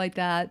and stuff like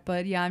that.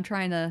 But yeah, I'm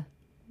trying to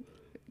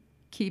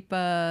keep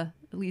at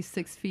least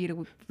 6 feet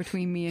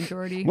between me and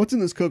Jordy. What's in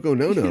this Coco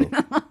No-No?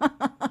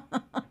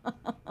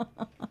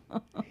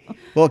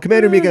 Well,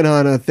 Commander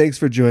Mikanhana, thanks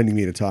for joining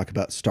me to talk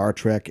about Star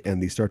Trek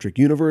and the Star Trek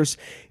universe.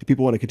 If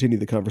people want to continue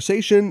the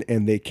conversation,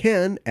 and they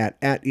can, at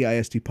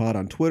EISTPod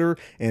on Twitter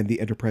and the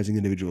Enterprising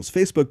Individuals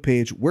Facebook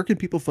page, where can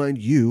people find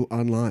you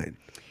online?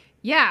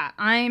 Yeah,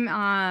 I'm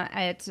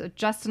at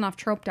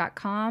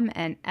justenougghtrope.com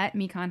and at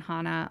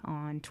Mikanhana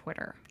on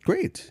Twitter.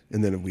 Great.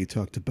 And then we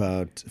talked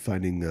about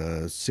finding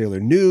Sailor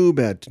Noob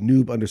at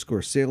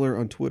noob_sailor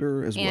on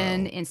Twitter as well.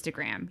 And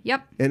Instagram.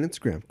 Yep. And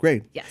Instagram.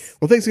 Great. Yes.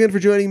 Well, thanks again for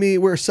joining me.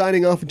 We're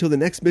signing off until the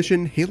next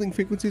mission. Hailing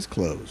frequencies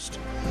closed.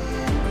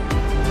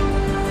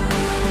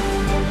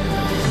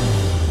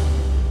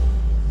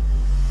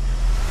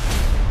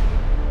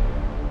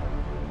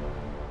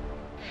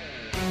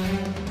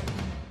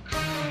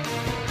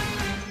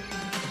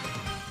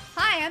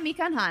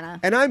 Mikanhana.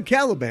 And I'm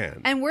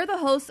Caliban. And we're the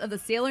hosts of the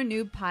Sailor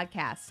Noob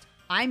podcast.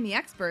 I'm the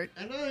expert.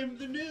 And I'm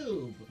the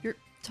noob. You're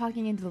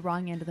talking into the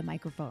wrong end of the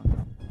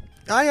microphone.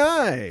 Aye,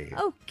 aye.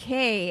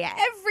 Okay.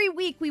 Every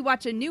week we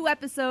watch a new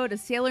episode of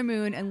Sailor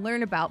Moon and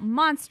learn about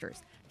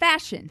monsters,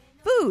 fashion,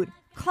 food,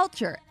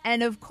 culture,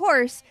 and of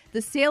course,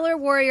 the sailor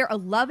warrior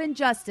of love and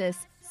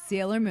justice,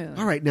 Sailor Moon.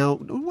 All right. Now,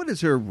 what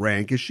is her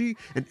rank? Is she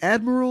an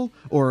admiral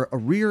or a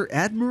rear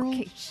admiral?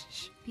 Okay,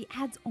 shh. The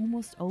ad's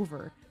almost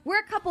over. We're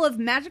a couple of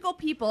magical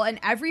people, and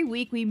every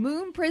week we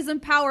Moon Prism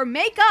Power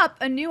make up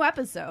a new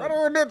episode.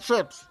 Better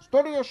midships.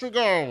 Steady as she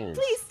goes.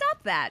 Please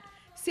stop that.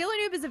 Sailor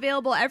Noob is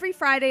available every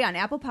Friday on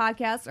Apple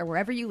Podcasts or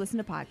wherever you listen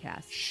to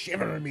podcasts.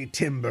 Shiver me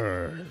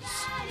timbers.